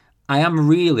 But I am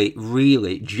really,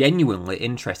 really, genuinely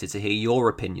interested to hear your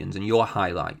opinions and your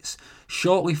highlights.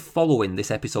 Shortly following this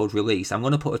episode's release, I'm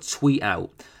going to put a tweet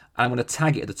out and I'm going to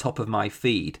tag it at the top of my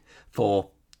feed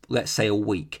for, let's say, a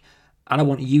week. And I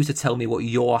want you to tell me what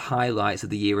your highlights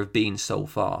of the year have been so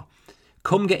far.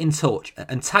 Come get in touch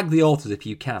and tag the authors if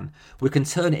you can. We can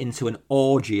turn it into an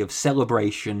orgy of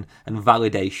celebration and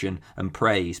validation and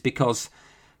praise because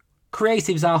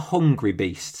creatives are hungry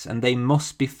beasts and they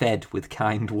must be fed with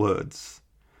kind words.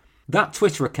 That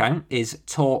Twitter account is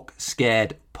Talk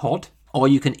Scared Pod. or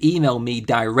you can email me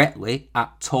directly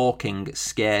at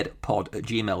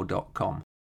talkingscaredpod@gmail.com.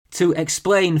 To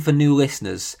explain for new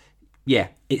listeners, yeah,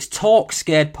 it's Talk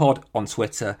Scared Pod on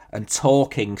Twitter and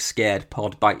Talking Scared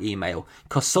Pod by email,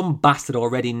 because some bastard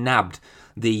already nabbed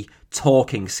the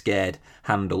Talking Scared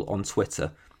handle on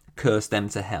Twitter. Curse them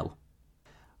to hell.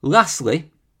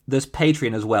 Lastly, there's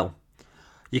Patreon as well.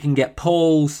 You can get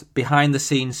polls,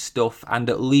 behind-the-scenes stuff, and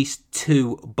at least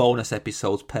 2 bonus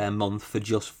episodes per month for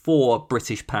just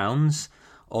 £4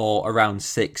 or around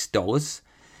 $6.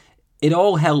 It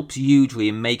all helps hugely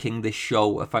in making this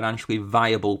show a financially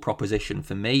viable proposition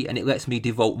for me, and it lets me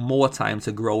devote more time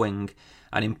to growing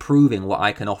and improving what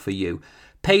I can offer you.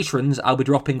 Patrons, I'll be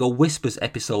dropping a Whispers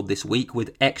episode this week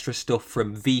with extra stuff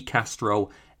from V. Castro,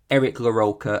 Eric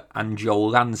LaRocca, and Joe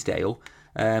Lansdale.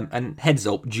 And heads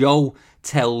up, Joe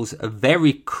tells a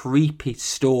very creepy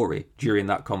story during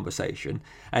that conversation,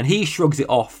 and he shrugs it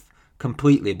off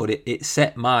completely, but it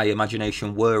set my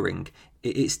imagination whirring.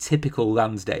 It's typical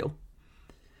Lansdale.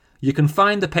 You can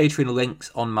find the Patreon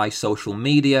links on my social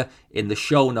media, in the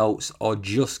show notes, or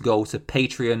just go to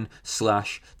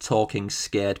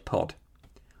patreon.com/talkingscaredpod.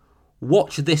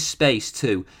 Watch this space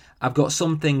too. I've got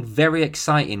something very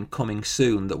exciting coming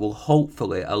soon that will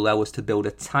hopefully allow us to build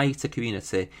a tighter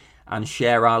community and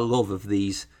share our love of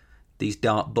these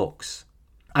dark books.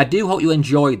 I do hope you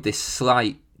enjoyed this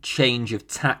slight change of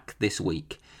tack this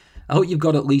week. I hope you've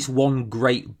got at least one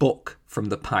great book from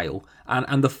the pile,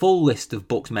 and the full list of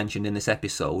books mentioned in this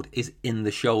episode is in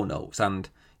the show notes, and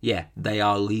yeah, they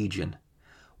are legion.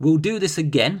 We'll do this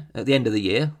again at the end of the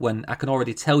year, when I can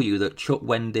already tell you that Chuck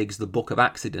Wendig's The Book of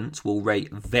Accidents will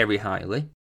rate very highly.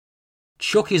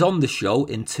 Chuck is on the show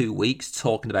in 2 weeks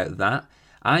talking about that.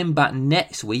 I'm back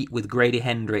next week with Grady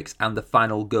Hendrix and the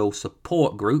Final Girl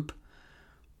support group.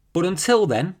 But until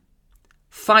then,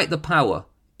 fight the power,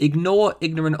 ignore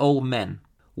ignorant old men,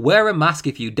 wear a mask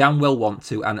if you damn well want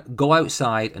to, and go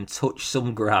outside and touch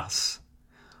some grass.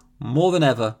 More than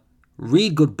ever,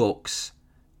 read good books.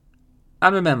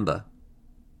 And remember,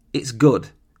 it's good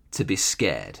to be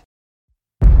scared.